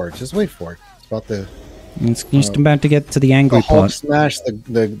one-shot the board. Just wait for it. It's about to... It's just about to get to the angry Hulk part. smash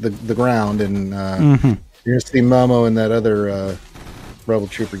the ground, and you're going to see Momo and that other Rebel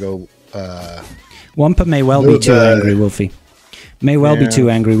Trooper go... Wampa may well be too angry, Wolfie. May well be too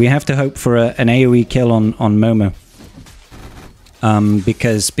angry. We have to hope for an AoE kill on Momo.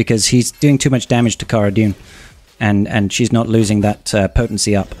 Because he's doing too much damage to Cara Dune. And she's not losing that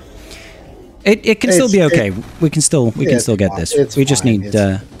potency up. It can still be okay. We can still get this. We just need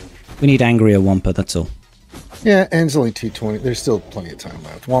we need angrier Wampa. That's all. Yeah, and it's only 220. There's still plenty of time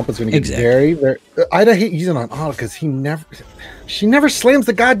left. Wampa's going to get very. I hate using on auto because she never slams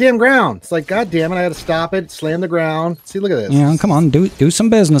the goddamn ground. It's like, god damn it, I had to stop it, slam the ground. See, look at this. Yeah, come on, do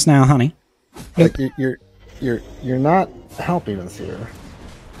some business now, honey. Like you're not helping us here.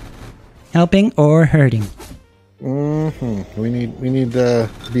 Helping or hurting. We need to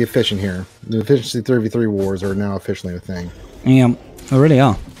be efficient here. The efficiency 3v3 wars are now officially a thing. Yeah, they really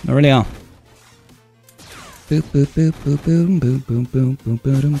are. They really are. Boop boop boop boop boom boom boom boom boom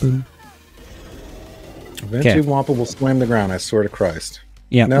boom boom. Eventually, Wampa will slam the ground. I swear to Christ.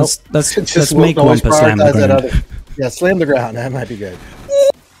 Yeah, nope. let's make Wampa slam the ground. Yeah, slam the ground. That might be good.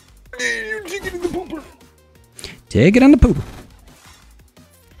 Take it on the pooper.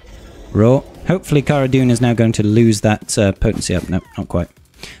 Raw. Hopefully Cara Dune is now going to lose that potency up. No, not quite.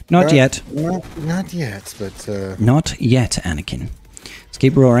 Not yet. Not yet, but... Not yet, Anakin. Let's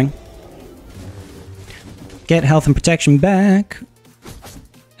keep roaring. Get health and protection back.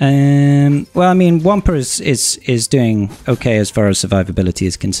 Well, I mean, Wampa is doing okay as far as survivability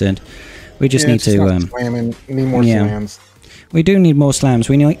is concerned. We just need to... slamming. We need more slams. We do need more slams.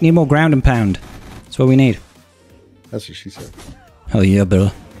 We need more ground and pound. That's what we need. That's what she said. Hell yeah,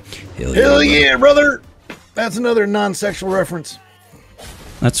 brother. Hell yeah, brother! That's another non-sexual reference.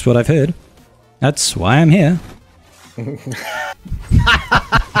 That's what I've heard. That's why I'm here.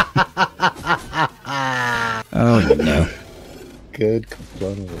 Oh no. Good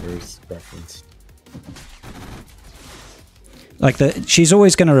Clone Wars reference. Like she's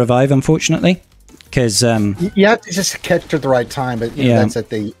always going to revive, unfortunately, because you have to just catch her at the right time. But you know, that's at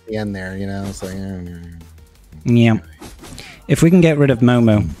the end there. You know, it's like yeah. If we can get rid of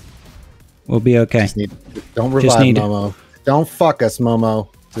Momo, we'll be okay. Don't revive Momo. Don't fuck us, Momo.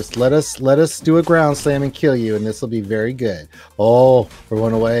 Just let us do a ground slam and kill you, and this will be very good. Oh, we're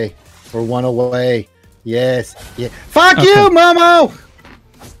one away. We're one away. Yes. Yeah. Fuck you, Momo!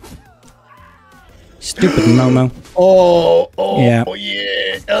 Stupid Momo. Yeah.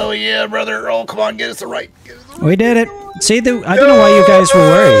 Oh yeah, brother. Oh, come on, get us the right. We did it. See, I don't know why you guys were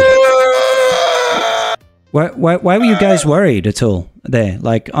worried. Why were you guys worried at all there?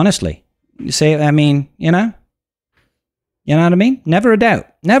 Like, honestly. You say, I mean, you know what I mean? Never a doubt.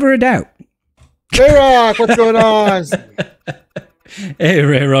 Never a doubt. Hey, Rock, what's going on? Hey,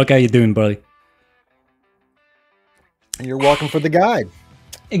 Ray Rock, how you doing, buddy? And you're welcome for the guide.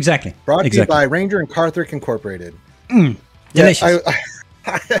 Exactly. Brought to you by Ranger and Carthrick Incorporated. Delicious.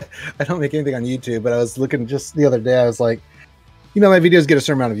 Yeah, I don't make anything on YouTube, but I was looking just the other day. I was like, you know, my videos get a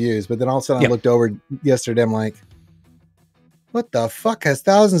certain amount of views, but then all of a sudden I looked over yesterday. I'm like, what the fuck has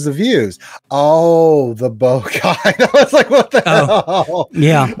thousands of views? Oh, the bow guy. I was like, what the hell?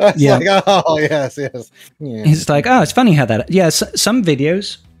 Yeah. I was like, oh, yes. Yeah. It's like, oh, it's funny how that... Yeah, some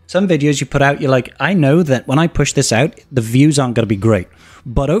videos you put out, you're like, I know that when I push this out, the views aren't going to be great.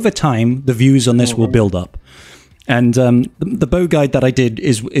 But over time, the views on this will build up. And the bow guide that I did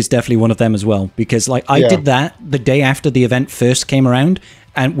is definitely one of them as well. Because like I did that the day after the event first came around,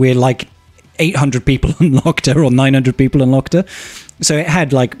 and we're like 800 people unlocked her or 900 people unlocked her. So it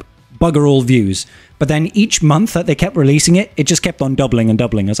had like bugger all views. But then each month that they kept releasing it, it just kept on doubling and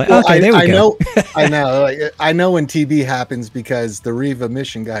doubling. I was like, okay, there we go. I know. Like, I know when TB happens because the Reva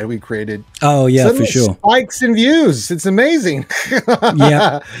mission guide we created. Oh, yeah, for sure. Spikes in views. It's amazing.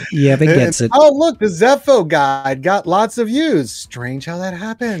 Yeah, it gets it. Oh, look, the Zepho guide got lots of views. Strange how that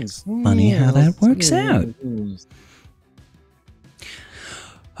happens. Funny how that works out.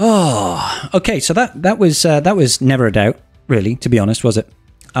 Oh, okay. So that was never a doubt, really, to be honest, was it?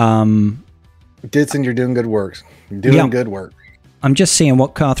 Ditson, you're doing good work. You're doing good work. I'm just seeing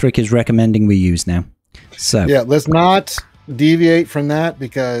what Carthrick is recommending we use now. So yeah, let's not deviate from that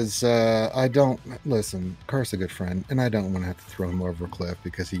because I don't listen. Car's a good friend, and I don't want to have to throw him over a cliff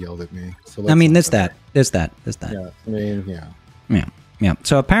because he yelled at me. So I mean, there's that. Yeah, I mean, yeah. Yeah.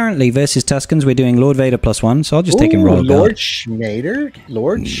 So apparently, versus Tuskens, we're doing Lord Vader +1. So I'll just take him Royal Lord Guard. Schmader?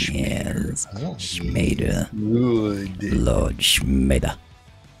 Lord Schmader. Yes. Oh, Schmader. good. Lord Schmader.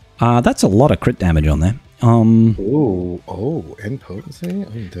 That's a lot of crit damage on there. And potency?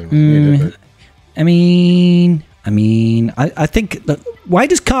 I think... Why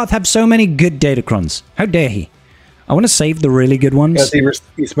does Karth have so many good datacrons? How dare he? I want to save the really good ones. Because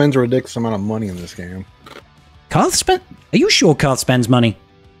he spends a ridiculous amount of money in this game. Karth spent... Are you sure Karth spends money?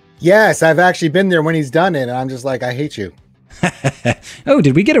 Yes, I've actually been there when he's done it, and I'm just like, I hate you. Oh,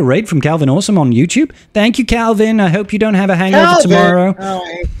 did we get a raid from Calvin Awesome on YouTube? Thank you, Calvin. I hope you don't have a hangover tomorrow.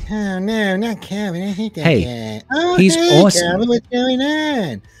 Oh, no, not Calvin. I hate that guy. Oh, he's awesome. Calvin, what's going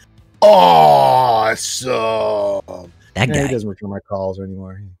on? Awesome. That guy. He doesn't return my calls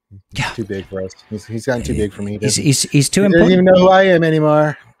anymore. He's too big for us. He's gotten too big for me. He's too important. He important. doesn't even know who I am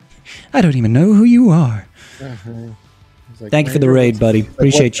anymore. I don't even know who you are. Like, Thank you for the raid, buddy.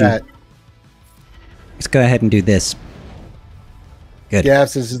 Appreciate you. That? Let's go ahead and do this. Good. Yeah,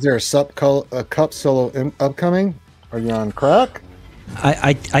 says, is there a cup solo upcoming? Are you on crack?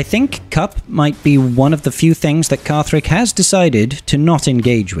 I think Cup might be one of the few things that Carthrick has decided to not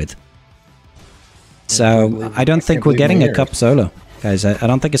engage with. So I don't think we're getting a Cup solo, guys. I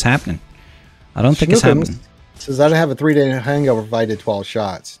don't think it's happening. I don't think it's happening. Says I have a 3-day hangover if I did 12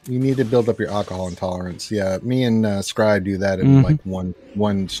 shots. You need to build up your alcohol intolerance. Yeah, me and Scribe do that in like one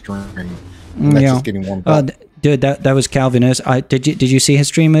string. And that's just getting warmed up. Dude, that was Calvin. Did you see his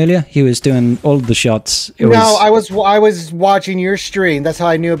stream earlier? He was doing all the shots. I was watching your stream. That's how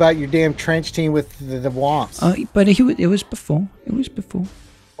I knew about your damn trench team with the Wamps. But it was before. It was before.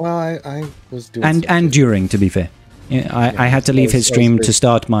 Well, I was doing and during, to be fair. Yeah, I had to leave his stream to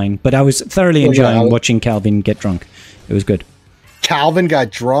start mine, but I was thoroughly enjoying watching Calvin get drunk. It was good. Calvin got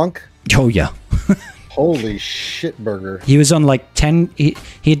drunk? Oh, yeah. Holy shit burger. He was on like 10... He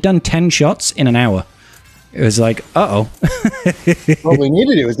had done 10 shots in an hour. It was like, uh-oh. What we need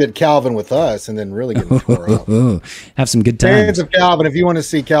to do is get Calvin with us and then really get him tore up. Have some good times. Fans of Calvin, if you want to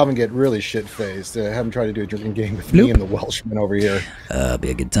see Calvin get really shit-faced, have him try to do a drinking game with me and the Welshman over here. Be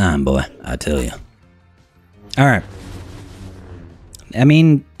a good time, boy. I tell you. All right. I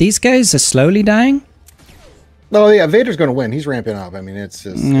mean, these guys are slowly dying. Oh yeah, Vader's going to win. He's ramping up. I mean, it's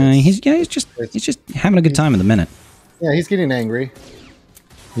just he's just having a good time at the minute. Yeah, he's getting angry.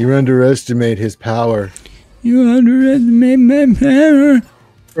 You underestimate his power. You underestimate my power.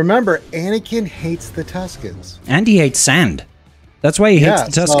 Remember, Anakin hates the Tuskens. And he hates sand. That's why he hates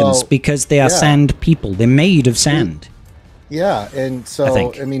the Tuskens, because they are sand people. They're made of sand. Yeah, and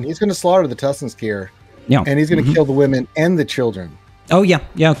so, I mean, he's going to slaughter the Tuskens here. Yeah. And he's going to kill the women and the children. Oh, yeah,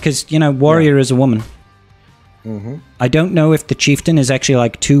 because, you know, Warrior is a woman. I don't know if the chieftain is actually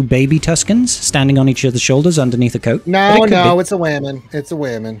like two baby Tuskens standing on each other's shoulders underneath a coat. No, it's a whammon. It's a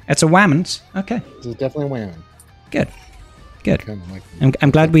whammon. It's a whammons. Okay. It's definitely a whammon. Good. Good.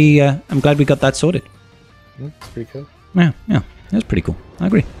 I'm glad we got that sorted. It's pretty cool. Yeah, that's pretty cool. I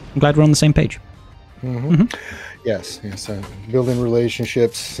agree. I'm glad we're on the same page. Yes. Building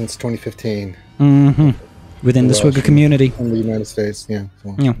relationships since 2015. Within the swgoh community. In the United States, yeah.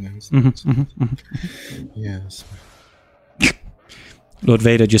 Yes. Lord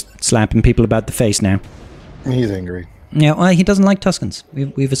Vader just slapping people about the face now. He's angry. Yeah, well, he doesn't like Tuskens.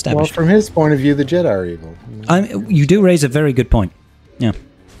 We've established. Well, from his point of view, the Jedi are evil. You do raise a very good point. Yeah.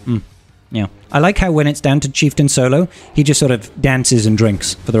 Yeah. I like how when it's down to Chieftain Solo, he just sort of dances and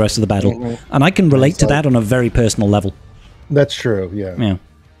drinks for the rest of the battle. And I can relate to that on a very personal level. That's true, yeah.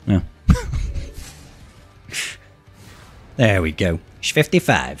 Yeah. There we go.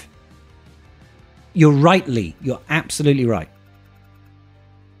 55. You're right, Lee. You're absolutely right.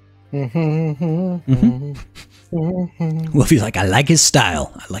 Wolfie's like, I like his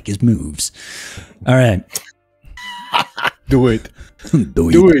style. I like his moves. All right. Do it.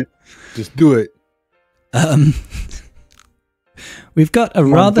 Do it. Just do it. We've got a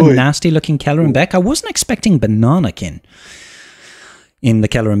rather nasty-looking Keller and Beck. I wasn't expecting Bananakin in the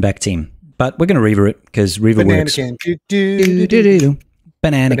Keller and Beck team. But we're going to Reva it, because Reva works.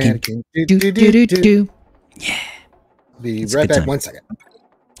 Bananakin. Yeah. Be right back 1 second.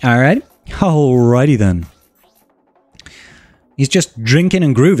 Alright. Alrighty then. He's just drinking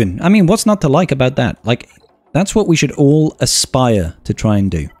and grooving. I mean, what's not to like about that? Like, that's what we should all aspire to try and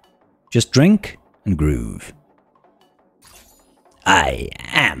do. Just drink and groove. I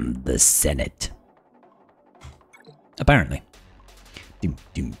am the Senate. Apparently.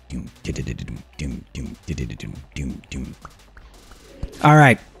 All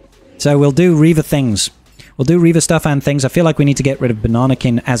right. So we'll do Reva things. We'll do Reva stuff and things. I feel like we need to get rid of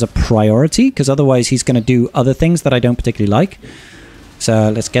Bananakin as a priority, because otherwise he's going to do other things that I don't particularly like. So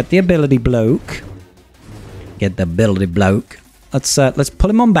let's get the ability bloke. Get the ability bloke. Let's put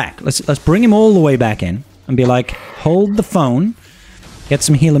him on back. Let's bring him all the way back in and be like, hold the phone, get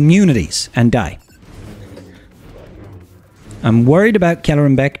some heal immunities, and die. I'm worried about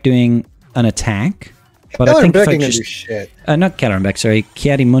Kelleran Beck doing an attack. But I think if I just... shit. Not Kelleran Beck, sorry.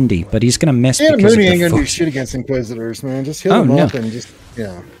 Kiadi Mundi. But he's going to mess Kiadi because Mundi of ain't the going to do shit against Inquisitors, man. Just heal them up and just,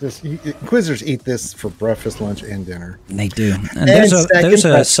 Inquisitors eat this for breakfast, lunch, and dinner. They do. And those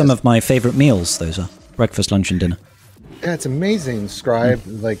are some of my favorite meals, those are. Breakfast, lunch, and dinner. Yeah, it's amazing, Scribe,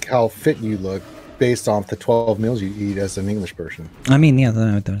 like how fit you look based off the 12 meals you eat as an English person. I mean, yeah,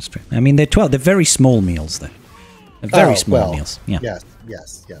 that's true. I mean, they're very small meals, though. They're very small meals. Yeah.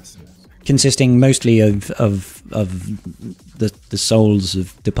 Yes. Consisting mostly of the souls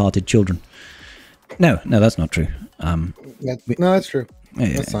of departed children. No, that's not true. No, that's true.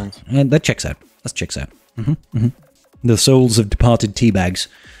 That's science. That checks out. That checks out. The souls of departed teabags.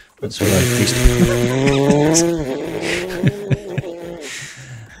 That's what I feast.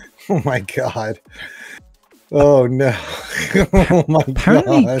 Oh my god. Oh no. Oh my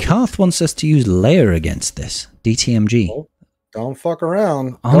Apparently, god. Karth wants us to use Leia against this. DTMG. Oh, don't fuck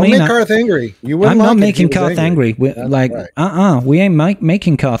around. I Don't mean, make Karth angry. I'm not making Karth angry. We ain't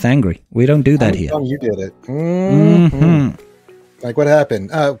making Karth angry. We don't do that here. You did it. Like what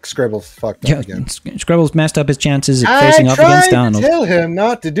happened? Scribbles fucked up again. Scribbles messed up his chances of facing off against Arnold. I tried to tell him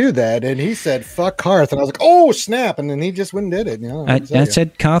not to do that, and he said, fuck Karth. And I was like, oh, snap. And then he just went and did it. I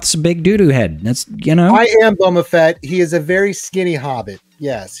said Karth's a big doo-doo head. That's, I am Boba Fett. He is a very skinny hobbit.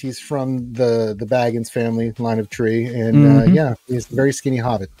 Yes, he's from the Baggins family line of tree. And he's a very skinny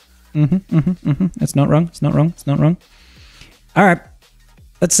hobbit. That's not wrong. It's not wrong. It's not wrong. All right.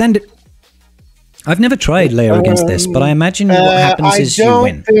 Let's send it. I've never tried Leia against this, but I imagine what happens is you win. I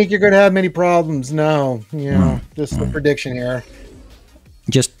don't think you're going to have many problems. No, just a prediction here.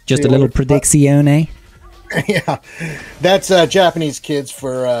 Just a little predizione. Yeah, that's Japanese kids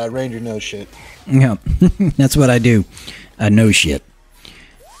for Ranger No Shit. Yeah, that's what I do. No shit.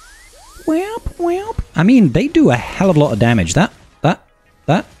 Well. I mean, they do a hell of a lot of damage.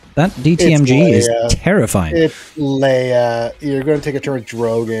 That DTMG is terrifying. It's Leia. You're going to take a turn with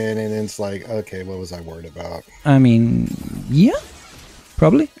Drogon, and it's like, okay, what was I worried about? I mean, yeah,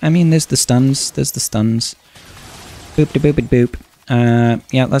 probably. I mean, there's the stuns. Boop-de-boop-de-boop.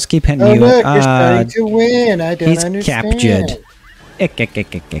 Yeah, let's keep hitting you. Look, you're starting to win. I don't understand. He's captured.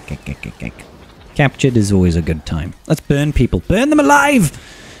 Captured is always a good time. Let's burn people. Burn them alive.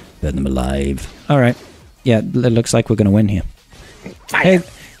 All right. Yeah, it looks like we're going to win here. Hey,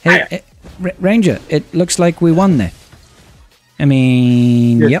 Ranger, it looks like we won there. I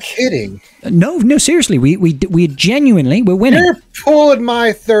mean, you're kidding. No, seriously, we genuinely, we're winning. You're pulling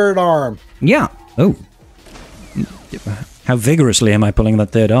my third arm. Yeah. Oh. How vigorously am I pulling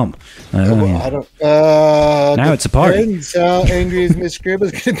that third arm? I don't now it's a party. How angry is Miss Scribb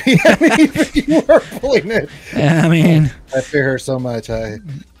is going to be at me if you are pulling it. I mean, I fear her so much. I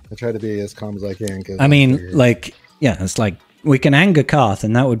try to be as calm as I can. I mean, like, yeah, it's like, we can anger Karth,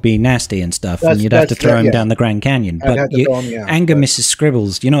 and that would be nasty and stuff, and you'd have to throw him down the Grand Canyon. But anger Mrs.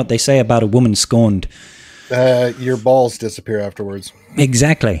 Scribbles, you know what they say about a woman scorned? Your balls disappear afterwards.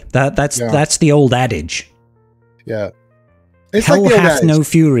 Exactly. That's the old adage. Yeah. It's Hell like hath no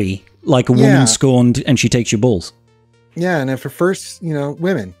fury like a woman scorned, and she takes your balls. Yeah, and then for first,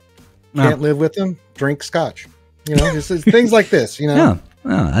 women can't live with them, drink scotch. Just things like this. Yeah.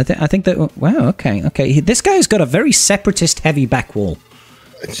 Oh, I think that. Wow. Okay. This guy's got a very separatist heavy back wall.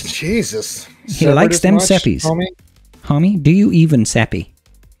 Jesus. He likes them seppies. Homie, do you even seppy?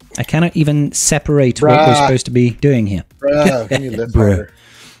 I cannot even separate what we're supposed to be doing here.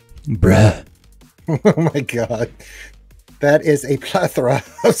 Bruh. Oh my god. That is a plethora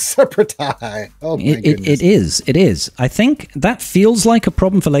of separati. Oh my goodness. It is. I think that feels like a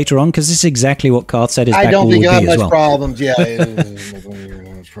problem for later on, because this is exactly what Karth said his back wall would be as well. I don't think I have much problems.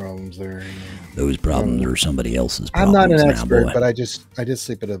 Yeah, problems there. Those problems are somebody else's problems. I'm not an expert, boy. But I just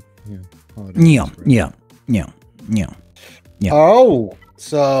sleep at a Yeah. Oh,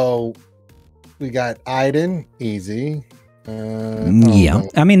 so we got Iden, easy.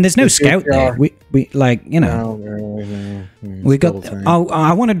 I mean, there's no scout there. We like, we got.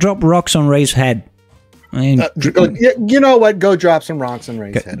 I want to drop rocks on Ray's head. You know what? Go drop some rocks on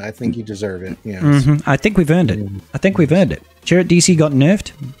Ray's head. I think you deserve it. I think we've earned it. Chirrut DC got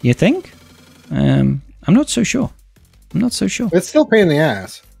nerfed. You think? I'm not so sure. not so sure. It's still a pain in the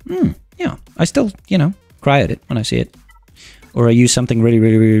ass. Yeah, I still, cry at it when I see it. Or I use something really,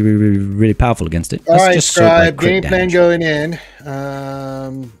 really, really, really, really powerful against it. All right, just sort of like crit game plan damage. going in.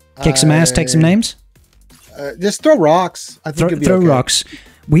 Kick some ass, take some names. Just throw rocks. I think it'd be Throw okay. rocks.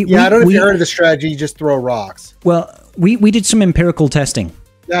 I don't know if you heard of the strategy. Just throw rocks. Well, we did some empirical testing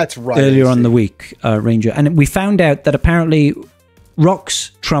That's right. earlier on the week, Ranger, and we found out that apparently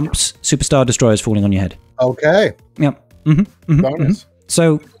rocks trumps superstar destroyers falling on your head. Okay. Yep. Bonus.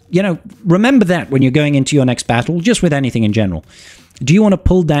 So, remember that when you're going into your next battle, just with anything in general. Do you want to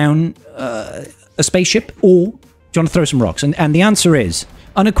pull down a spaceship, or do you want to throw some rocks? And the answer is,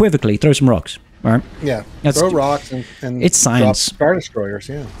 unequivocally, throw some rocks. All right? Yeah. That's- throw rocks and it's science. drop Star Destroyers.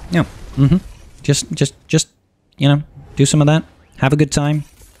 Yeah. Yeah. Just, do some of that. Have a good time.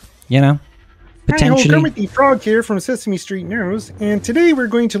 Potentially. Hi, Kermit the Frog here from Sesame Street News, and today we're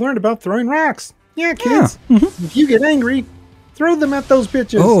going to learn about throwing rocks. Yeah, kids. If you get angry, throw them at those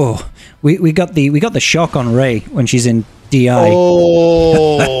bitches. Oh, we got the shock on Rey when she's in DI.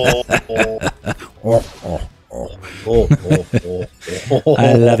 Oh.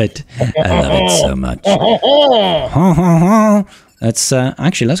 I love it. I love it so much. Let's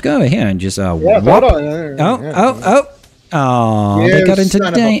actually let's go over here and just hold whop. on. Oh, You they got into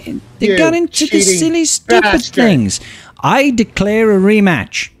son of a- they got into the cheating silly stupid bastard. things. I declare a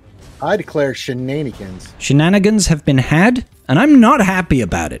rematch. I declare shenanigans. Shenanigans have been had, and I'm not happy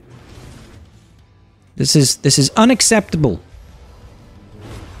about it. This is unacceptable.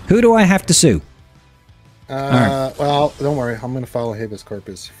 Who do I have to sue? Well, don't worry. I'm going to file a habeas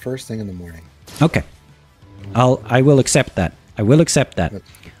corpus first thing in the morning. Okay. I will accept that. I will accept that.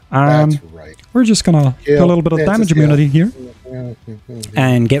 That's right. We're just gonna get a little bit of It's a damage skill. immunity here.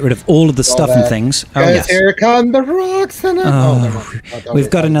 And get rid of all of the stuff and that. things. Oh, Guys, yes. here come the rocks. And We've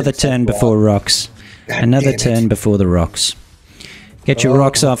got another turn before rocks. Another damn it. turn before the rocks. Get your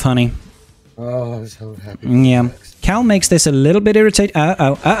rocks off, honey. Oh, I'm so happy. Yeah. Cal makes this a little bit irritating.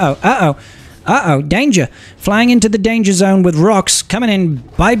 Uh-oh, danger. Flying into the danger zone with rocks. Coming in.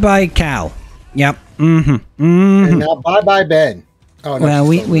 Bye-bye, Cal. Yep. And now, bye-bye, Ben. Oh, no,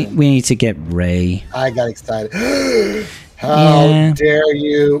 Well, she's we still need to get Rey. I got excited. How Yeah. dare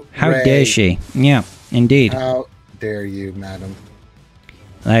you, How Ray. dare she? Yeah, indeed. How dare you, madam?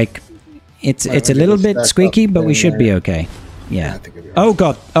 Like, it's Let a me little just bit back squeady, up but we in should be there. okay. Yeah. I think it'll be Oh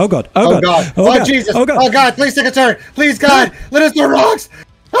god! Oh god! Oh Oh god! God! Oh god! Jesus! Oh god! Oh God! Please take a turn! Please, God! Let us do rocks!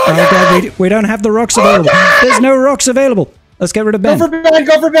 Oh, Oh god! We don't have the rocks available. There's no rocks available. Let's get rid of Ben. Go for Ben!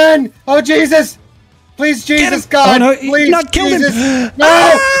 Go for Ben! Oh Jesus! Please, Jesus, him. God! Oh, no, please, not kill him. Jesus.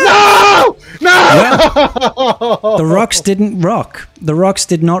 No! No! No! The rocks didn't rock. The rocks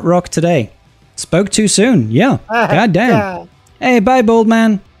did not rock today. Spoke too soon. Yeah. God damn. God. Hey, bye, bold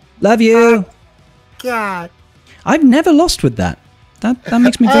man. Love you. God! I've never lost with that. That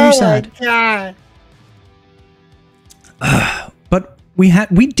makes me very sad. God! But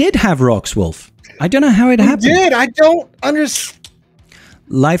we did have rocks, Wolf. I don't know how it happened. Dude, I don't understand.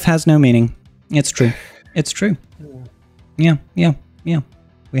 Life has no meaning. It's true. It's true. Yeah.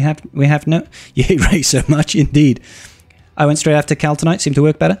 We have no. You hate Ray so much, indeed. I went straight after Cal tonight. Seemed to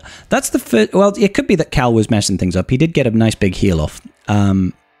work better. That's the first. Well, it could be that Cal was messing things up. He did get a nice big heal off.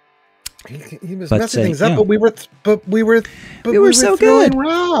 He was But, messing things up, yeah. but we were so throwing good.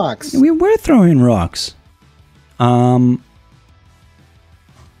 rocks. We were throwing rocks.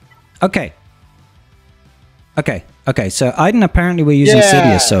 Okay. So Aiden apparently we're using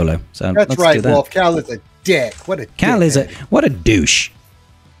Yeah. Sidious Solo. So That's let's right, do that. Wolf. Cal is a dick. What a Cal is dickhead. what a douche.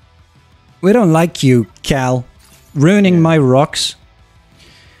 We don't like you, Cal. Ruining my rocks.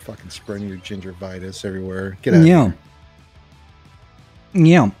 Fucking spreading your gingivitis everywhere. Get out. Yeah.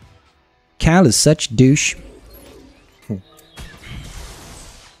 Yeah. Cal is such douche.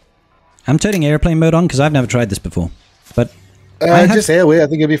 I'm turning airplane mode on because I've never tried this before. But Just stay away. I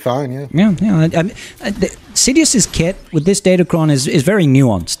think it'll be fine. Yeah. yeah. Sidious's kit with this datacron is very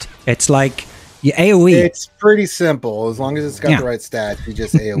nuanced. It's like your AoE. It's pretty simple. As long as it's got Yeah. the right stats, you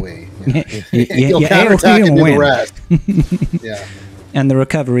just AoE. Yeah, You'll yeah, counterattack AoE and do win. the rest. Yeah. And the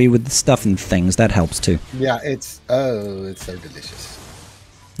recovery with the stuff and things, that helps too. Yeah, it's so delicious.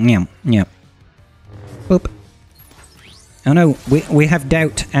 Yeah. Boop. Oh no, we have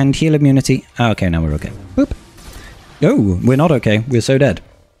doubt and heal immunity. Oh, okay, now we're okay. Boop. Oh, we're not okay. We're so dead.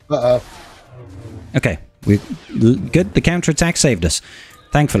 Uh-oh. Okay, good. The counterattack saved us.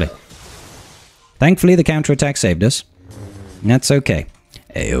 Thankfully, the counterattack saved us. That's okay.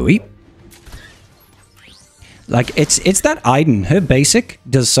 AoE. Like it's that Aiden. Her basic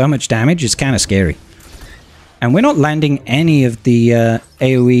does so much damage. It's kind of scary. And we're not landing any of the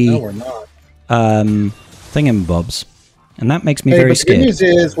AoE No, we're not. thingamabobs. And that makes me Hey, very but the scared. good news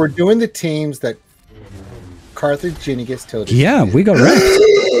is we're doing the teams that Carthage Ginny gets tilted. Yeah, we got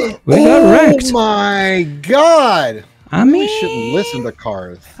wrecked. We got wrecked. Oh my god! I We mean, shouldn't listen to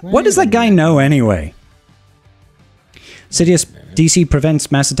Carth. what does that guy know anyway? Sidious DC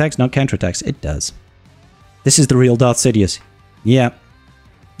prevents mass attacks, not counterattacks. It does. This is the real Darth Sidious. Yeah.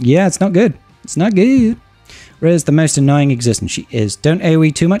 Yeah, it's not good. It's not good. Reva's the most annoying existence. She is. Don't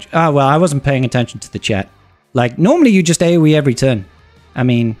AoE too much. Ah, well, I wasn't paying attention to the chat. Like, normally you just AoE every turn. I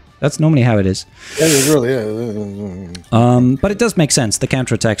mean, that's normally how it is. Yeah, it really is. But it does make sense. The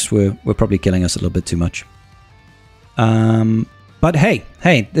counterattacks were probably killing us a little bit too much. But hey,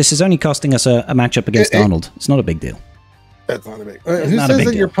 this is only costing us a matchup against Arnold. It's not a big deal. That's not a big. Who says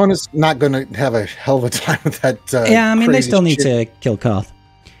that your opponent's not going to have a hell of a time with that? Yeah, I mean, they still need to kill Karth.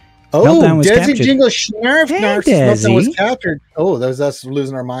 Oh, Desi Jingle Snarf Hey, Meltdown was Desi. captured. Oh, that was us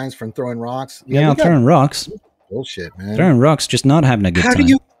losing our minds from throwing rocks. Yeah, throwing rocks. Bullshit, man. Throwing rocks, just not having a good time.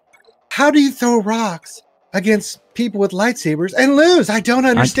 How do you throw rocks against people with lightsabers and lose? I don't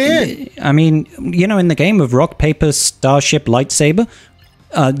understand. I mean, you know, in the game of rock, paper, starship, lightsaber,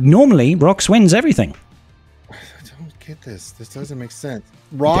 normally rocks wins everything. I don't get this. This doesn't make sense.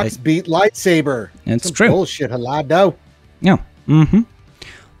 Rocks beat lightsaber. It's true. Bullshit, halado. Yeah. Mm-hmm.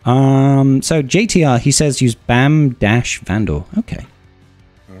 So JTR, he says use Bam Dash Vandor. Okay.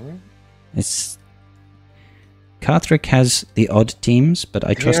 All right. It's Carthrick has the odd teams, but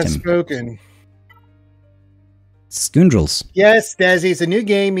I trust him. Spoken. Scoundrels. Yes, Desi, it's a new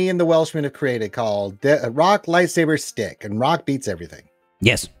game me and the Welshmen have created called Rock Lightsaber Stick, and Rock beats everything.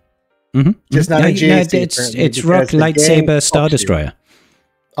 Yes. Mm-hmm. Just not a GAC. It's Rock Lightsaber Star Destroyer.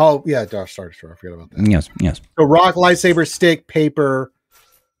 Oh, yeah, Star Destroyer. I forgot about that. Yes, yes. So Rock Lightsaber Stick, Paper,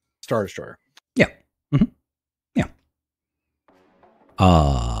 Star Destroyer. Yeah. Mm-hmm. Yeah.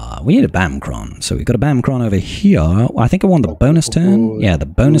 We need a Bamcron. So we've got a Bamcron over here. I think I want the bonus turn. Yeah, the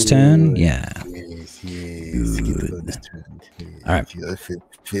bonus turn. Yeah. Yes. Good. All right. You're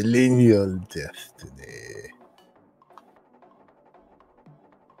fulfilling your destiny.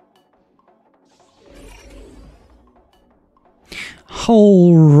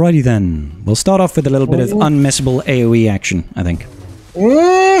 Alrighty then. We'll start off with a little bit of unmissable AoE action, I think.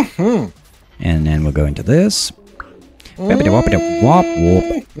 Mm-hmm. And then we'll go into this. Wop.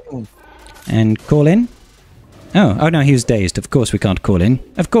 And call in. Oh no, he was dazed. Of course we can't call in.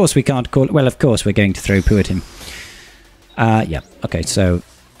 Of course we can't call. Well, of course we're going to throw poo at him. Yeah. Okay. So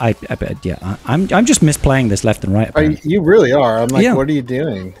I'm just misplaying this left and right. You really are. I'm like, Yeah. What are you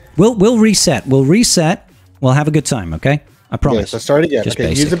doing? We'll reset. We'll reset. We'll have a good time. Okay. I promise. Yes, I started again. Just okay,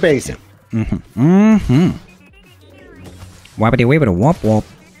 basic. use a basic. Wappity wappity wop.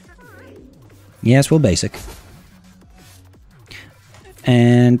 Yes, we'll basic.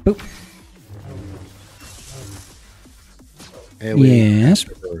 And boop. Yes.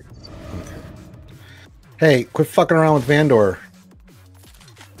 Okay. Hey, quit fucking around with Vandor.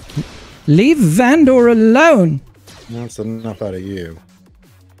 Leave Vandor alone. That's enough out of you.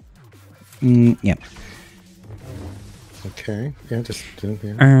 Yeah. Okay. Yeah, just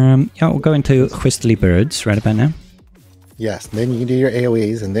yeah. Yeah, we'll go into Whistly Birds right about now. Yes, then you can do your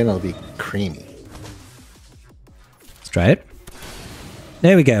AoEs and then it'll be creamy. Let's try it.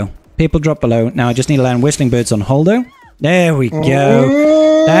 There we go. People drop below. Now I just need to land Whistling Birds on Holdo. There we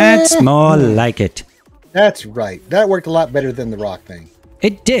go. That's more like it. That's right. That worked a lot better than the rock thing.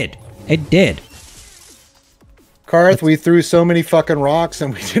 It did. It did. Karth, we threw so many fucking rocks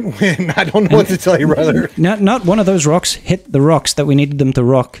and we didn't win. I don't know what to tell you, brother. Not one of those rocks hit the rocks that we needed them to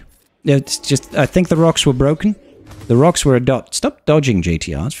rock. It's just, I think the rocks were broken. The rocks were a dot. Stop dodging,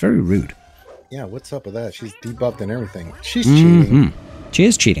 JTR. It's very rude. Yeah, what's up with that? She's debuffed and everything. She's cheating. She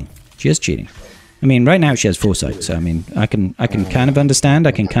is cheating. She is cheating. I mean, right now she has foresight, so I mean, I can kind of understand.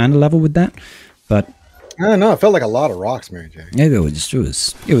 I can kind of level with that, but I don't know. It felt like a lot of rocks, Mary Jane.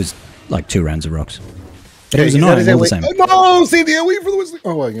 it was like 2 rounds of rocks. But it was annoying all the same. No, see the AoE for the whistling.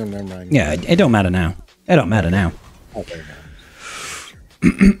 Oh, well, never mind. Yeah, it don't matter now. It don't matter now. Okay.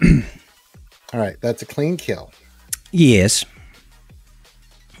 All right, that's a clean kill. Yes.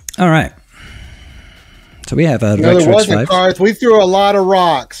 All right. So we have a No, there Retro wasn't, X5. Karth. We threw a lot of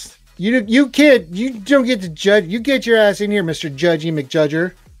rocks. You don't get to judge. You get your ass in here, Mr. Judgy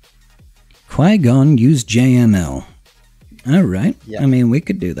McJudger. Qui-Gon used JML. All right. Yeah. I mean, we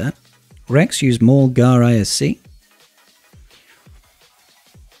could do that. Rex used Maul Gar ISC.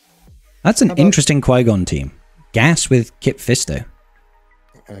 That's an interesting Qui-Gon team. Gas with Kit Fisto.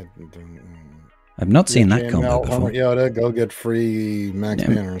 I've not seen that combo before. Yeah, go get free max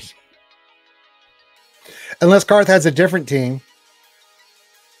banners. Unless Karth has a different team.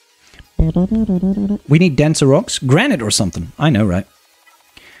 We need denser rocks? Granite or something. I know, right?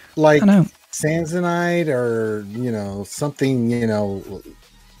 Like I know. Sanzonite or, you know, something, you know,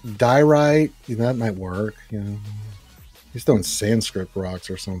 diorite. That might work, you know. He's throwing Sanskrit rocks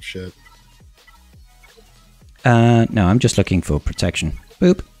or some shit. No, I'm just looking for protection.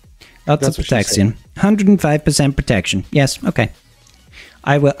 Boop. Lots of protection. 105% protection. Yes, okay.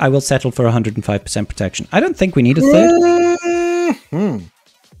 I will settle for 105% protection. I don't think we need a third.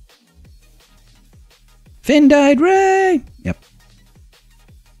 Finn died, Ray! Yep.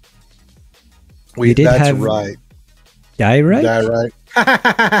 We did that's have right. Diorite? Diorite.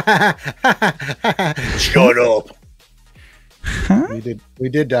 Shut up. Huh? We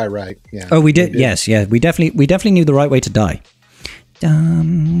did die right. Yeah. Oh, we did. Yes, yeah. We definitely knew the right way to die.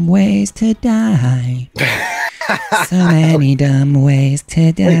 Dumb ways to die. So many dumb ways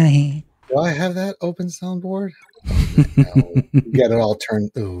to die. Wait, do I have that open soundboard? No. You got it all turned.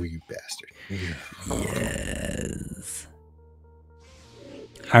 Oh, you bastard. Yes.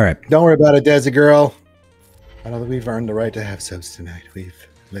 All right. Don't worry about it, Desi girl. I know that we've earned the right to have subs tonight. We've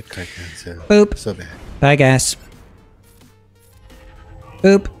let crack down Boop. so bad. Bye, gas.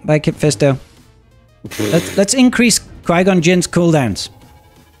 Boop. Bye, Kip Fisto. let's increase Qui-Gon Jinn's cooldowns.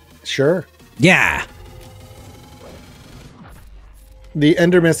 Sure. Yeah. The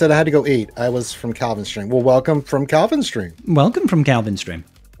Enderman said I had to go 8. I was from Calvin Stream. Well, welcome from Calvin Stream. Welcome from Calvin Stream.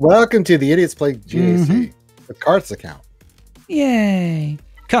 Welcome to the Idiots Play GAC. The Karth's account. Yay.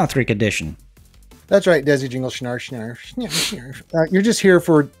 Carthric edition. That's right, Desi Jingle Schnar Schnar Schnar Schnar. You're just here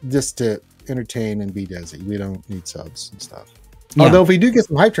for this to entertain and be Desi. We don't need subs and stuff. Yeah. Although if we do get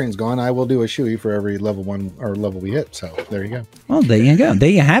some hype trains going, I will do a shoey for every level 1 or level we hit. So there you go. Well, there you go. There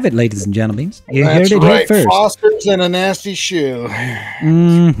you have it, ladies and gentlemen. You That's heard it right. here first. Fosters and a nasty shoe.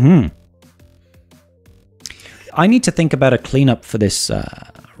 I need to think about a cleanup for this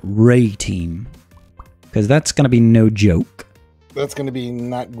Ray team, because that's going to be no joke. That's going to be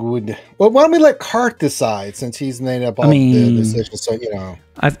not good. Well, why don't we let Karth decide, since he's made up all the decisions? So, you know,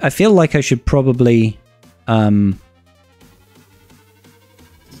 I feel like I should probably. Well,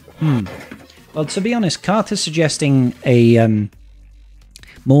 to be honest, Karth is suggesting a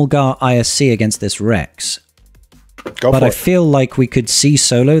Mulgar ISC against this Rex. Go but for I it. feel like we could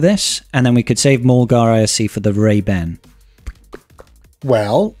solo this, and then we could save Mulgar ISC for the Ray ban.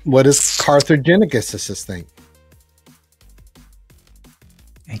 Well, what does Carthagenicus think?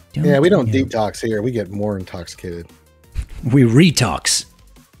 Yeah, we don't detox here. We get more intoxicated. We retox.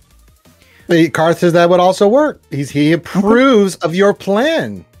 Karth says that would also work. He approves of your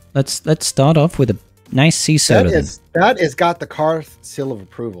plan. Let's start off with a nice solo. That is got the Karth seal of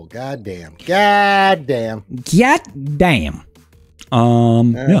approval. God damn. God damn. God damn.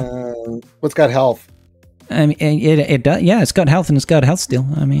 Yeah. What's got health? I mean, it does. Yeah, it's got health and it's got health still.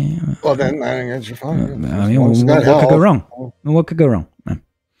 I mean, well then, I guess you're fine. I mean, what could go wrong? What could go wrong?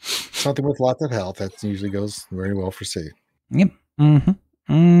 Something with lots of health that usually goes very well for C. Yep.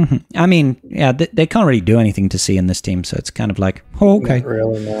 I mean, yeah, they can't really do anything to C in this team, so it's kind of like, oh, okay. Not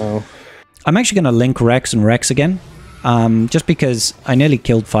really, no. I'm actually going to link Rex and Rex again, just because I nearly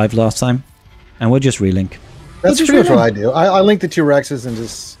killed 5 last time, and we'll just relink. That's pretty much what I do. I link the 2 Rexes and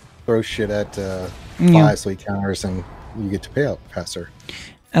just throw shit at 5 so he counters and you get to pay out faster.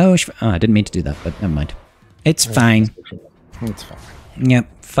 Oh, I didn't mean to do that, but never mind. It's fine. It's fine.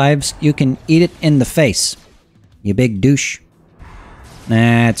 Yep, 5s, you can eat it in the face, you big douche.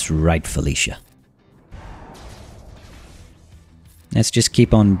 That's right, Felicia. Let's just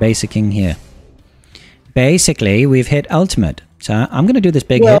keep on basicking here. Basically, we've hit ultimate. So I'm going to do this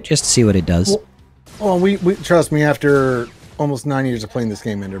big hit just to see what it does. Well, we trust me, after almost 9 years of playing this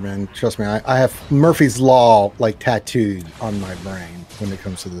game, Enderman, trust me, I have Murphy's Law like tattooed on my brain when it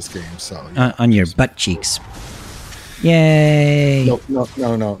comes to this game. So on your butt cheeks. Yay!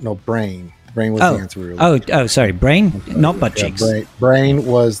 No, brain. Brain was the answer we were looking for. Oh, sorry, brain, not butt cheeks. Brain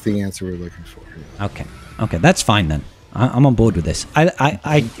was the answer we were looking for. Yeah. Okay, that's fine then. I'm on board with this.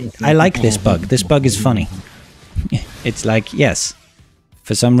 I like this bug. This bug is funny. It's like, yes,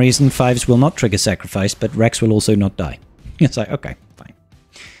 for some reason 5s will not trigger sacrifice, but Rex will also not die. It's like, okay, fine.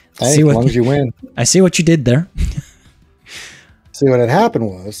 Hey, as long as you win. I see what you did there. See, what had happened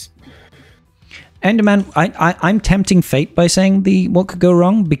was, Enderman, I'm tempting fate by saying what could go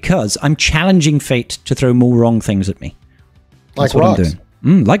wrong, because I'm challenging fate to throw more wrong things at me. That's like rocks.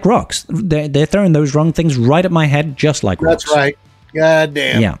 Like rocks. They're throwing those wrong things right at my head, just like rocks. That's right. God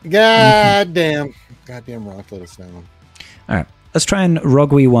damn. Yeah. God damn. Goddamn rock let us down. All right. Let's try and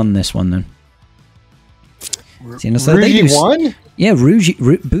Rogui 1 this one then. Rougie 1? Yeah,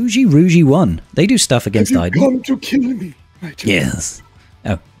 Bougie Rougie 1. They do stuff against ID. Come to kill me. Yes.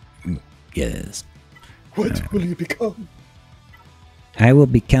 Oh. Yes. What will you become? I will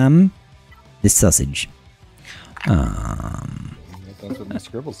become the sausage. That's what my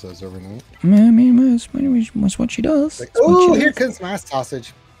scribble says overnight. I mean, that's what she does. Like, That's what oh, she here does. comes my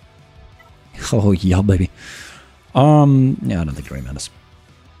sausage. Oh, yeah, baby. Yeah, I don't think it really matters.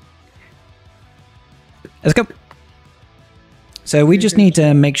 Let's go. So we just need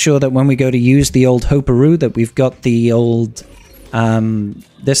to make sure that when we go to use the old Hoperoo that we've got the old,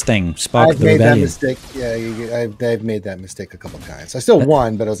 this thing, Spark of I've the made that Rebellion. mistake. Yeah, I've made that mistake a couple times. I still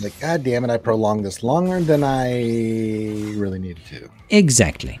won, but I was like, God damn it, I prolonged this longer than I really needed to.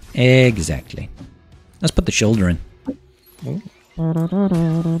 Exactly. Exactly. Let's put the shoulder in.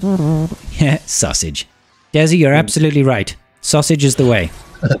 Yeah, sausage. Desi, you're absolutely right. Sausage is the way.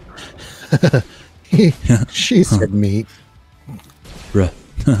 She said meat. Bruh.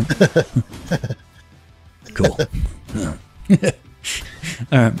 Cool.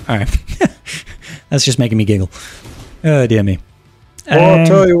 All right. That's just making me giggle. Oh, dear me. Well, I'll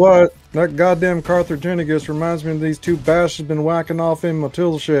tell you what, that goddamn Carthaginigus reminds me of these two bastards been whacking off in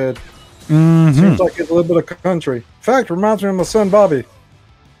Matilda shed. Seems like it's a little bit of country. In fact, reminds me of my son Bobby.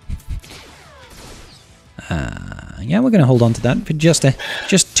 Yeah, we're going to hold on to that for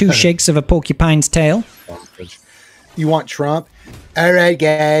just two shakes of a porcupine's tail. You want Trump? All right,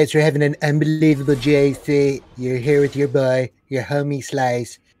 guys, we're having an unbelievable JC. You're here with your boy, your homie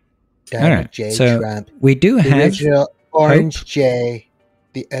Slice. Donald right, J. so Trump. we do The have original Orange J,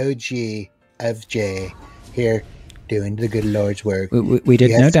 the OG of J, here doing the good Lord's work. we did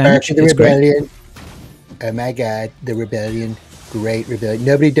Yes, no damage. Spark of the It's great. rebellion. Oh my God, the rebellion, great rebellion.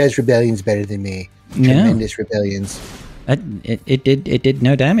 Nobody does rebellions better than me. No. Tremendous rebellions. It did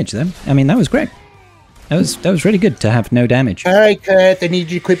no damage though. I mean, that was great. That was really good to have no damage. All right, Kurt, I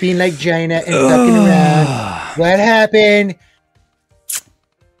need you to quit being like Jaina and fucking around. What happened?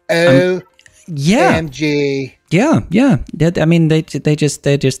 Yeah, OMG. yeah. I mean, they just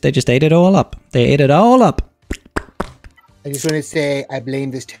ate it all up. They ate it all up. I just want to say I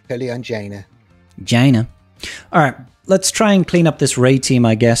blame this totally on Jaina. Jaina. All right, let's try and clean up this Ray team,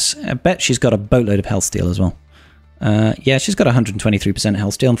 I guess. I bet she's got a boatload of health steal as well. Yeah, she's got 123%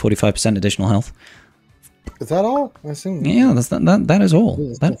 health steal and 45% additional health. Is that all? I assume. Yeah, that is all.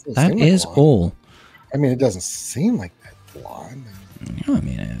 That is all. I mean, it doesn't seem like that a lot. I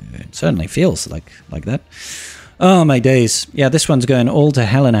mean, it certainly feels like that. Oh my days! Yeah, this one's going all to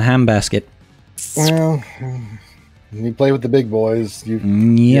hell in a handbasket. Well, You play with the big boys. You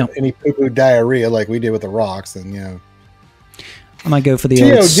Yeah, any poo-poo diarrhea like we did with the rocks, then yeah. I might go for the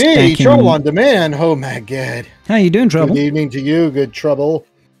old TOD, stacking. Trouble on Demand. Oh my God. How you doing, Trouble? Good evening to you, good Trouble.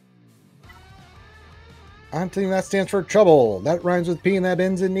 I'm thinking that stands for trouble. That rhymes with P and that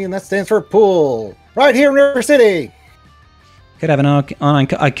ends in E, and that stands for pool. Right here in River City. Could have an online.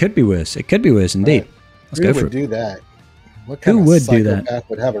 I could be worse. It could be worse indeed. Let's Who go for would it. do that? What Who kind would of do that? psychopath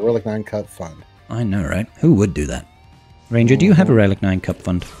would have a Relic 9 Cup fund? I know, right? Who would do that? Ranger, do you have a Relic 9 Cup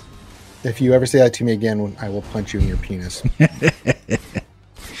fund? If you ever say that to me again, I will punch you in your penis.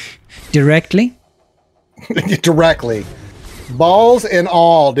 Directly? Directly. Balls and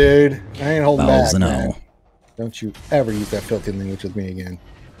all, dude. I ain't holding Balls back. and man. all. Don't you ever use that filthy language with me again.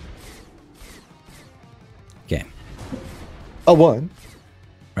 Okay. A 1.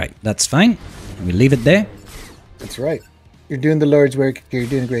 Right, that's fine. We leave it there. That's right. You're doing the Lord's work. You're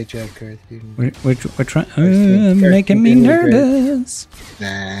doing a great job, Kurt. We're trying. Making me nervous.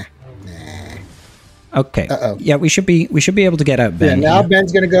 Nah. Okay. Uh-oh. Yeah, we should be able to get out, Yeah, Ben. now here.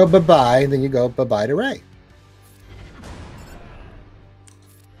 Ben's gonna go bye-bye, and then you go bye-bye to Ray.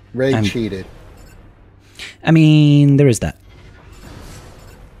 Ray cheated. I mean, there is that.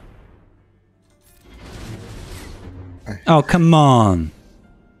 Oh, come on.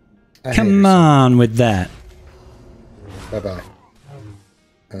 Come on with that. Bye-bye.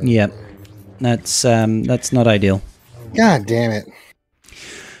 Yep. That's not ideal. God damn it.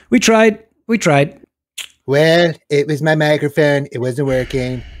 We tried. Well, it was my microphone. It wasn't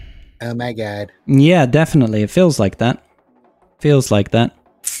working. Oh my God. Yeah, definitely. It feels like that.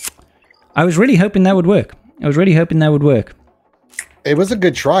 I was really hoping that would work. It was a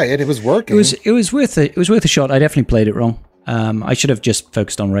good try. It was working. It was worth it. It was worth a shot. I definitely played it wrong. I should have just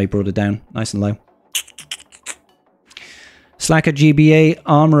focused on Ray, brought it down nice and low. Slacker GBA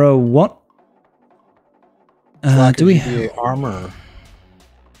Armorer what? Do we? GBA armor.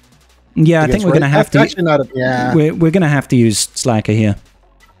 Yeah, I think we're gonna have to. Actually not a, yeah. We're gonna have to use Slacker here.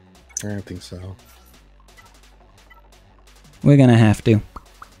 I don't think so. We're gonna have to.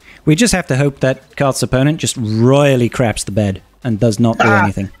 We just have to hope that Karth's opponent just royally craps the bed and does not do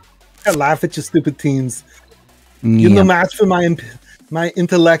anything. I laugh at your stupid teams. You're no match for my My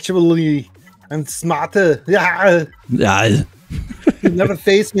intellectually, I'm smarter. Yeah. Ah. You never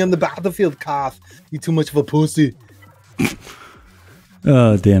face me on the battlefield, Kath. You too much of a pussy.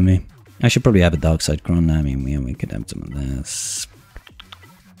 Oh, dear me. I should probably have a dark side crown. I mean, we could have some of this.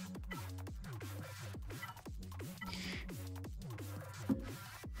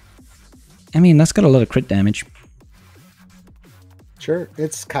 I mean, that's got a lot of crit damage. Sure,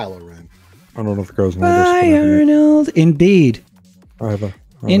 it's Kylo Ren. I don't know if it goes in Bye, this. Arnold. Indeed. I have a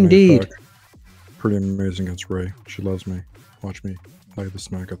Indeed. pretty amazing against Rey. She loves me. Watch me lay the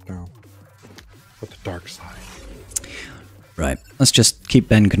smack up down with the dark side. Right. Let's just keep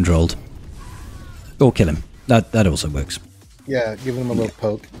Ben controlled. Or kill him. That also works. Yeah, give him a little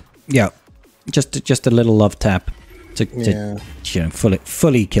poke. Yeah. Just a little love tap to Yeah. you know,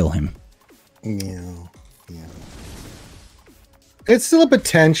 fully kill him. Yeah. Yeah. It's still a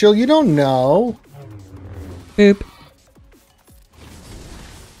potential. You don't know. Boop.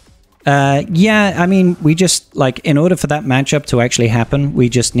 Yeah, I mean, we just, like, in order for that matchup to actually happen, we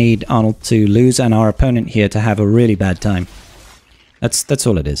just need Arnold to lose and our opponent here to have a really bad time. That's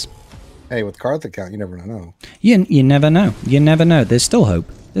all it is. Hey, with card count, you never know. You never know. You never know. There's still hope.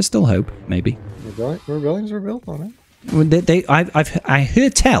 There's still hope, maybe. Rebellions are built on it. I hear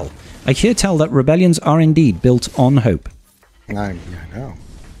tell. I hear tell that rebellions are indeed built on hope. I know.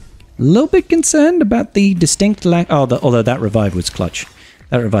 A little bit concerned about the distinct lack. Although that revive was clutch.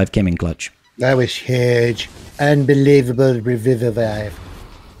 That revive came in clutch. That was huge. Unbelievable revive.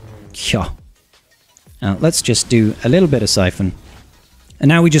 Yeah. Now let's just do a little bit of siphon. And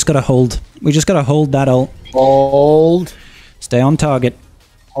now we just gotta hold. We just gotta hold that ult. Hold. Stay on target.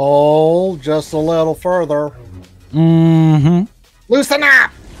 Hold just a little further. Mm-hmm. Loosen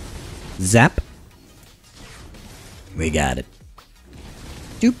up! Zap. We got it.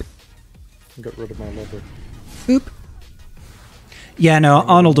 Doop. Get rid of my leather. Boop. Yeah, no,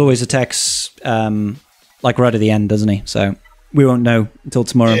 Arnold always attacks like right at the end, doesn't he? So we won't know until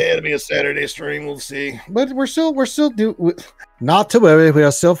tomorrow. Yeah, it'll be a Saturday stream. We'll see. But we're still not to worry. We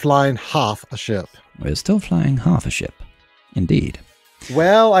are still flying half a ship. We're still flying half a ship. Indeed.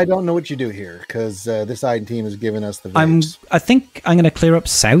 Well, I don't know what you do here because this side team has given us the. I think I'm going to clear up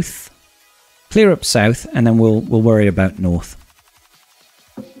south. Clear up south, and then we'll worry about north.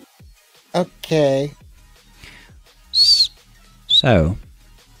 Okay. So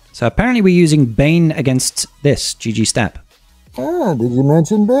apparently we're using Bane against this GG Stap. Ah, did you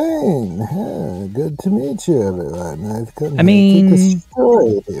mention Bane? Ah, good to meet you, everyone. I mean,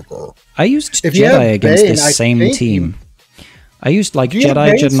 destroy people. I used If you Jedi have against Bane, this I same think team. I used like Do you have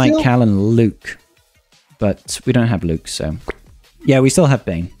Jedi, Bane Jedi Knight, still? Cal, and Luke, but we don't have Luke, so yeah, we still have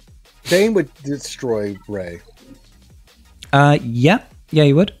Bane. Bane would destroy Rey. Yeah,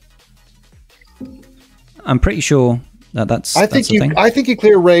 you would. I'm pretty sure that's. I that's think the thing. I think you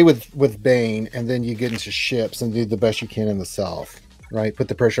clear Rey with Bane, and then you get into ships and do the best you can in the south. Right, put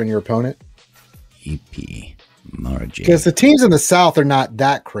the pressure on your opponent. EP Margie. Because the teams in the south are not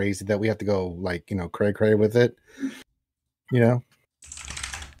that crazy that we have to go like cray with it.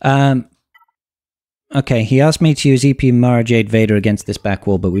 Okay, he asked me to use EP Mara Jade Vader against this back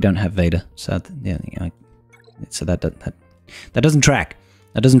wall, but we don't have Vader, so so that doesn't track.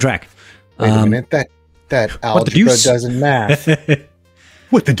 That doesn't track. Wait a minute, that algebra deuce? doesn't math.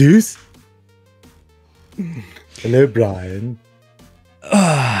 What the deuce? Hello, Brian.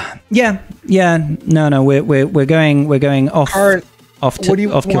 Yeah. No. We're going off. Off What do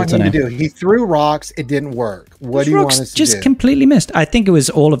you off want kilter him now. to do? He threw rocks. It didn't work. What do you want Rocks us to just do? completely missed. I think it was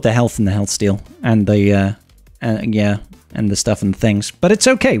all of the health and the health steal and the and the stuff and things. But it's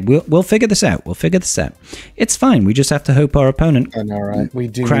okay. We'll figure this out. It's fine. We just have to hope our opponent All right. We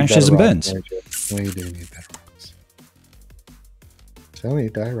do crashes need and better burns. rocks, we do need better rocks. So you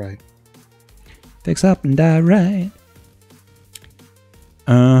die right. Fix up and die right.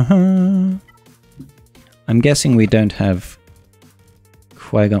 I'm guessing we don't have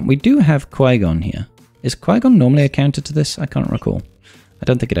Qui-Gon. We do have Qui-Gon here. Is Qui-Gon normally a counter to this? I can't recall. I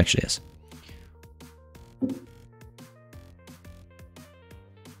don't think it actually is.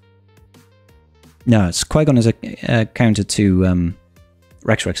 No, it's Qui-Gon is a counter to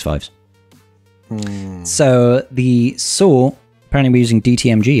Rex 5s. So the Saw, apparently we're using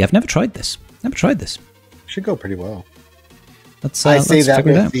DTMG. I've never tried this. Should go pretty well. Let's, I say let's that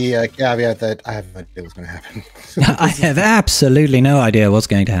figure it with out. the caveat that I have no idea what's going to happen. I have absolutely no idea what's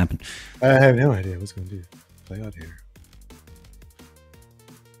going to happen. I have no idea what's going to do. Play out here.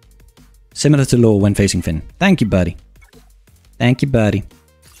 Similar to Law when facing Finn. Thank you, buddy. DTMG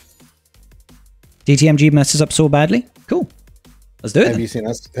messes up so badly? Cool. Let's do it. Have then. you seen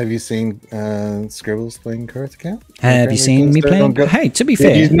us? Have you seen Scribbles playing Karth account? Have you seen me playing? Hey, to be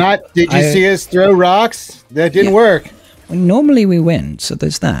fair, Did you see us throw rocks? That didn't work. well, normally we win, so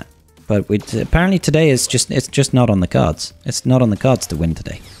there's that. But apparently today is it's just not on the cards. It's not on the cards to win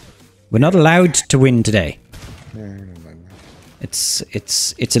today. We're not allowed to win today.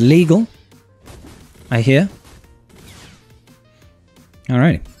 It's illegal. I hear. All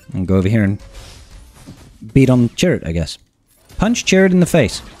right, I'll go over here and beat on Chirrut, I guess. Punch Chirrut in the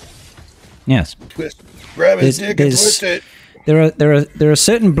face. Yes. Grab his dick and twist it. There are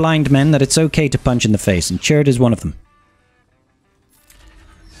certain blind men that it's okay to punch in the face, and Chirrut is one of them.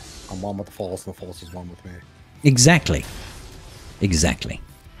 I'm one with the false, and the false is one with me. Exactly. Exactly.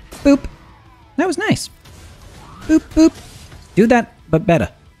 Boop. That was nice. Boop, boop. Do that, but better.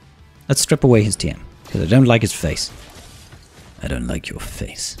 Let's strip away his TM, because I don't like his face. I don't like your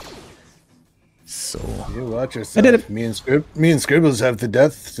face. So... You watch yourself. I did it. Me and Scribbles have the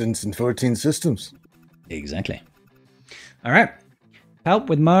death sentence in 14 systems. Exactly. All right. Help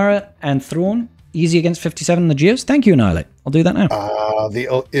with Mara and Thrawn. Easy against 57 in the Geos. Thank you, Annihilate. I'll do that now.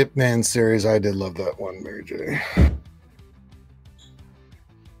 The Ip Man series, I did love that one, Mary J.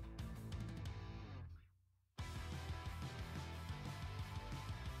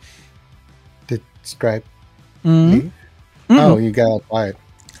 Did Scribe leave? Oh, you got quiet.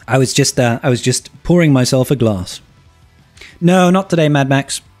 I was just pouring myself a glass. No, not today, Mad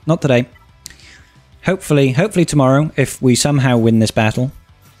Max. Not today. Hopefully tomorrow, if we somehow win this battle,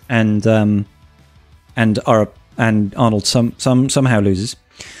 and Arnold somehow loses.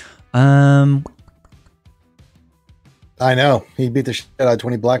 I know. He beat the shit out of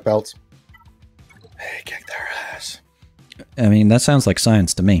 20 black belts. Hey, kick their ass. I mean, that sounds like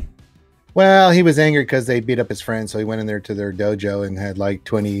science to me. Well, he was angry because they beat up his friend, so he went in there to their dojo and had like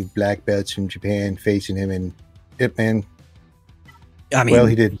 20 black belts from Japan facing him, and Ip Man. I mean, well,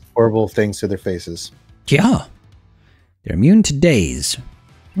 he did horrible things to their faces. Yeah. They're immune to daze.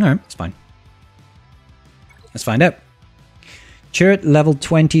 Alright, it's fine. Let's find out. Chirrut level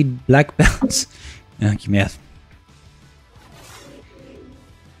 20 black belts. Math.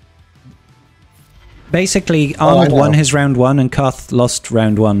 Basically, Arnold won his round 1 and Karth lost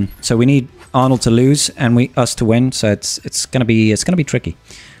round 1. So we need Arnold to lose and us to win. So it's gonna be tricky.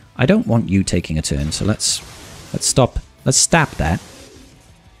 I don't want you taking a turn, so let's stop. Let's stop that.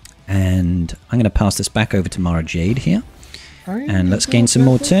 And I'm gonna pass this back over to Mara Jade here. And let's gain some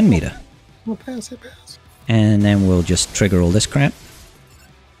more turn meter. We'll pass. And then we'll just trigger all this crap.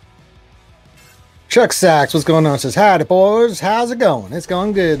 Chuck Sachs, what's going on? Says, howdy, boys. How's it going? It's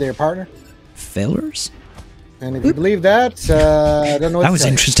going good there, partner. Fillers? And if you believe that, I don't know what that was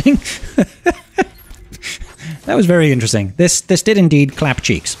interesting. That was very interesting. This did indeed clap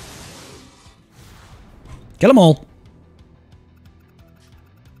cheeks. Kill them all.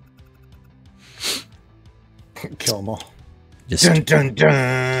 Kill them all. Just... Dun, dun,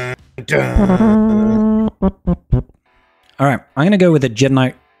 dun, dun. All right, I'm going to go with the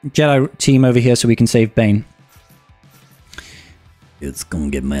Jedi team over here so we can save Bane. It's going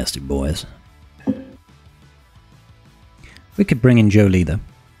to get nasty, boys. We could bring in Jolie, though.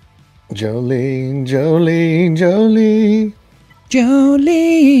 Jolie.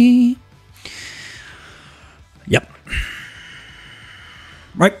 Yep.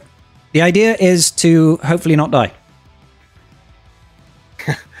 Right. The idea is to hopefully not die.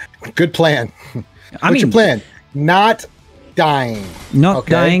 Good plan. I What's mean, your plan? Not dying. Not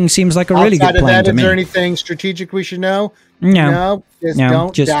dying seems like a really good plan to me. Is there anything strategic we should know? No.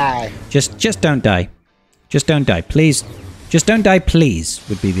 Don't die. Just don't die. Just don't die, please. Just don't die, please,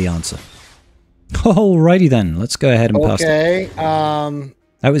 would be the answer. Alrighty then, let's go ahead and pass it. Okay,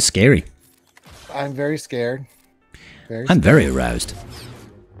 that was scary. I'm very scared. I'm very aroused.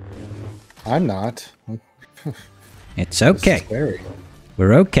 I'm not. It's okay.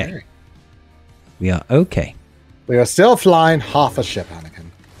 We're okay. We are okay. We are still flying half a ship, Anakin.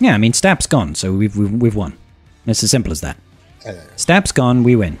 Yeah, I mean, Stap's gone, so we've won. It's as simple as that. Stap's gone,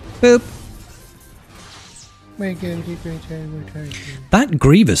 we win. Boop. That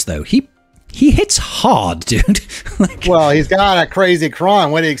Grievous, though, he hits hard, dude. Like, well, he's got a crazy cron.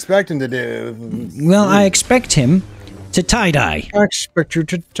 What do you expect him to do? Well, I expect him to tie-dye. I expect you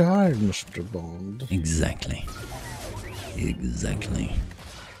to die, Mr. Bond. Exactly.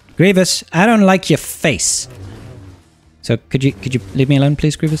 Grievous, I don't like your face. So could you leave me alone,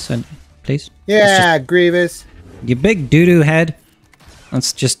 please, Grievous? Please? Yeah, Grievous. You big doo-doo head.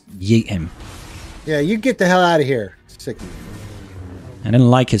 Let's just yeet him. Yeah, you get the hell out of here. Sick of you. I didn't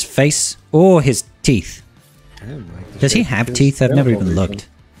like his face or his teeth. Does he have teeth? I've never even looked.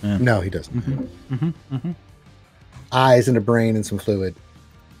 No, he doesn't. eyes and a brain and some fluid.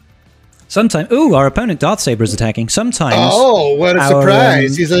 Sometimes, ooh, our opponent Darthsaber is attacking. Sometimes. Oh, what a our,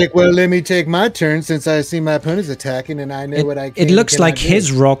 surprise! He's like, well, let me take my turn since I see my opponent's attacking and I know what I can. It looks like do.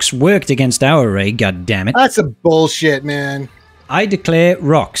 his rocks worked against our array. God damn it! That's a bullshit, man. I declare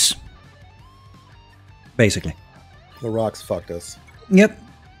rocks. Basically. The rocks fucked us. Yep.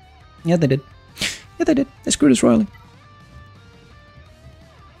 Yeah, they did. Yeah, they did. They screwed us royally.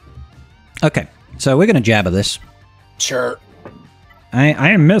 Okay, so we're gonna Jabba this. Sure. I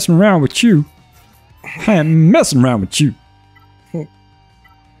am messing around with you. I am messing around with you.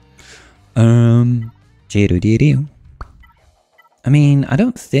 I mean, I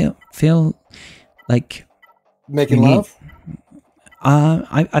don't feel like Making love?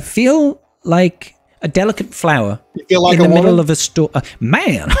 I feel like a delicate flower You feel like in a the woman? middle of a store.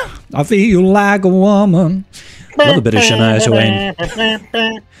 Man, I feel like a woman. Love a bit of Shania Twain.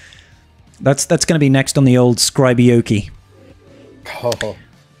 That's going to be next on the old Scribioki. Oh.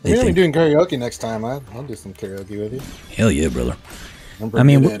 We're going to be doing karaoke next time. I'll do some karaoke with you. Hell yeah, brother. I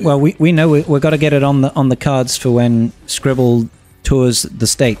mean, well, we know we've got to get it on the cards for when Scribble tours the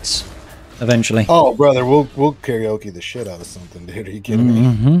States eventually. Oh, brother, we'll karaoke the shit out of something, dude. Are you kidding me?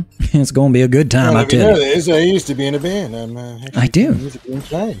 Mm-hmm. It's going to be a good time, I If you tell know you. this, I used to be in a band. I'm I do. music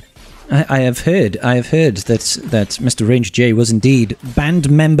inside. I have heard that Mr. Range J was indeed band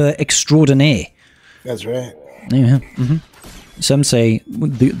member extraordinaire. That's right. Yeah. Mm-hmm. Some say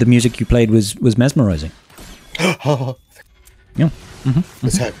the music you played was mesmerizing. Oh, Yeah.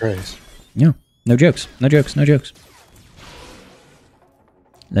 that's high praise. Yeah. No jokes. No jokes. No jokes.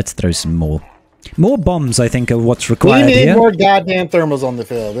 Let's throw some more. More bombs, I think, are what's We required need here. more goddamn thermals on the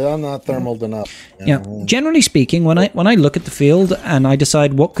field. I'm not thermaled enough. Yeah. Generally speaking, when I look at the field and I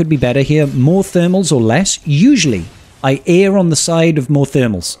decide what could be better here, more thermals or less, usually I err on the side of more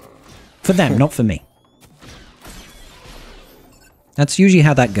thermals. For them, not for me. That's usually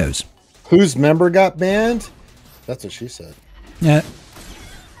how that goes. Whose member got banned? That's what she said. Yeah.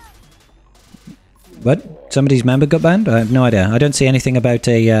 What? Somebody's member got banned? I have no idea. I don't see anything about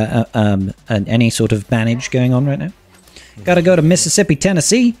any sort of bannage going on right now. Gotta go to Mississippi,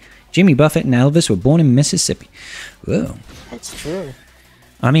 Tennessee. Jimmy Buffett and Elvis were born in Mississippi. Whoa. That's true.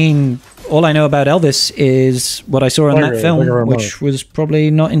 I mean, all I know about Elvis is what I saw in that film, which was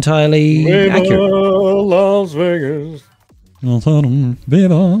probably not entirely accurate. Las Vegas.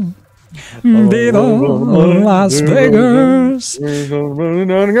 Viva. Viva Las Vegas.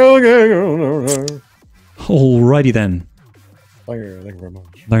 Alrighty then. Thank you very much.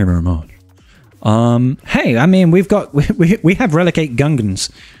 Thank you very much. Hey, I mean, we have Relicate Gungans.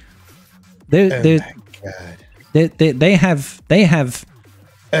 They have.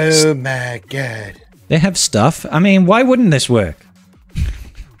 Oh my god. They have stuff. I mean, why wouldn't this work?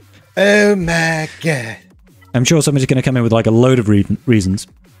 Oh my god. I'm sure somebody's going to come in with like a load of reasons,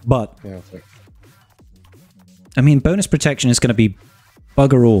 but Yeah, it's like, I mean, bonus protection is going to be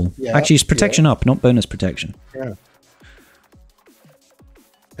bugger all. Yeah, Actually, it's protection up, not bonus protection. yeah.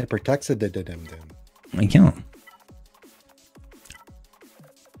 It protects it. Yeah.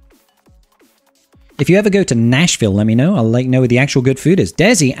 If you ever go to Nashville, let me know. I'll let you know where the actual good food is.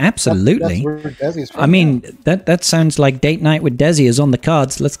 Desi, absolutely. That's where Desi's from. I mean, that sounds like date night with Desi is on the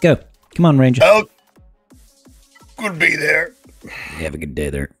cards. Let's go. Come on, Ranger. Oh, could be there. Have a good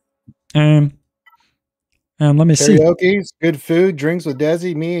day there. Let me see. Karaoke's good food, drinks with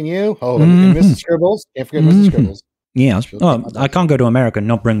Desi, me and you. Oh, and Mrs. Scribbles. Can't forget Mrs. Scribbles. Yeah. Oh, I can't go to America and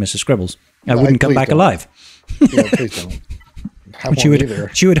not bring Mrs. Scribbles. I wouldn't come please back don't. alive. Yeah, please don't. I won't either.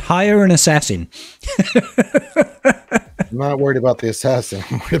 She would hire an assassin. I'm not worried about the assassin.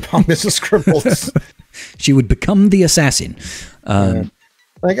 I'm worried about Mrs. Scribbles. She would become the assassin.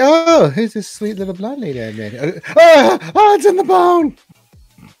 Like, oh, who's this sweet little blonde lady I met? Oh, it's in the bone.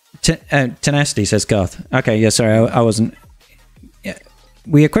 Tenacity, says Garth. Okay, yeah, sorry, I wasn't. Yeah,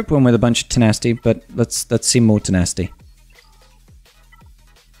 we equipped one with a bunch of tenacity, but let's see more tenacity.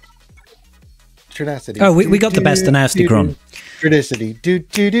 Tenacity. Oh, we got the best tenacity, Cron. Tradicity. Do.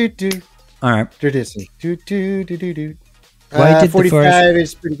 All right. Tradicity. Do. Why did the 45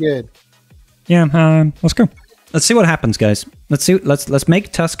 is pretty good. Yeah, let's go. Let's see what happens, guys. Let's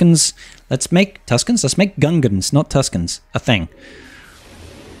make Tuskens. Let's make Gungans, not Tuskens, a thing.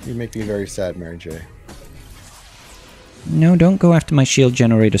 You make me very sad, Mary J. No, don't go after my shield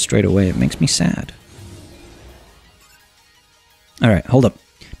generator straight away. It makes me sad. All right, hold up.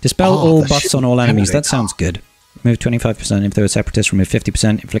 Dispel all buffs on all enemies. That sounds good. Remove 25%. If they're a separatist, remove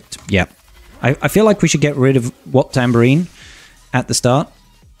 50%. Inflict... Yeah. I feel like we should get rid of Wat Tambourine at the start.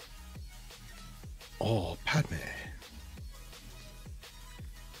 Oh, Padme.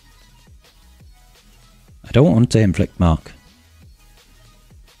 I don't want to inflict mark.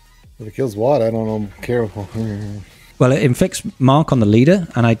 If it kills what? I don't care. Well, it inflicts mark on the leader,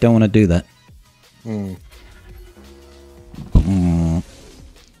 and I don't want to do that.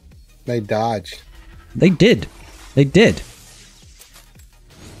 They dodged. They did. They did.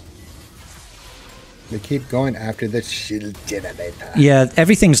 They keep going after the shield generator. Yeah,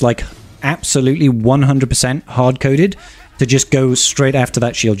 everything's like absolutely 100% hard-coded to just go straight after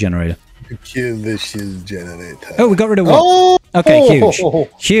that shield generator. Kill the shield generator. Oh, we got rid of what? Oh! Okay, huge.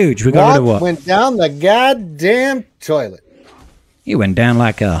 Huge. We got rid of what? Went down the goddamn toilet. He went down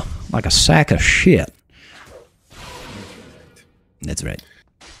like a sack of shit. That's right.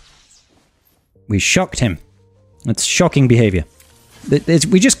 We shocked him. That's shocking behavior.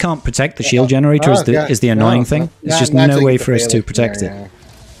 We just can't protect the shield generator is the annoying thing. There's just no way for us to protect it.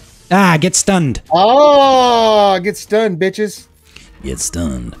 Ah, get stunned. Oh, get stunned, bitches. Get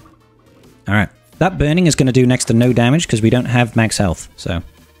stunned. All right. That burning is going to do next to no damage because we don't have max health, so.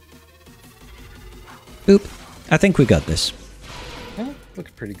 Boop. I think we got this. Well, looks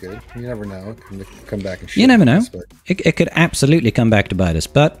pretty good. You never know. It can come back and shit. You never know. It could absolutely come back to bite us,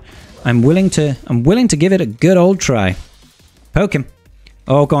 but I'm willing to give it a good old try. Poke him.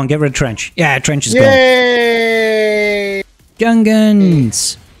 Oh, go on, get rid of Trench. Yeah, Trench is gone. Yay!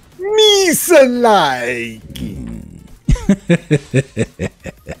 Gungans. Me-so-like.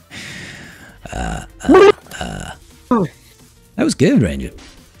 That was good, Ranger.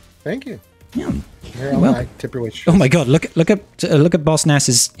 Thank you. Yeah. Here, well, tip your oh my god, look at Boss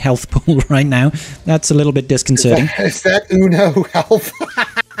Nass's health pool right now. That's a little bit disconcerting. Is that Uno health?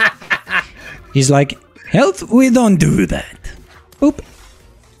 He's like, health, we don't do that. Boop.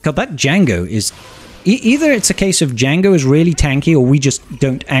 God, that Django is... either it's a case of Django is really tanky, or we just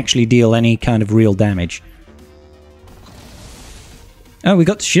don't actually deal any kind of real damage. Oh, we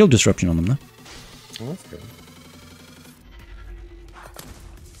got the shield disruption on them, though. Oh, that's good.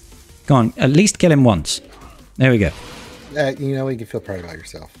 Go on, at least kill him once. There we go. You know, you can feel proud about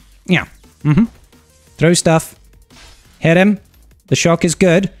yourself. Yeah. Throw stuff. Hit him. The shock is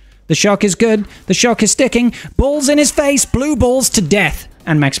good. The shock is good. The shock is sticking. Balls in his face. Blue balls to death.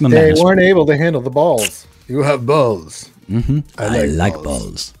 And maximum They damage. weren't able to handle the balls. You have balls. I like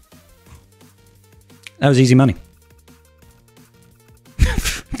balls. That was easy money.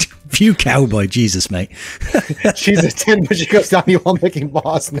 Phew, cowboy. Jesus, mate. She's a 10, but she goes down you while making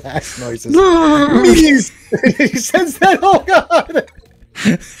Boss Nass noises. He says that. Oh, God.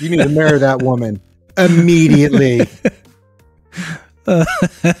 You need to marry that woman immediately.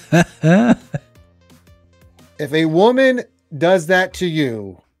 If a woman does that to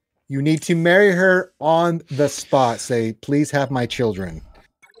you, you need to marry her on the spot. Say, please have my children.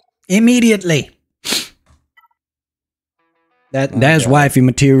 Immediately. That's wifey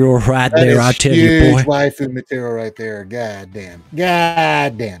material right there, I tell you, boy. Waifu material right there. God damn.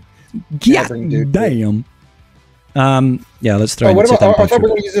 God damn. God damn. Yeah, let's throw what about, I thought we were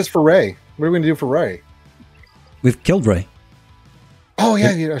going to use this for Ray. What are we going to do for Ray? We've killed Ray. Oh,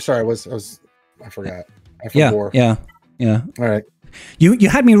 yeah. Sorry, I forgot. I forgot. Yeah. All right. You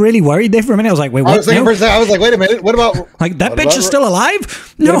had me really worried there for a minute. I was like, wait, what? I was like, wait a minute. What about... Like, that bitch is still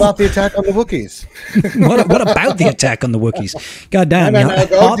alive? No. What about the attack on the Wookiees? what about the attack on the Wookiees? God damn,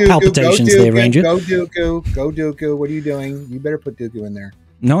 heart palpitations there, Ranger. Go Dooku. Go Dooku. What are you doing? You better put Dooku in there.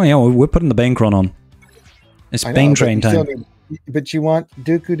 No, yeah, we're putting the Bane Cron on. It's Bane train time. But you want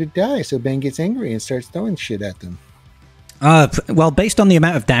Dooku to die, so Bane gets angry and starts throwing shit at them. Well, based on the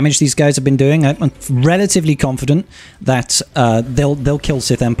amount of damage these guys have been doing, I'm relatively confident that they'll kill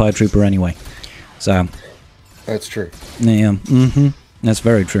Sith Empire Trooper anyway. So that's true. Yeah, that's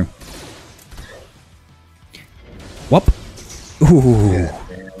very true. Whoop. Ooh,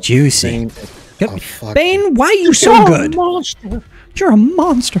 yeah, juicy. Bane, why are you so good? Monster. You're a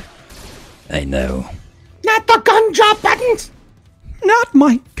monster. I know. Not the gumdrop buttons. Not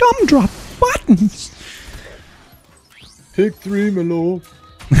my gumdrop buttons. Take 3, my lord.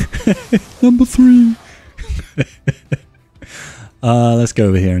 Number 3. Let's go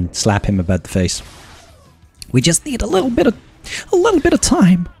over here and slap him about the face. We just need a little bit of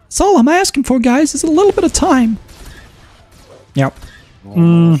time. That's all I'm asking for, guys, is a little bit of time. Yep.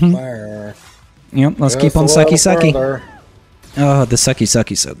 Yep, let's keep on sucky. Oh, the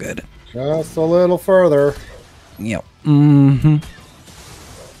sucky so good. Just a little further. Yep.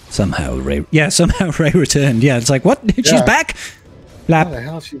 Somehow Ray returned. Yeah, it's like, what? She's back? Blap. How the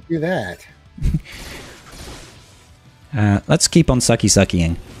hell should you do that? Let's keep on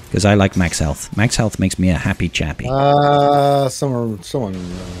suckying, because I like max health. Max health makes me a happy chappy. Something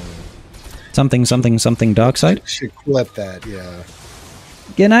dark side? Should clip that, yeah.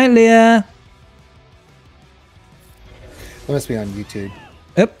 Good night, Leia. must be on YouTube.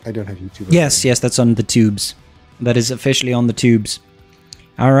 Yep. I don't have YouTube. Yes, yes, that's on the tubes. That is officially on the tubes.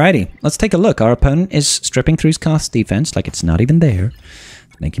 Alrighty, let's take a look. Our opponent is stripping through his cast defense like it's not even there.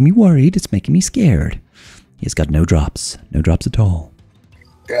 It's making me worried. It's making me scared. He's got no drops. No drops at all.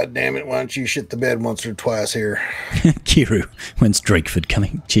 God damn it, why don't you shit the bed once or twice here? Kiru, when's Drakeford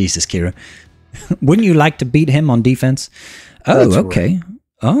coming? Jesus, Kiru. Wouldn't you like to beat him on defense? Oh, That's okay.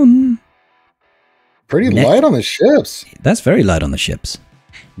 right. Pretty light on the ships. That's very light on the ships.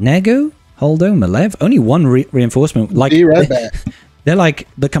 Nego, Holdo, Malev, only one reinforcement. Like Be right back. They're like,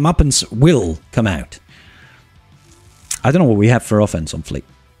 the comeuppance will come out. I don't know what we have for offense on fleet.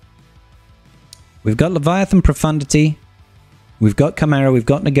 We've got Leviathan Profundity. We've got Chimera. We've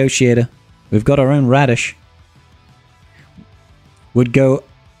got Negotiator. We've got our own Raddus. Would go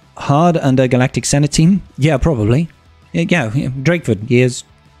hard under Galactic Senate team? Yeah, probably. Yeah, Drakeford, he is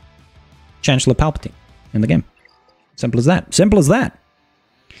Chancellor Palpatine in the game. Simple as that. Simple as that.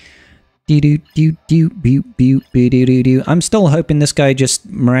 I'm still hoping this guy just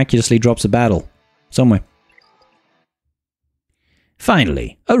miraculously drops a battle somewhere.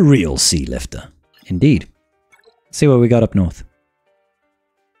 Finally, a real sea lifter. Indeed. Let's see what we got up north.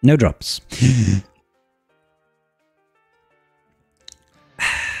 No drops.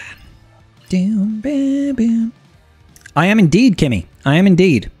 I am indeed, Kimmy. I am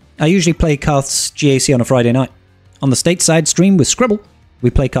indeed. I usually play Karth's GAC on a Friday night. On the stateside stream with Scribble, we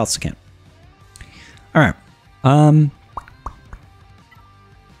play Karth's account. Alright.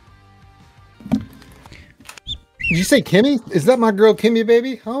 Did you say Kimmy? Is that my girl Kimmy,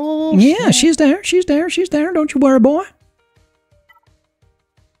 baby? Oh, yeah, she's there. She's there. She's there. Don't you worry, boy.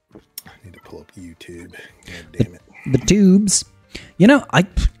 I need to pull up YouTube. God damn it. The tubes. You know,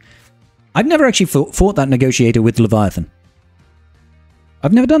 I've never actually fought that Negotiator with Leviathan.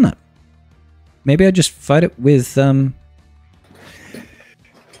 I've never done that. Maybe I just fight it with...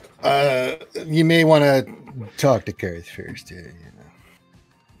 You may want to talk to Karth first. You know.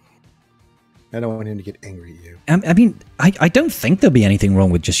 I don't want him to get angry at you. I mean, I don't think there'll be anything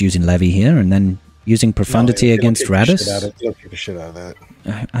wrong with just using Levy here and then using Profundity against Raddus. He'll kick the shit out of that.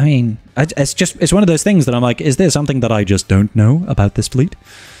 I mean, it's one of those things that I'm like, is there something that I just don't know about this fleet?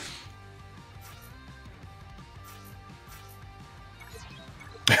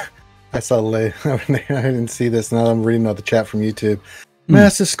 I saw Leia. I didn't see this. Now I'm reading out the chat from YouTube.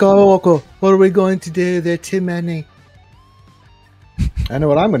 Master Skywalker, what are we going to do? There are too many. I know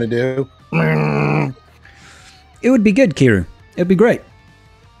what I'm going to do. It would be good, Kiru. It would be great.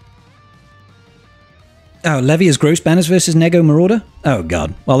 Oh, Levy is Gross Banners versus Nego Marauder? Oh,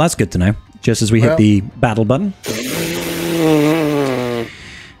 God. Well, that's good to know. Just as we hit the battle button.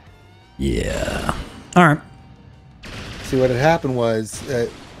 Yeah. All right. See, what had happened was...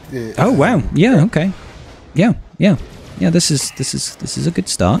 oh, wow. Yeah, okay. Yeah. Yeah, this is a good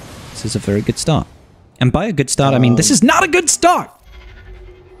start. This is a very good start. And by a good start, I mean this is not a good start.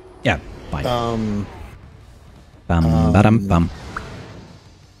 Yeah, bye. Bum, bum.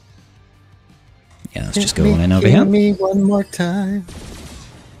 Yeah, let's just go on in over here. Me one more time.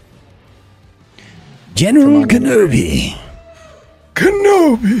 General Kenobi.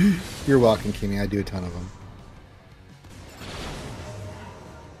 Kenobi. You're welcome, Kimmy. I do a ton of them.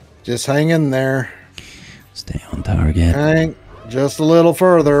 Just hang in there. Stay on target. Hang just a little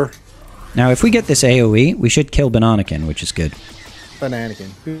further. Now, if we get this AoE, we should kill Bananakin, which is good. Bananakin.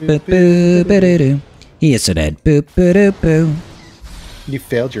 He is so dead. Boop, boop, boop. You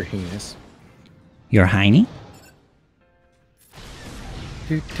failed your heinous. Your hiney?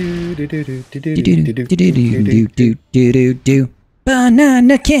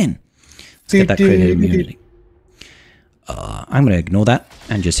 Bananakin. Let's get that crit immunity. I'm going to ignore that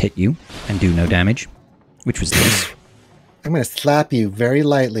and just hit you and do no damage, which was this. I'm going to slap you very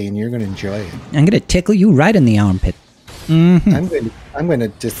lightly and you're going to enjoy it. I'm going to tickle you right in the armpit. I'm going to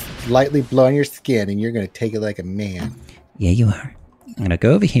just lightly blow on your skin and you're going to take it like a man. Yeah, you are. I'm going to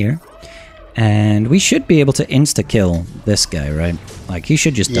go over here and we should be able to insta-kill this guy, right? Like, he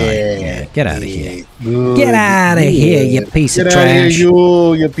should just die. Yeah, get out of here. Good. Get out of here, you piece of trash. Get out of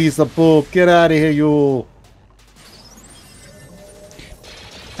here, you piece of poop. Get out of here, you.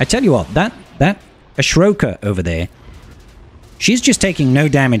 I tell you what, that Ashroka over there, she's just taking no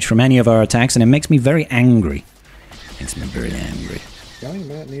damage from any of our attacks, and it makes me very angry. Makes me very angry. Well, you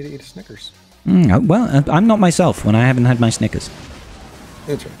might need to eat a Snickers. Well, I'm not myself when I haven't had my Snickers.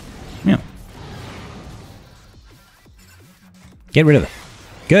 That's right. Yeah. Get rid of her.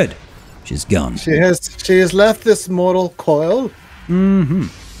 Good. She's gone. She has left this mortal coil.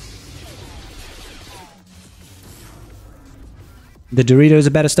 The Doritos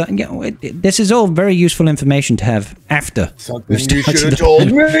are better stuff. Yeah, this is all very useful information to have after. Something you should have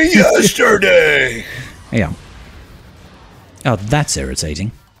told me yesterday. Yeah. Oh, that's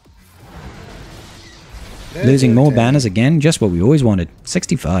irritating. Losing more banners again, just what we always wanted.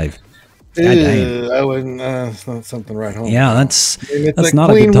 65. I wouldn't. That's not something right home. Yeah, that's it's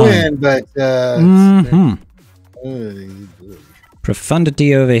not a good time. Win, but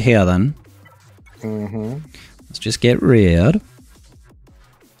Profundity over here, then. Let's just get rid.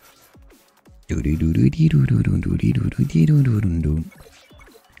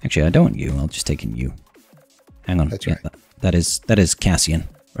 Actually, I don't want you. I'll just take in you. Hang on. That's right. That is Cassian,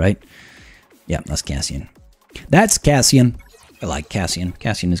 right? Yeah, that's Cassian. That's Cassian. I like Cassian.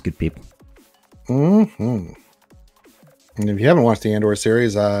 Cassian is good people. And if you haven't watched the Andor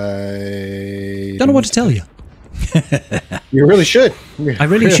series, I don't know what to tell you. You really should. I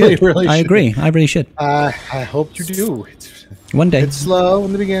really should. I agree. I really should. I hope you do. One day. It's slow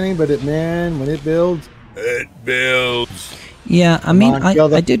in the beginning, but when it builds, it builds. Yeah, I mean, I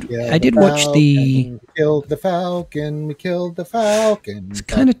did watch the. Killed the Falcon. We killed the Falcon. It's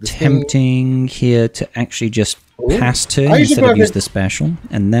kind of tempting here to actually just pass turn instead of use the special,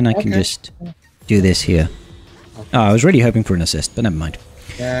 and then I can just do this here. Oh, I was really hoping for an assist, but never mind.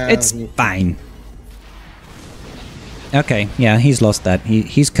 It's fine. Okay, yeah, he's lost that.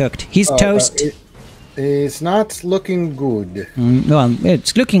 He's cooked. He's toast. It's not looking good. Well,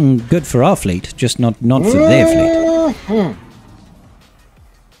 it's looking good for our fleet, just not for their fleet.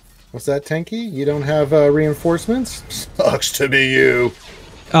 What's that, Tanky? You don't have reinforcements? Sucks to be you.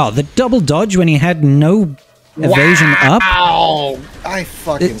 Oh, the double dodge when he had no evasion up. Wow! I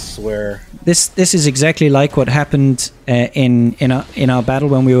fucking swear. This is exactly like what happened in our battle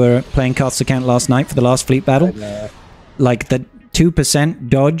when we were playing Carth's account last night for the last fleet battle. Like the 2%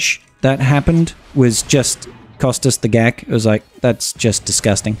 dodge that happened was just cost us the GAC. It was like, that's just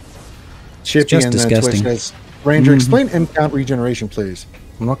disgusting. Chippy just and disgusting. Twitch says, Ranger, explain imp count regeneration, please.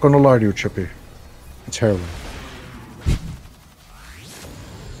 I'm not going to lie to you, Chippy. It's heroin.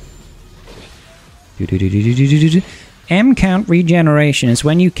 M count regeneration is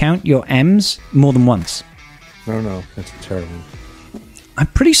when you count your M's more than once. No, that's heroin. I'm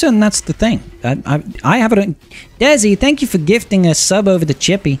pretty certain that's the thing. I have it. Desi, thank you for gifting a sub over to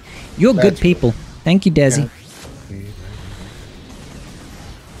Chippy. You're good people. Thank you, Desi.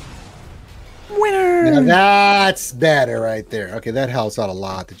 Winner! Now that's better right there. Okay, that helps out a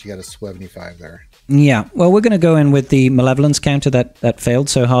lot that you got a 75 there. Yeah, well, we're going to go in with the malevolence counter that failed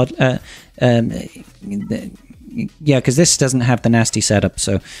so hard. Yeah, because this doesn't have the nasty setup.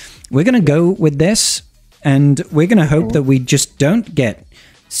 So we're going to go with this, and we're going to hope that we just don't get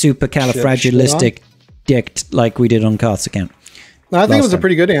supercalifragilistic dicked like we did on Carth's account. No, I think it was a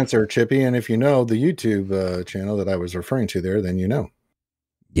pretty good answer, Chippy. And if you know the YouTube channel that I was referring to there, then you know.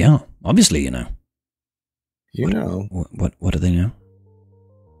 Yeah, obviously you know. You know. What do they know?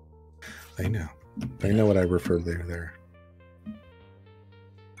 They know. They know what I refer to there.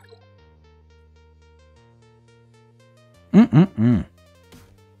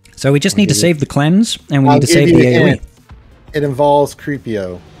 So we just need to save the cleanse, and we need to save the AoE. It involves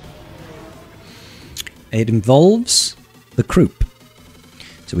Creepio. It involves the croup.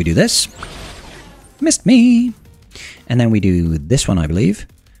 So we do this. Missed me. And then we do this one, I believe.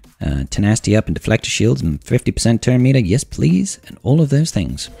 Tenacity up and deflector shields and 50% turn meter. Yes, please. And all of those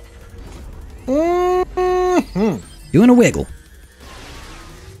things. Doing a wiggle.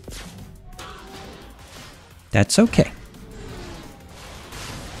 That's okay.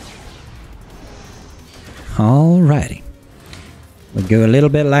 Alrighty. We'll go a little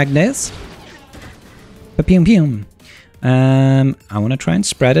bit like this. Pew-pew. I want to try and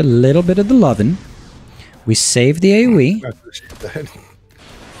spread a little bit of the lovin'. We save the AoE. I appreciate that.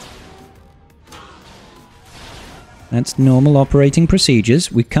 That's normal operating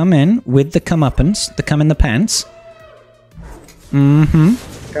procedures. We come in with the comeuppance, the come in the pants.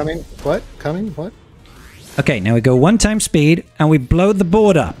 Coming? What? Coming? What? Okay, now we go 1 time speed, and we blow the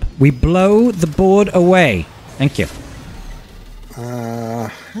board up. We blow the board away. Thank you.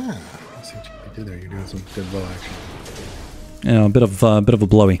 Let's see what you did there. You're doing some good blow action. Yeah, a bit of a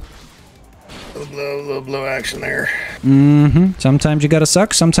blowy. Little blow action there. Sometimes you gotta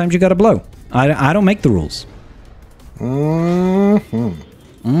suck, sometimes you gotta blow. I don't make the rules.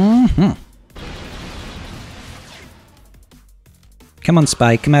 Come on,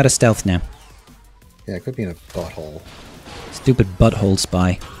 Spy. Come out of stealth now. Yeah, it could be in a butthole. Stupid butthole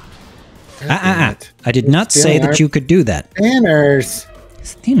Spy. I did not say that you could do that. Banners.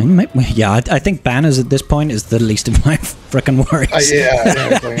 Yeah, I think banners at this point is the least of my frickin' worries. Yeah.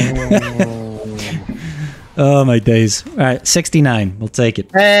 Oh, my days. All right, 69. We'll take it.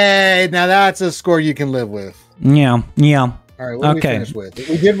 Hey, now that's a score you can live with. Yeah, yeah. All right, what did we finish with?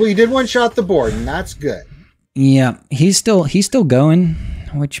 We did one shot the board, and that's good. Yeah, he's still going,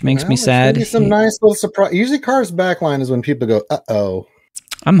 which makes me sad. Maybe some nice little surprise. Usually, Car's backline is when people go, "Uh-oh."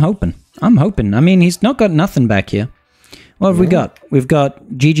 I'm hoping. I mean, he's not got nothing back here. What have we got? We've got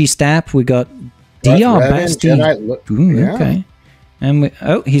GG Stap. We got DR Basti. Okay. And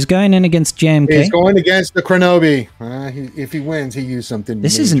he's going in against JMK. He's going against the Kronobi. If he wins, he used something.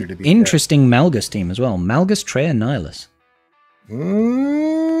 This is an interesting Malgus team as well. Malgus, Traya, Nihilus.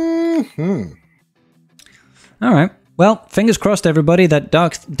 All right. Well, fingers crossed, everybody, that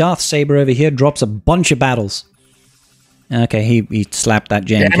Darth Saber over here drops a bunch of battles. Okay, he slapped that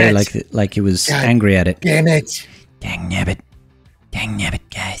JMK like he was angry at it. Damn it. Dang nabbit. Dang nabbit,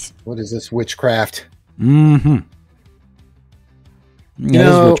 guys. What is this witchcraft? Mm-hmm. You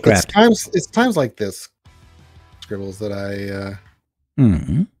know, it's times like this, Scribbles, that I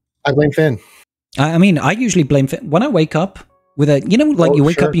blame Finn. I mean, I usually blame Finn. When I wake up with a, you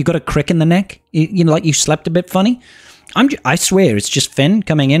wake up, you got a crick in the neck, like you slept a bit funny. I swear, it's just Finn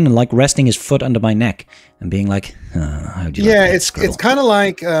coming in and like resting his foot under my neck and being like, how'd you like that, it's kind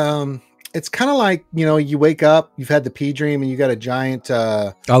of like, you wake up, you've had the pee dream and you got a giant,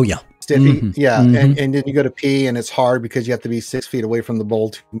 oh yeah. Stiffy, and then you go to pee and it's hard because you have to be 6 feet away from the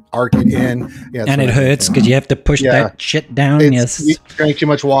bowl to arc it in. Yeah, and it hurts because you have to push that shit down. Yes, you drink too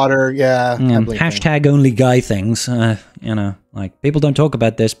much water. Yeah, hashtag only guy things. Like people don't talk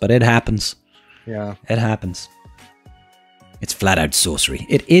about this, but it happens. Yeah, it happens. It's flat out sorcery.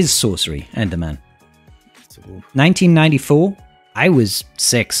 It is sorcery, Enderman. 1994. I was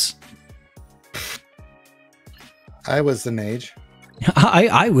 6. I was an age.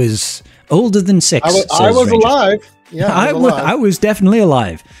 I was older than 6. I was alive. Yeah, I was definitely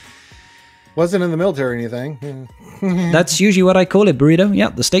alive. Wasn't in the military or anything. That's usually what I call it, Burrito. Yeah,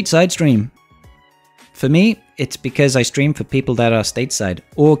 the stateside stream. For me, it's because I stream for people that are stateside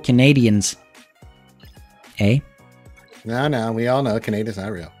or Canadians. Eh? No, we all know Canada's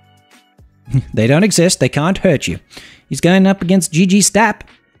not real. They don't exist. They can't hurt you. He's going up against GG Stap.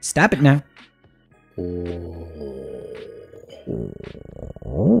 Stap it now.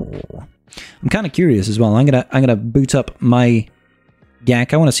 I'm kind of curious as well. I'm gonna boot up my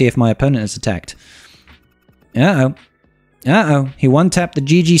GAC. I want to see if my opponent is attacked. Uh-oh. He one-tapped the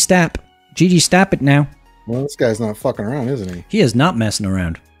GG Stap. GG Stap it now. Well, this guy's not fucking around, isn't he? He is not messing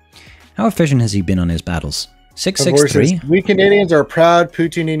around. How efficient has he been on his battles? 663. We Canadians are proud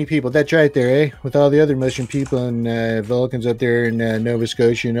Putinini people. That's right there, eh? With all the other Muslim people and Vulcans up there in Nova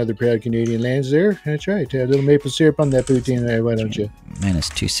Scotia and other proud Canadian lands there. That's right. A little maple syrup on that poutine there, why don't you? Minus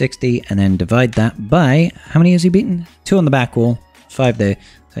 260, and then divide that by... How many has he beaten? 2 on the back wall. 5 there.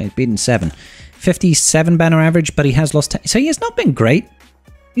 So he's beaten 7. 57 banner average, but he has lost 10. So he has not been great.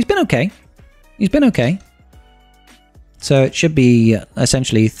 He's been okay. So it should be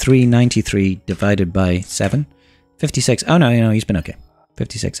essentially 393 divided by 7. 56. Oh, no, he's been okay.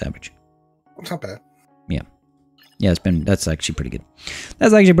 56 average. It's not bad. Yeah. Yeah, that's actually pretty good.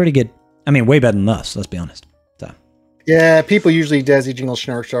 I mean, way better than us, let's be honest. So. Yeah, people usually Desi Jingle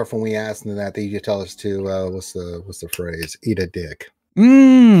Snark Sharf when we ask them that. They usually tell us to, what's the phrase? Eat a dick.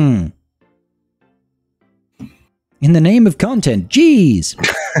 In the name of content, jeez.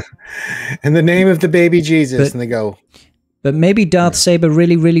 In the name of the baby Jesus, and they go... But maybe Darth Saber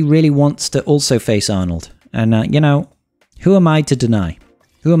really, really, really wants to also face Arnold. And, who am I to deny?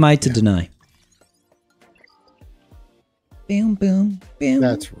 Deny? Boom, boom, boom.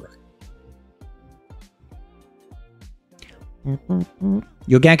 That's right.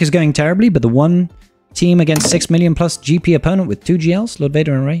 Your GAC is going terribly, but the one team against 6 million plus GP opponent with 2 GLs, Lord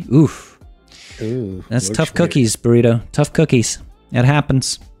Vader and Rey. Oof. Ooh, that's tough cookies, Burrito. Tough cookies. It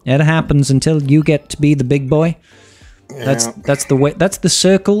happens. It happens until you get to be the big boy. Yeah. That's the way. That's the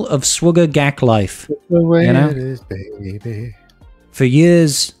circle of swgoh GAC life. The way it is, baby. For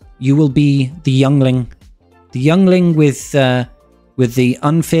years, you will be the youngling with the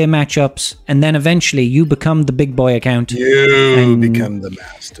unfair matchups, and then eventually you become the big boy account. You become the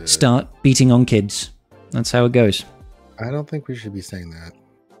master. Start beating on kids. That's how it goes. I don't think we should be saying that.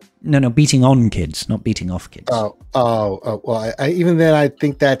 No, beating on kids, not beating off kids. Oh. Well, I even then, I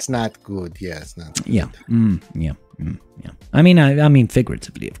think that's not good. Yeah, it's not good. Yeah. Yeah. I mean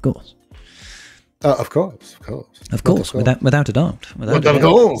figuratively, of course. Of course. Without a doubt.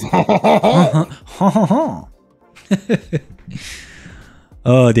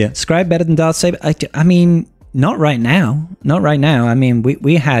 Oh dear. Scribe better than Darth Saber? I mean, not right now. I mean,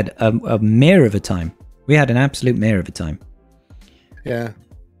 we had a mare of a time. We had an absolute mare of a time. Yeah.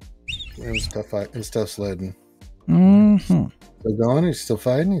 It was tough sledding. Mm-hmm. Still going? He's still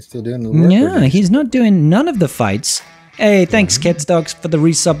fighting? He's still doing the work? Yeah, he's not doing none of the fights. Hey, thanks, Ketstocks, for the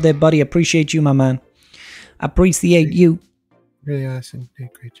resub there, buddy. Appreciate you, my man. Appreciate you. Really awesome. Did a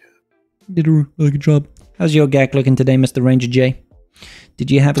great job. Did a really good job. How's your GAC looking today, Mr. Ranger J?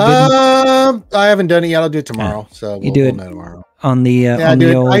 Did you have a good one? I haven't done it yet. I'll do it tomorrow. So you do it know tomorrow. On the old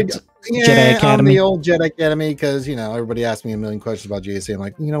Jedi Academy? On the old Jedi Academy, because, you know, everybody asked me a million questions about GAC. I'm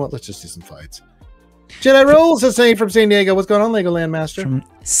like, you know what? Let's just do some fights. Jedi Rules is saying from San Diego. What's going on, Legoland Master? From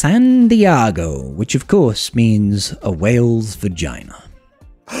San Diego, which of course means a whale's vagina.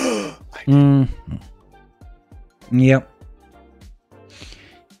 Yep.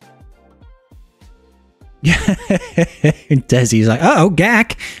 Desi's like, oh,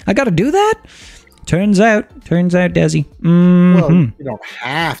 GAC, I gotta do that? Turns out, Desi. Well, you don't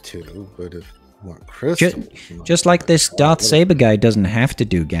have to, but if you want crystals... Just like this Darth Saber guy doesn't have to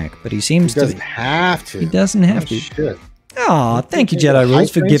do GAC, but he seems to... He doesn't have to. He doesn't have to. Shit. Aw, thank you, Jedi Rules,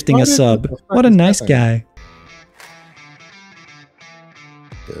 for gifting a sub. What a nice guy.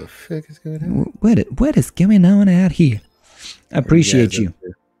 The fuck is going on? What is going on out here? I appreciate you.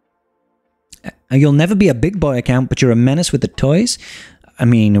 You'll never be a big boy account, but you're a menace with the toys. I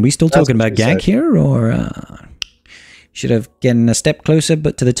mean, are we still talking about GAC here, or should have gotten a step closer?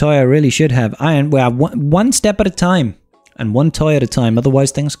 But to the toy, I really should have. Well, one step at a time, and one toy at a time.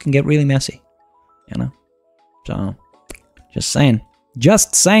 Otherwise, things can get really messy. You know. So, just saying.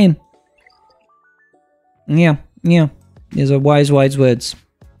 Just saying. Yeah. These are wise words.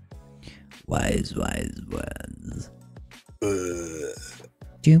 Wise words.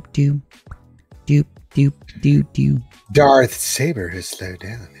 Doop. Darth Saber has slowed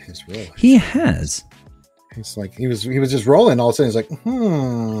down his roll. He has. He's like he was just rolling. All of a sudden, he's like,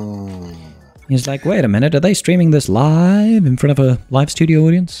 He's like, wait a minute, are they streaming this live in front of a live studio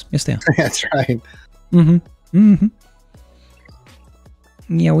audience? Yes, they are. That's right.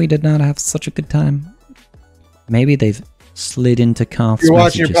 Yeah, we did not have such a good time. Maybe they've slid into Carth's You're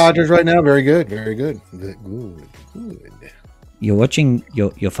watching messages. your Padres right now. Very good. Good. You're watching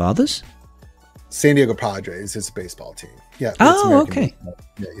your father's? San Diego Padres. It's a baseball team. Yeah. Oh, okay.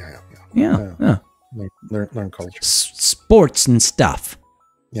 Baseball. Yeah. Learn culture. Sports and stuff.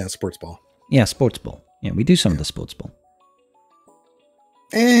 Yeah, sports ball. Yeah, sports ball. Yeah, we do some of the sports ball.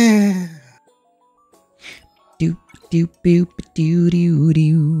 Doop.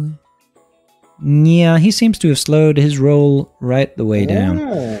 Yeah, he seems to have slowed his roll right the way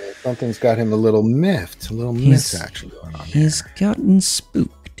down. Something's got him a little miffed. Actually going on. He's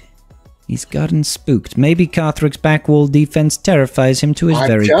gotten spooked. Maybe Carthrick's back wall defense terrifies him to his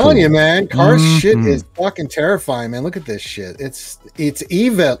very core. I'm telling you, man. Car's shit is fucking terrifying, man. Look at this shit. It's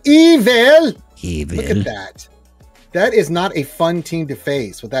evil. Evil! Look at that. That is not a fun team to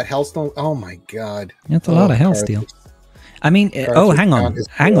face with that Hellstone. Oh my god. That's a lot of Hellsteel. I mean, hang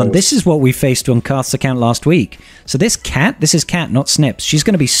on. This is what we faced on Carth's account last week. So this is Cat, not Snips. She's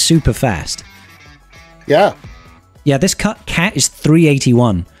going to be super fast. Yeah. Yeah, this Cat is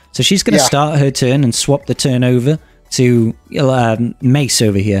 381. So she's going to start her turn and swap the turn over to Mace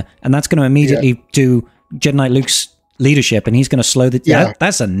over here. And that's going to immediately do Jedi Knight Luke's leadership. And he's going to slow the... Yeah.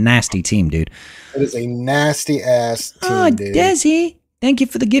 That's a nasty team, dude. It is a nasty ass team, dude. Desi, thank you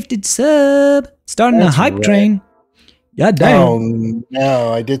for the gifted sub. Starting a hype train. God damn. Oh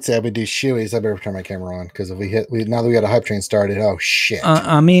no, I did say I would do shoeies. I better turn my camera on because if now that we got a hype train started, oh shit.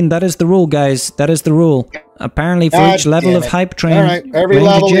 I mean, that is the rule, guys. That is the rule. Apparently, for each level of hype train, every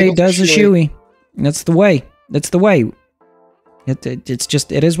Ranger level J does a shoey. That's the way.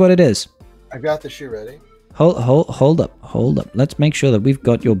 It is what it is. I got the shoe ready. Hold up. Let's make sure that we've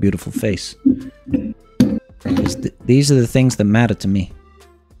got your beautiful face. These are the things that matter to me.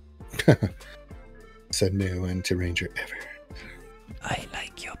 Said no one to Ranger ever. I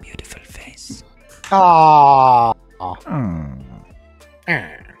like your beautiful face. Ah.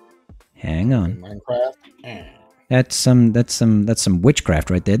 Hang on. Minecraft. That's some witchcraft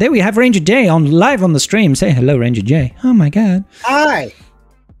right there. There we have Ranger J live on the stream. Say hello, Ranger J. Oh my god. Hi.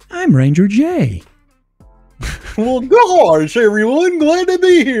 I'm Ranger J. Well, gosh, everyone, glad to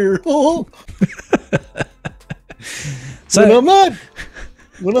be here. So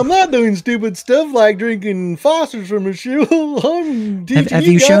when I'm not doing stupid stuff like drinking Foster's from a shoe, I'm teaching have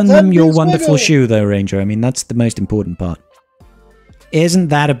you shown them your wonderful shoe, though, Ranger? I mean, that's the most important part. Isn't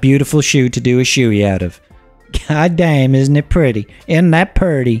that a beautiful shoe to do a shoey out of? God damn, isn't it pretty? Isn't that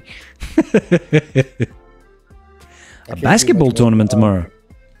pretty? A basketball tournament tomorrow.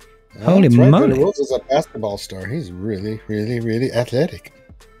 Holy moly. Rose is a basketball star. He's really, really, really athletic.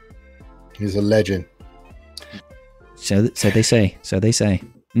 He's a legend. So they say.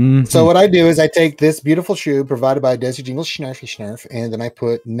 So what I do is I take this beautiful shoe provided by Desi Jingle Snarfy Snarf, and then I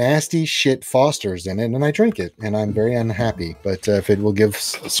put nasty shit Fosters in it, and I drink it, and I'm very unhappy. But if it will give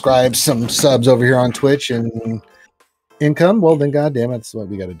Scribe some subs over here on Twitch and income, well then, goddamn it, that's what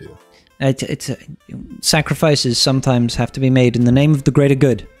we got to do. Sacrifices sometimes have to be made in the name of the greater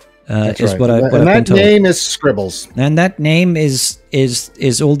good. That's is right. what I've been that told. name is Scribbles. And that name is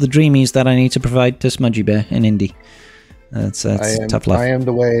all the dreamies that I need to provide to Smudgy Bear and Indy. That's tough love. I am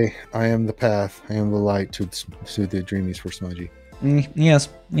the way. I am the path. I am the light to the dreamies for Smudgy. Yes,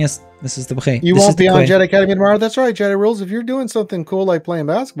 this is the way. You won't be on Jedi Academy tomorrow. That's right, Jedi Rules. If you're doing something cool like playing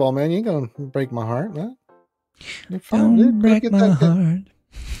basketball, man, you ain't gonna break my heart, man. You're fine, Don't break my heart.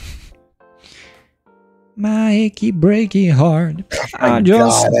 My achy breaky heart. I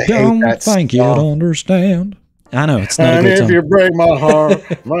just don't think you'd understand. I know it's not and a good if song. you break my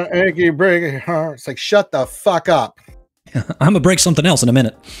heart, my achy breaky heart. It's like, shut the fuck up. I'm gonna break something else in a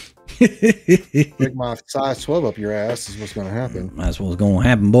minute. Break my size 12 up your ass is what's going to happen. That's what's going to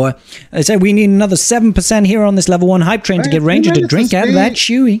happen, boy. I say we need another 7% here on this level 1 hype train to get Ranger to drink out of that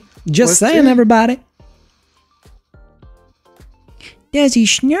shoey. Just saying, everybody. Desi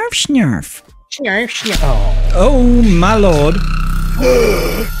Snarf Snarf. Snarf Snarf. Oh, my lord.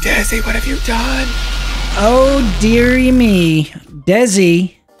 Desi, what have you done? Oh, dearie me.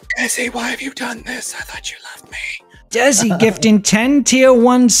 Desi. Desi, why have you done this? I thought you loved me. Desi gifting 10 tier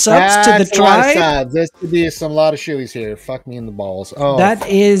 1 subs to the tribe. There could be a lot of shoeys here. Fuck me in the balls. Oh, that's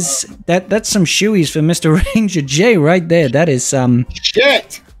some shoeys for Mr. Ranger J right there. That is some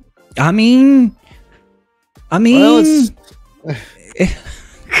shit. I mean, well,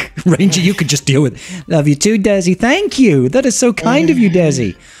 Ranger, you could just deal with it. Love you too, Desi. Thank you. That is so kind of you,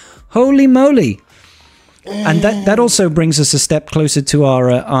 Desi. Holy moly. And that also brings us a step closer to our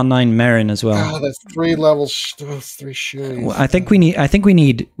R9 Merrin as well. Oh, that's 3 levels, 3 shoes. Well, I think we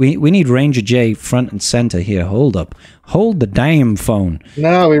need Ranger J front and center here. Hold up. Hold the damn phone.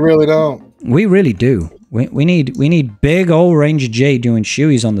 No, we really don't. We really do. We need big old Ranger J doing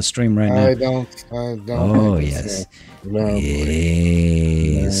shoeys on the stream right now. I don't. Oh yes. No,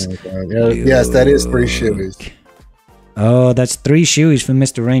 yes. No, yes, that is 3 shoes. Oh, that's 3 shoeys for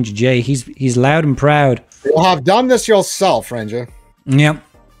Mr. Ranger J. He's loud and proud. You'll have done this yourself, Ranger. Yep.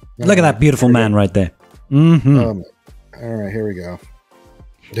 Look at that beautiful man right there. Mm-hmm. All right, here we go.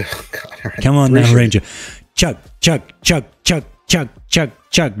 Oh, God, all right. Come on now, Ranger. Chug, chug, chug, chug, chug, chug,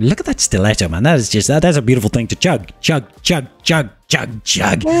 chug. Look at that stiletto, man. That's a beautiful thing to chug, chug, chug, chug, chug,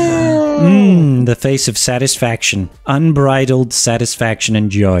 chug. The face of satisfaction. Unbridled satisfaction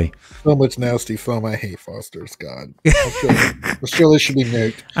and joy. So much nasty foam. I hate Fosters. God. I'm sure this should be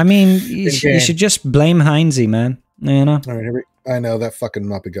nuked. I mean, you should just blame Heinze, man. You know? All right, I know that fucking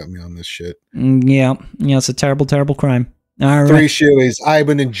Muppet got me on this shit. Yeah, it's a terrible, terrible crime. All 3 right. shoeys. I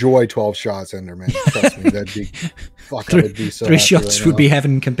would enjoy 12 shots in there, man. Trust me, that'd be. Fuck, I would be so. 3 shots right would now. be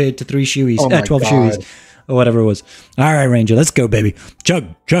heaven compared to 3 shoeys. Oh my 12 God. shoeys. Or whatever it was. All right, Ranger, let's go, baby.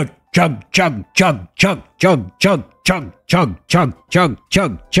 Chug, chug, chug, chug, chug, chug, chug, chug, chug, chug, chug, chug,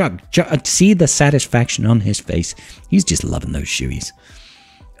 chug, chug, chug. See the satisfaction on his face. He's just loving those shoeys.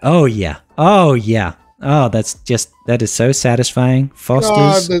 Oh, yeah. Oh, yeah. Oh, that is so satisfying.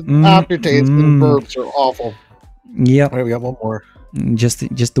 Foster's. God, the aftertaste and burps are awful. Yep. All right, we got one more. Just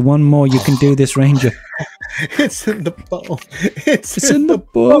the one more you can do this, Ranger. It's in the bone. It's in the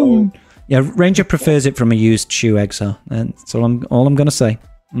bone. Yeah, Ranger prefers it from a used shoe, Exar. That's all I'm gonna say.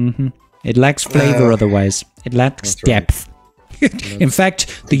 It lacks flavor otherwise. It lacks depth. In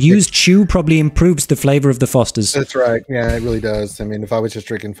fact, the used shoe probably improves the flavor of the Fosters. That's right. Yeah, it really does. I mean, if I was just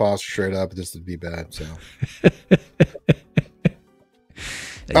drinking Foster straight up, this would be bad. So.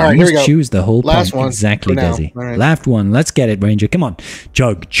 All right, here we go. Choose the whole Last point. one Exactly, for now. Desi. All right. Last one. Let's get it, Ranger. Come on.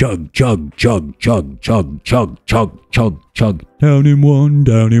 Chug, chug, chug, chug, chug, chug, chug, chug, chug, chug. Down in one,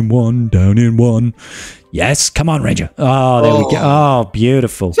 down in one, down in one. Yes, come on, Ranger. Oh, there we go. Oh,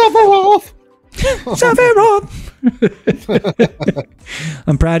 beautiful. Sephiroth! Sephiroth!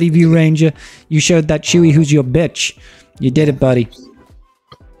 I'm proud of you, Ranger. You showed that Chewie who's your bitch. You did it, buddy.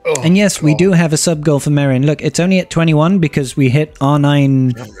 Oh, And yes, we do have a sub goal for Marion. Look, it's only at 21 because we hit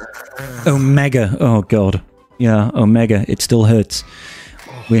R9 Omega. Oh, God. Yeah, Omega. It still hurts.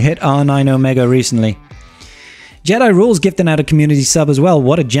 We hit R9 Omega recently. Jedi Rules gifting out a community sub as well.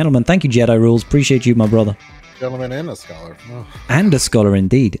 What a gentleman. Thank you, Jedi Rules. Appreciate you, my brother. Gentleman and a scholar. Oh. And a scholar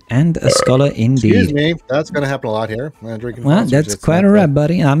indeed. And a scholar indeed. Excuse me. That's going to happen a lot here. Drinking Well, Fosters, that's it's quite not all right, bad.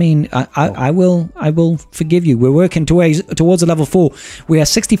 buddy. I mean, I will forgive you. We're working towards a level 4. We are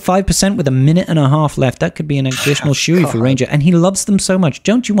 65% with a minute and a half left. That could be an additional shoey for Ranger. And he loves them so much.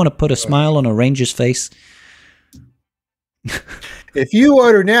 Don't you want to put a smile on a Ranger's face? If you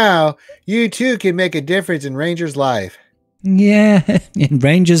order now, you too can make a difference in Ranger's life. Yeah, in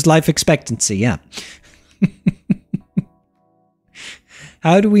Ranger's life expectancy, yeah.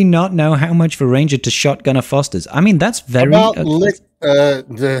 How do we not know how much for Ranger to shotgun a Foster's? I mean, that's very... I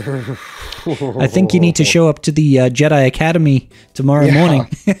think you need to show up to the Jedi Academy tomorrow morning.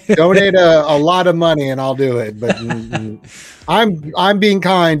 Donate a lot of money and I'll do it. But I'm being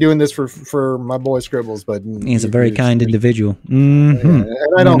kind doing this for my boy Scribbles. But he's a very kind individual. And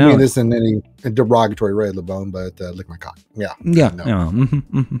I don't mean this in any derogatory way, LeBone, but lick my cock. Yeah. Yeah. No.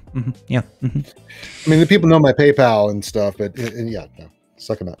 Yeah. I mean, the people know my PayPal and stuff, but yeah, no.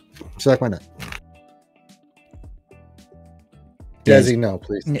 Suck a nut. Suck my nut. Desi, no,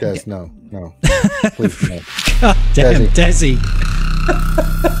 please. Des, no. Please, no. God damn, Desi.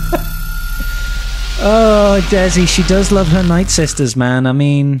 Oh, Desi, she does love her Night Sisters, man. I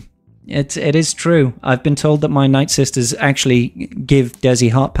mean, it is true. I've been told that my Night Sisters actually give Desi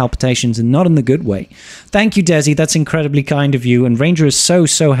heart palpitations, and not in the good way. Thank you, Desi. That's incredibly kind of you. And Ranger is so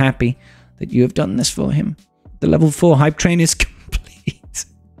happy that you have done this for him. The level 4 hype train is complete.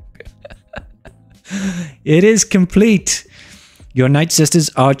 It is complete. Your Night Sisters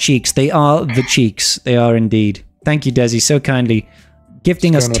are cheeks. They are the cheeks. They are indeed. Thank you, Desi, so kindly.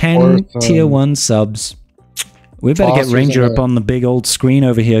 Gifting us 10 tier 1 subs. We better get Ranger up on the big old screen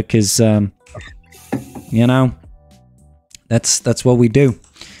over here, because, you know, that's what we do.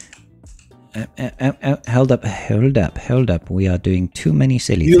 Hold up. We are doing too many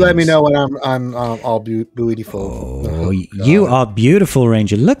silly things. You let me know when I'm all beautiful. Oh, you are beautiful,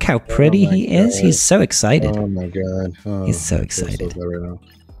 Ranger. Look how pretty he is. He's so excited. Oh my god. Oh, he's so excited.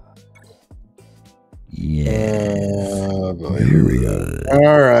 Yeah. Here we go.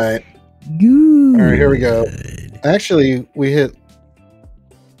 All right. Good. All right, here we go. Actually, we hit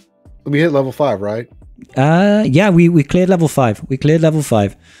level 5, right? Yeah, we cleared level 5. We cleared level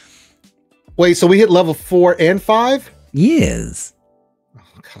 5. Wait, so we hit level 4 and 5? Yes. Oh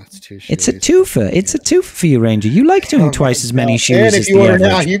god, it's too shitty. It's a twofer. It's a twofer for you, Ranger. You like doing twice as many shoes as the average. And if you order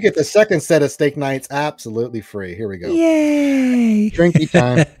now, you get the second set of steak nights absolutely free. Here we go. Yay! Drinky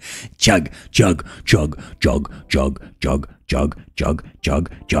time. Chug.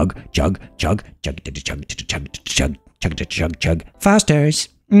 Fosters.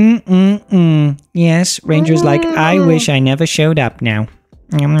 Yes, Ranger's like, I wish I never showed up now.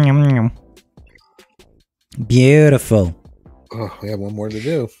 Beautiful. Oh, we have one more to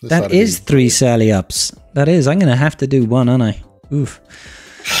do. That is 3 Sally ups. That is. I'm going to have to do one, aren't I? Oof.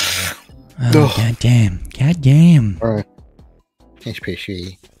 Oh, goddamn. All right.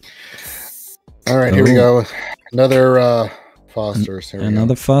 HPC. All right, here we go. Another Foster's.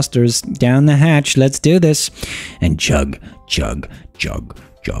 Another Foster's down the hatch. Let's do this. And chug.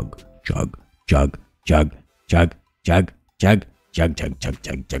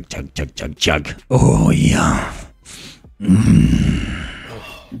 Oh, yeah.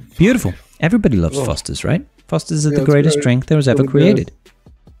 Beautiful. Everybody loves Fosters, right? Fosters are the greatest drink that was ever created.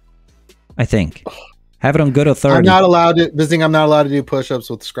 I think. Have it on good authority. I'm not allowed to do push-ups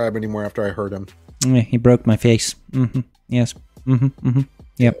with Scribe anymore after I heard him. Yeah, he broke my face. Yes.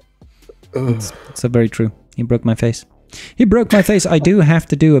 Yep. It's so very true. He broke my face. He broke my face. I do have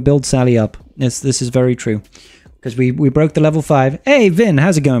to do a build Sally up. This is very true. Because we broke the level 5. Hey, Vin,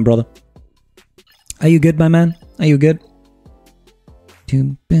 how's it going, brother? Are you good, my man? Are you good?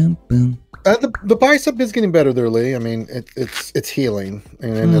 The bicep is getting better there, Lee. I mean, it's healing,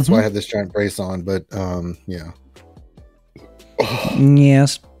 and that's why I have this giant brace on. But yeah.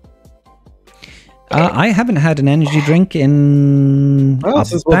 Yes. I haven't had an energy drink in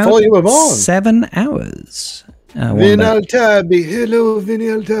since before you were born. 7 hours. Vin Altabi, hello, Vin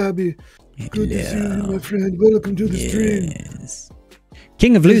Altabi. Good to see you, my friend. Welcome to the stream.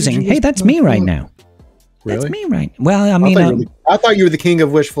 King of losing. Hey, that's me right now. Really? That's me right. Well, I mean, I thought you were the king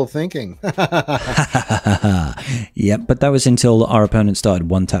of wishful thinking. Yep, but that was until our opponent started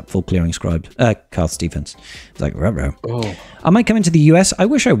one-tap full clearing scribe cast defense. It's like, ruh-roh. I might come into the US. I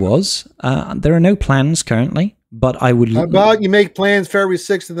wish I was. There are no plans currently, but I would. How about you make plans February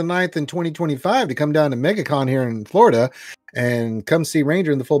 6th to the 9th in 2025 to come down to MegaCon here in Florida and come see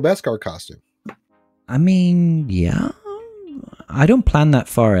Ranger in the full Beskar costume? I mean, yeah. I don't plan that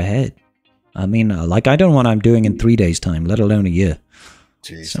far ahead. I mean, like, I don't know what I'm doing in 3 days' time, let alone a year.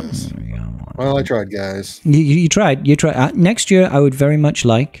 Jesus. So, well, I tried, guys. You tried. You tried. Next year, I would very much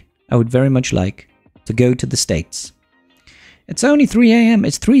like to go to the States. It's only 3 a.m.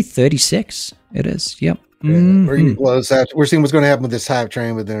 It's 3:36. It is. Yep. Yeah, we're getting close. We're seeing what's going to happen with this hype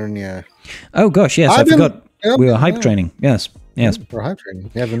train, but then, yeah. Oh, gosh, yes. I forgot. We were hype training. Yes. Yes. For hype train.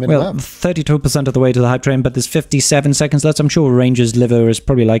 You have the mid Well, left. 32% of the way to the hype train, but there's 57 seconds left. I'm sure Ranger's liver is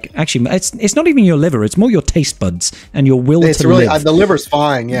probably like... Actually, it's not even your liver. It's more your taste buds and your will It's to really live. the liver's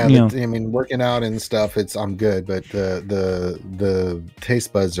fine. Yeah, Yeah. I mean, working out and stuff, I'm good. But the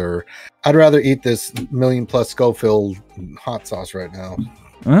taste buds are. I'd rather eat this million+ Schofield hot sauce right now.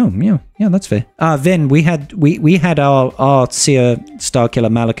 Oh, yeah, that's fair. Vin, we had our Seer Star Killer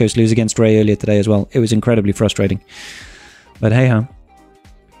Malicos lose against Ray earlier today as well. It was incredibly frustrating. But hey ho.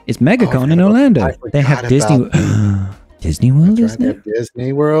 It's MegaCon in Orlando. They have Disney Disney World, is They there? have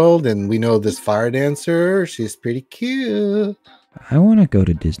Disney World, and we know this fire dancer. She's pretty cute. I want to go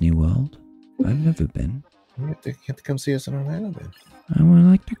to Disney World. I've never been. You have to come see us in Orlando, then. I would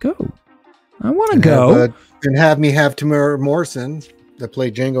like to go. I want to go. And have me have Tamara Morrison that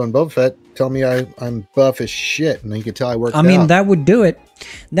played Django and Boba Fett tell me I'm buff as shit, and you can tell I worked. I mean, out. that would do it.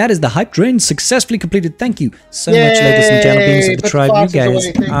 That is the hype train successfully completed. Thank you so much, ladies and gentlemen of the tribe. You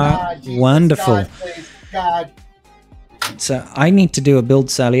guys are wonderful. God. So I need to do a build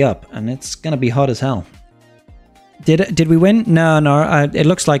Sally up, and it's gonna be hot as hell. Did we win? No. It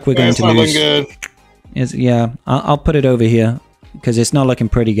looks like we're going to lose. Good. Yeah, I'll put it over here because it's not looking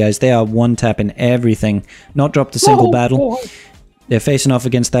pretty, guys. They are one tapping everything. Not dropped a single battle. They're facing off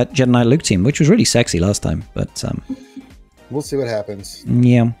against that Jedi Knight Luke team, which was really sexy last time. But We'll see what happens.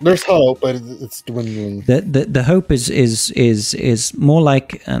 yeah, There's hope, but it's dwindling. the hope is more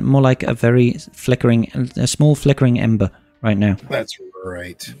like a very flickering, a small flickering ember right now. That's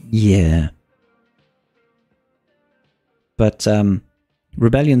right. Yeah. But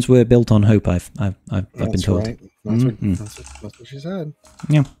rebellions were built on hope. I've been told. Right. That's what she said.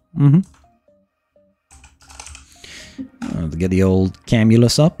 Yeah. To get the old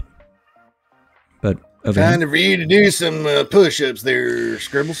Camulus up, but over Time here, for you to do some push-ups there,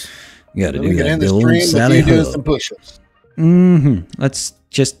 Scribbles. you got to We do get that in the old stream with Sally you doing Ho. some push-ups. Let's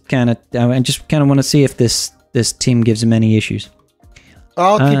just kind of, I just kind of want to see if this team gives him any issues.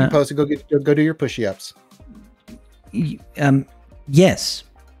 I'll keep you posted. Go do your pushy-ups. Yes.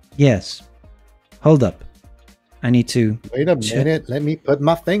 Hold up. I need to. Wait a minute. Let me put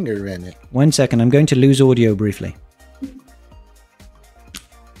my finger in it. 1 second. I'm going to lose audio briefly.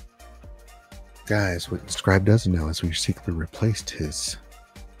 Guys, what Scribe doesn't know is we secretly replaced his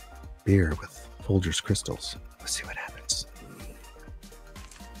beer with Folgers crystals. Let's see what happens.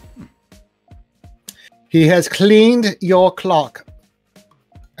 He has cleaned your clock.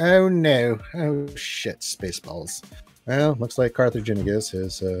 Oh no. Oh shit, Spaceballs. Well, looks like Carthaginigus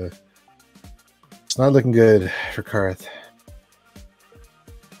is it's not looking good for Carth.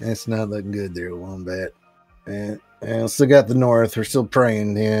 It's not looking good there, Wombat. And still got the North. We're still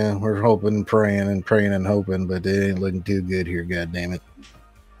praying. Yeah, we're hoping, praying and hoping, but it ain't looking too good here, goddammit.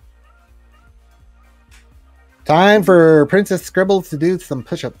 Time for Princess Scribbles to do some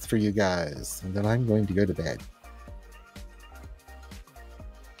push-ups for you guys. And then I'm going to go to bed.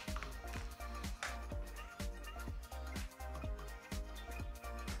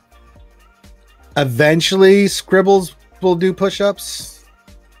 Eventually, Scribbles will do push-ups.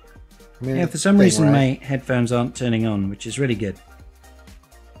 I mean, Yeah, for some reason my headphones aren't turning on, which is really good.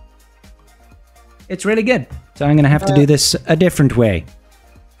 It's really good. So I'm going to have to do this a different way.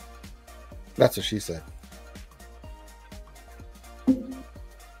 That's what she said.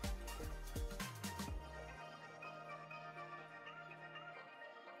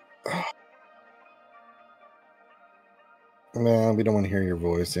 No, we don't want to hear your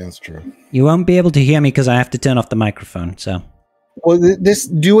voice. That's true. You won't be able to hear me because I have to turn off the microphone, so... Well, this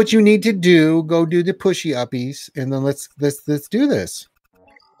do what you need to do. Go do the pushy uppies, and then let's do this.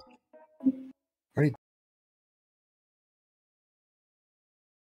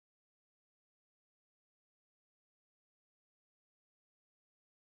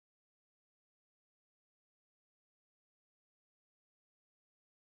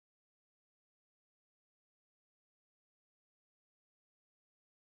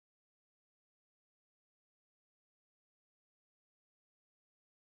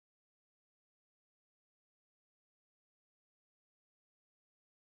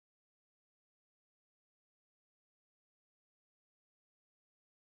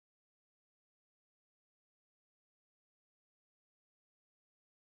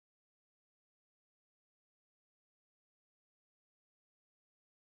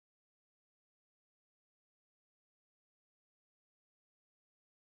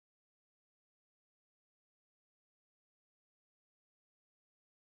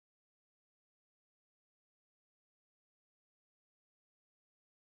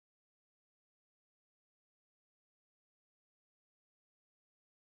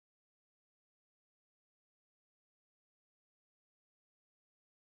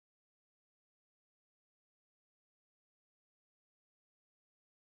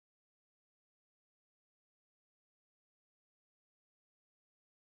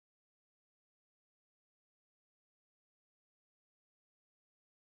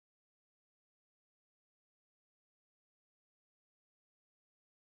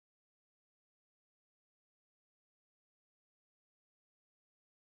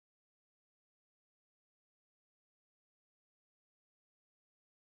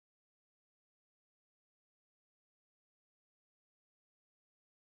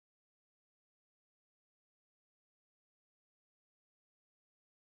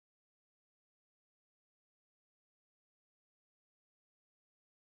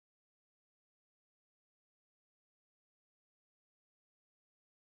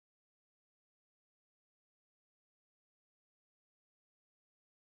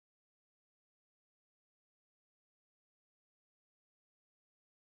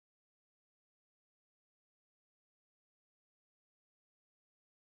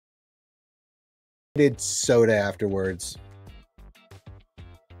 carbonated soda afterwards.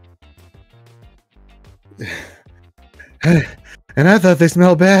 And I thought they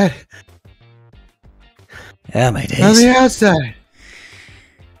smelled bad. Yeah, my days. On the outside.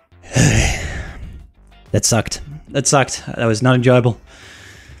 That sucked. That sucked. That was not enjoyable.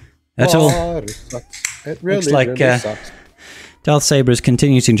 At all. It sucks. It really, Looks like really sucks. Darth Saber is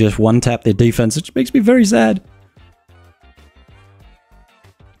continuing to just one-tap their defense, which makes me very sad.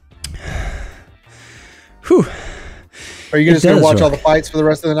 Whew. Are you just going to watch rock. all the fights for the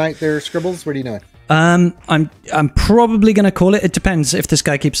rest of the night there, Scribbles? What are you doing? I'm probably going to call it. It depends if this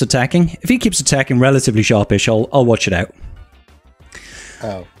guy keeps attacking. If he keeps attacking relatively sharpish, I'll watch it out.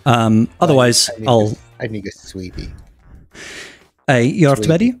 Oh. Otherwise, I need a sweepy. Hey, you off to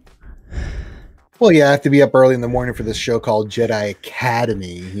bed, you? Well, yeah, I have to be up early in the morning for this show called Jedi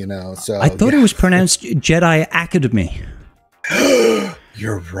Academy, you know, so... I thought it was pronounced Jedi Academy.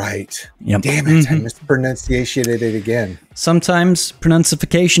 You're right. Yep. Damn it, I mispronunciated it again. Sometimes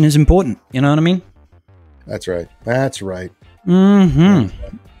pronunciation is important, you know what I mean? That's right. That's right.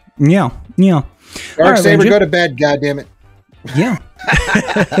 Mm-hmm. Yeah, yeah. Dark Saber, go to bed, goddammit. Yeah.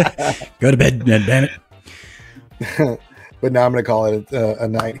 Go to bed, damn it. But now I'm going to call it a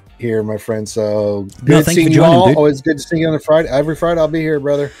night here, my friend. So No, good seeing you joining, all. dude. Always good to see you on a Friday. Every Friday I'll be here,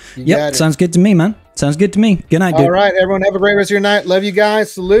 brother. You got Yep, it. sounds good to me, man. Sounds good to me. Good night, dude. All right, everyone, have a great rest of your night. Love you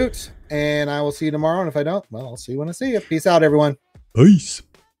guys. Salute. And I will see you tomorrow. And if I don't, well, I'll see you when I see you. Peace out, everyone. Peace.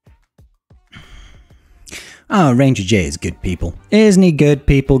 Oh, Ranger J is good people. Isn't he good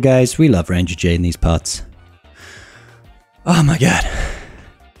people, guys? We love Ranger J in these parts. Oh my god.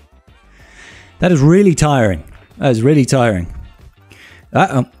 That is really tiring. That is really tiring.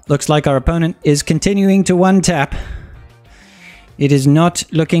 Uh-oh. Looks like our opponent is continuing to one-tap. It is not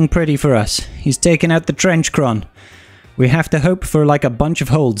looking pretty for us. He's taken out the trench cron. We have to hope for like a bunch of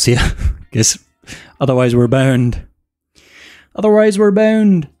holds here. Because otherwise we're boned. Otherwise we're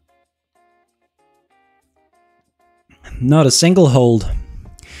boned. Not a single hold.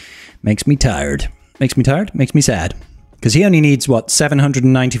 Makes me tired. Makes me tired? Makes me sad. Because he only needs, what,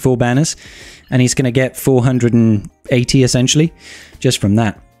 794 banners? And he's going to get 480, essentially, just from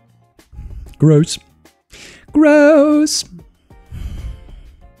that. Gross. Gross!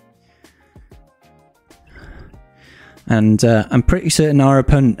 And I'm pretty certain our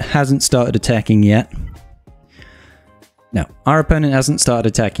opponent hasn't started attacking yet. No, our opponent hasn't started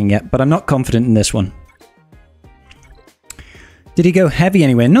attacking yet, but I'm not confident in this one. Did he go heavy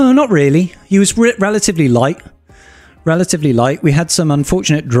anywhere? No, not really. He was relatively light. Relatively light. We had some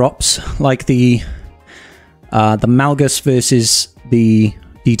unfortunate drops, like the Malgus versus the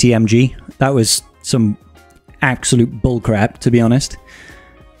DTMG. That was some absolute bullcrap, to be honest.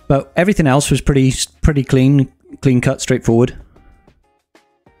 But everything else was pretty clean cut, straightforward.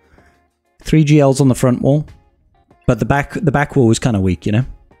 3 GLs on the front wall, but the back wall was kind of weak, you know.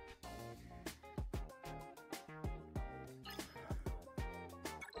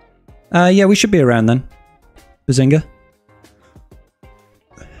 Yeah, we should be around then. Bazinga.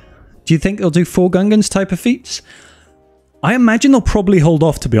 Do you think they'll do 4 Gungans type of feats? I imagine they'll probably hold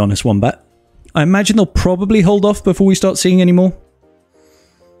off, to be honest, Wombat. I imagine they'll probably hold off before we start seeing any more.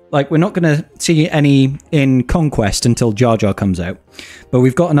 Like, we're not going to see any in Conquest until Jar Jar comes out. But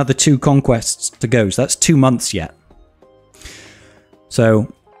we've got another 2 Conquests to go, so that's 2 months yet.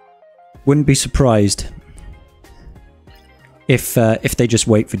 So, wouldn't be surprised if they just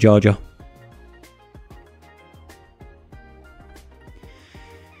wait for Jar Jar.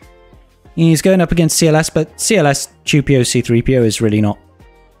 He's going up against CLS, but CLS, 2PO, C3PO is really not...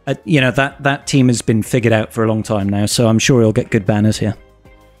 you know, that team has been figured out for a long time now, so I'm sure he'll get good banners here.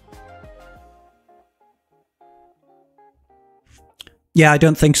 Yeah, I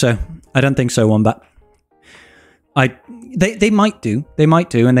don't think so. I don't think so, Wombat. They might do. They might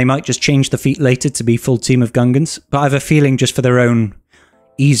do, and they might just change the feat later to be full team of Gungans. But I have a feeling just for their own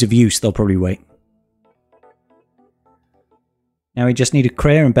ease of use, they'll probably wait. Now we just need a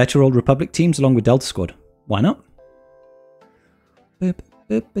Traya and better Old Republic teams along with Delta Squad. Why not? They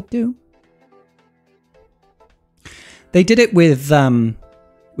did it with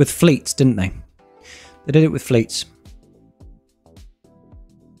fleets, didn't they? They did it with fleets.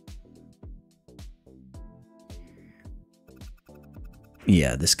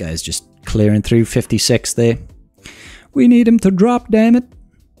 Yeah, this guy's just clearing through 56 there. We need him to drop, damn it.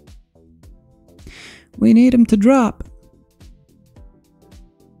 We need him to drop.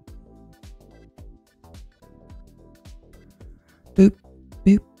 Boop,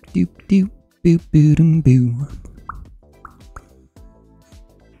 boop, doop, doop, boop, boo, dum, boo.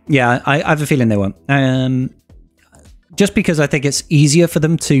 Yeah, I have a feeling they won't. Just because I think it's easier for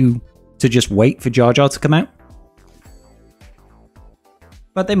them to to just wait for Jar Jar to come out.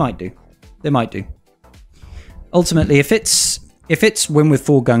 But they might do. They might do. Ultimately, if it's win with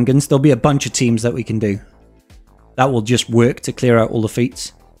 4 Gungans, there'll be a bunch of teams that we can do. That will just work to clear out all the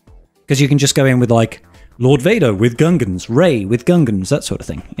feats. Because you can just go in with like Lord Vader with Gungans, Rey with Gungans, that sort of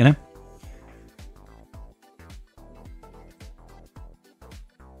thing, you know?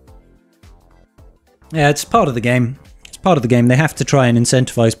 Yeah, it's part of the game. It's part of the game. They have to try and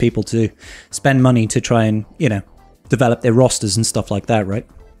incentivize people to spend money to try and, you know, develop their rosters and stuff like that, right?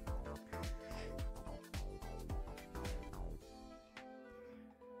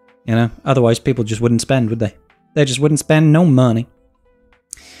 You know, otherwise people just wouldn't spend, would they? They just wouldn't spend no money.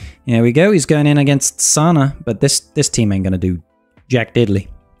 Here we go. He's going in against Sana, but this team ain't gonna do Jack Diddley.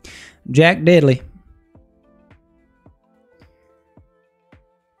 Jack Diddley.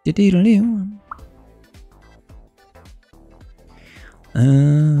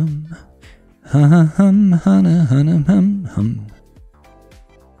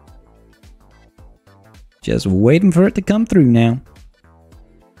 Just waiting for it to come through now.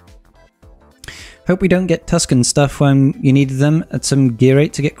 Hope we don't get Tusken stuff when you needed them at some Gear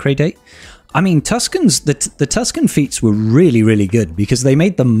 8 to get Crate 8. I mean, Tuskens, the Tusken feats were really, really good because they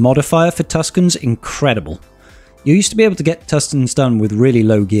made the modifier for Tuskens incredible. You used to be able to get Tuskens done with really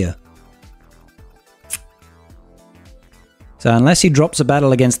low gear. So unless he drops a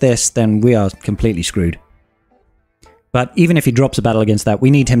battle against this, then we are completely screwed. But even if he drops a battle against that, we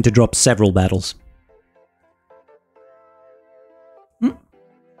need him to drop several battles.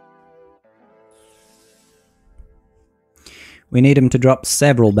 We need him to drop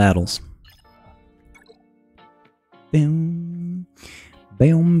several battles. Boom.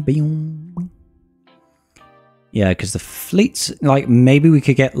 Boom, boom. Yeah, because the fleets, like, maybe we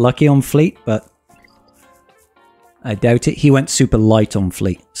could get lucky on fleet, but I doubt it. He went super light on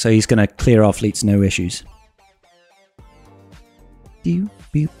fleet, so he's going to clear our fleets, no issues. Pew,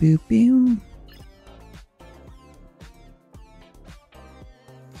 pew, pew, pew.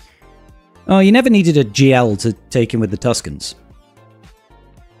 Oh, you never needed a GL to take him with the Tuskens.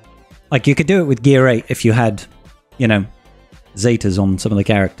 Like, you could do it with Gear 8 if you had, you know, Zetas on some of the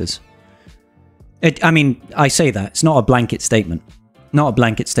characters. I mean, I say that. It's not a blanket statement. Not a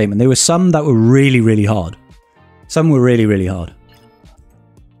blanket statement. There were some that were really, really hard. Some were really, really hard.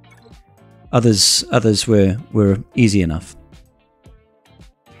 Others were easy enough.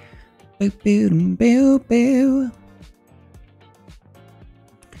 Because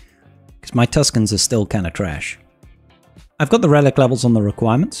my Tuskens are still kind of trash. I've got the relic levels on the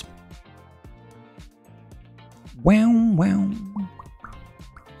requirements. Wow, wow.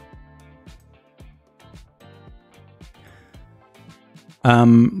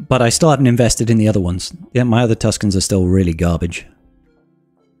 But I still haven't invested in the other ones. Yeah, my other Tuskens are still really garbage.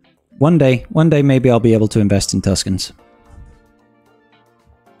 One day maybe I'll be able to invest in Tuskens.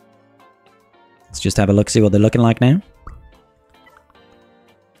 Let's just have a look, see what they're looking like now.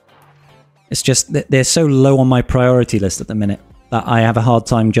 It's just that they're so low on my priority list at the minute that I have a hard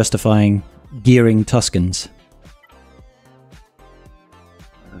time justifying gearing Tuskens.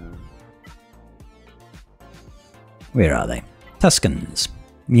 Where are they? Tuskens.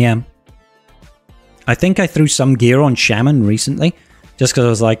 Yeah. I think I threw some gear on Shaman recently, just because I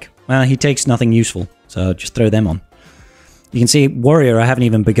was like, well, he takes nothing useful, so I'll just throw them on. You can see Warrior, I haven't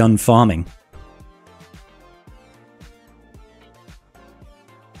even begun farming.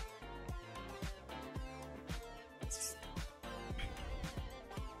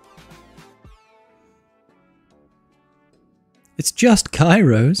 It's just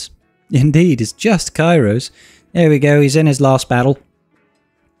Kairos. Indeed, it's just Kairos. There we go, he's in his last battle.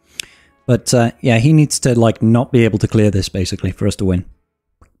 But, yeah, he needs to, like, not be able to clear this, basically, for us to win.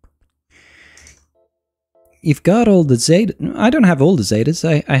 You've got all the Zetas. I don't have all the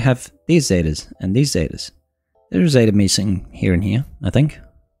Zetas. I have these Zetas and these Zetas. There's a Zeta missing here and here, I think.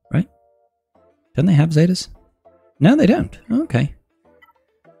 Right? Don't they have Zetas? No, they don't. Okay.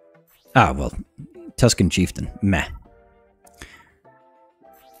 Ah, well, Tusken Chieftain. Meh.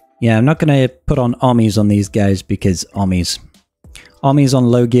 Yeah, I'm not going to put on armies on these guys because armies on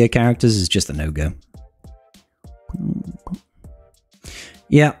low gear characters is just a no-go.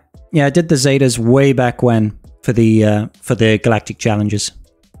 Yeah, I did the Zetas way back when for the Galactic Challenges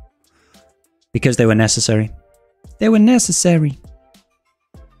because they were necessary. They were necessary.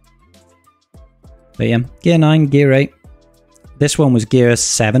 But yeah, Gear 9, Gear 8. This one was Gear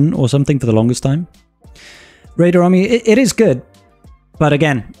 7 or something for the longest time. Raider Army, it is good, but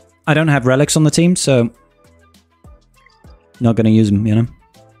again, I don't have relics on the team, so not going to use them, you know.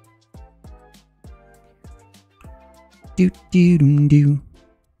 Do do do do.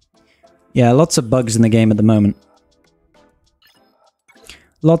 Yeah, lots of bugs in the game at the moment.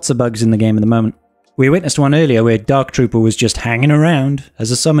 Lots of bugs in the game at the moment. We witnessed one earlier where Dark Trooper was just hanging around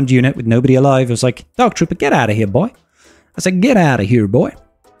as a summoned unit with nobody alive. I was like, Dark Trooper, get out of here, boy. I said, get out of here, boy.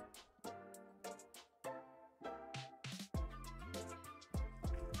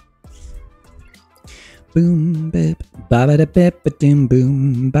 Boom, bip, ba ba da bip, ba doom,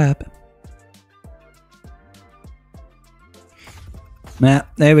 boom, bap. Nah,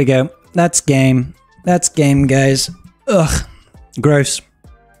 there we go. That's game. That's game, guys. Ugh. Gross.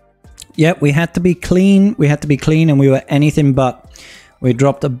 Yep, we had to be clean. We had to be clean, and we were anything but. We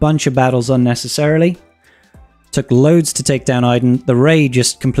dropped a bunch of battles unnecessarily. Took loads to take down Iden. The raid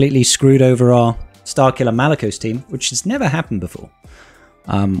just completely screwed over our Starkiller Malicos team, which has never happened before.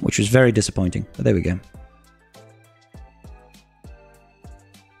 Which was very disappointing. But there we go.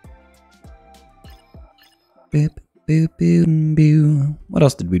 Boop, boop, boop, boop. What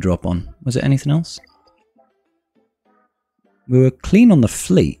else did we drop on? Was it anything else? We were clean on the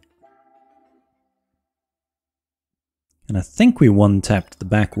fleet. And I think we one-tapped the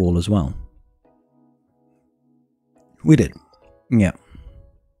back wall as well. We did. Yeah.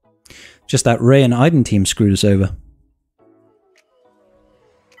 Just that Rey and Iden team screwed us over.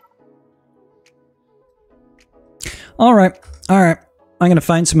 Alright, alright. I'm going to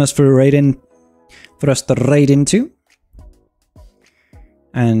find some us for a raid in. For us to raid into.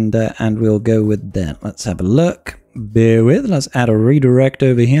 And we'll go with that. Let's have a look. Bear with. Let's add a redirect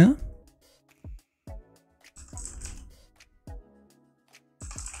over here.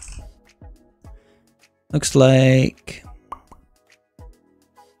 Looks like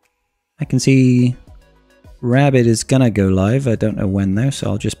I can see Rabbit is gonna go live. I don't know when though,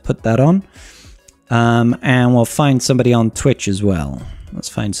 so I'll just put that on. And we'll find somebody on Twitch as well. Let's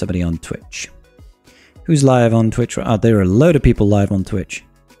find somebody on Twitch. Who's live on Twitch? Oh, there are a load of people live on Twitch.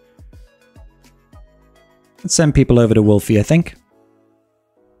 Let's send people over to Wolfie, I think.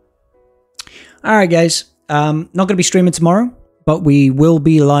 Alright guys, not going to be streaming tomorrow, but we will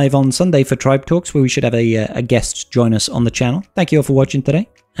be live on Sunday for Tribe Talks, where we should have a guest join us on the channel. Thank you all for watching today,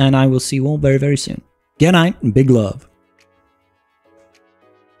 and I will see you all very, very soon. Good night, and big love.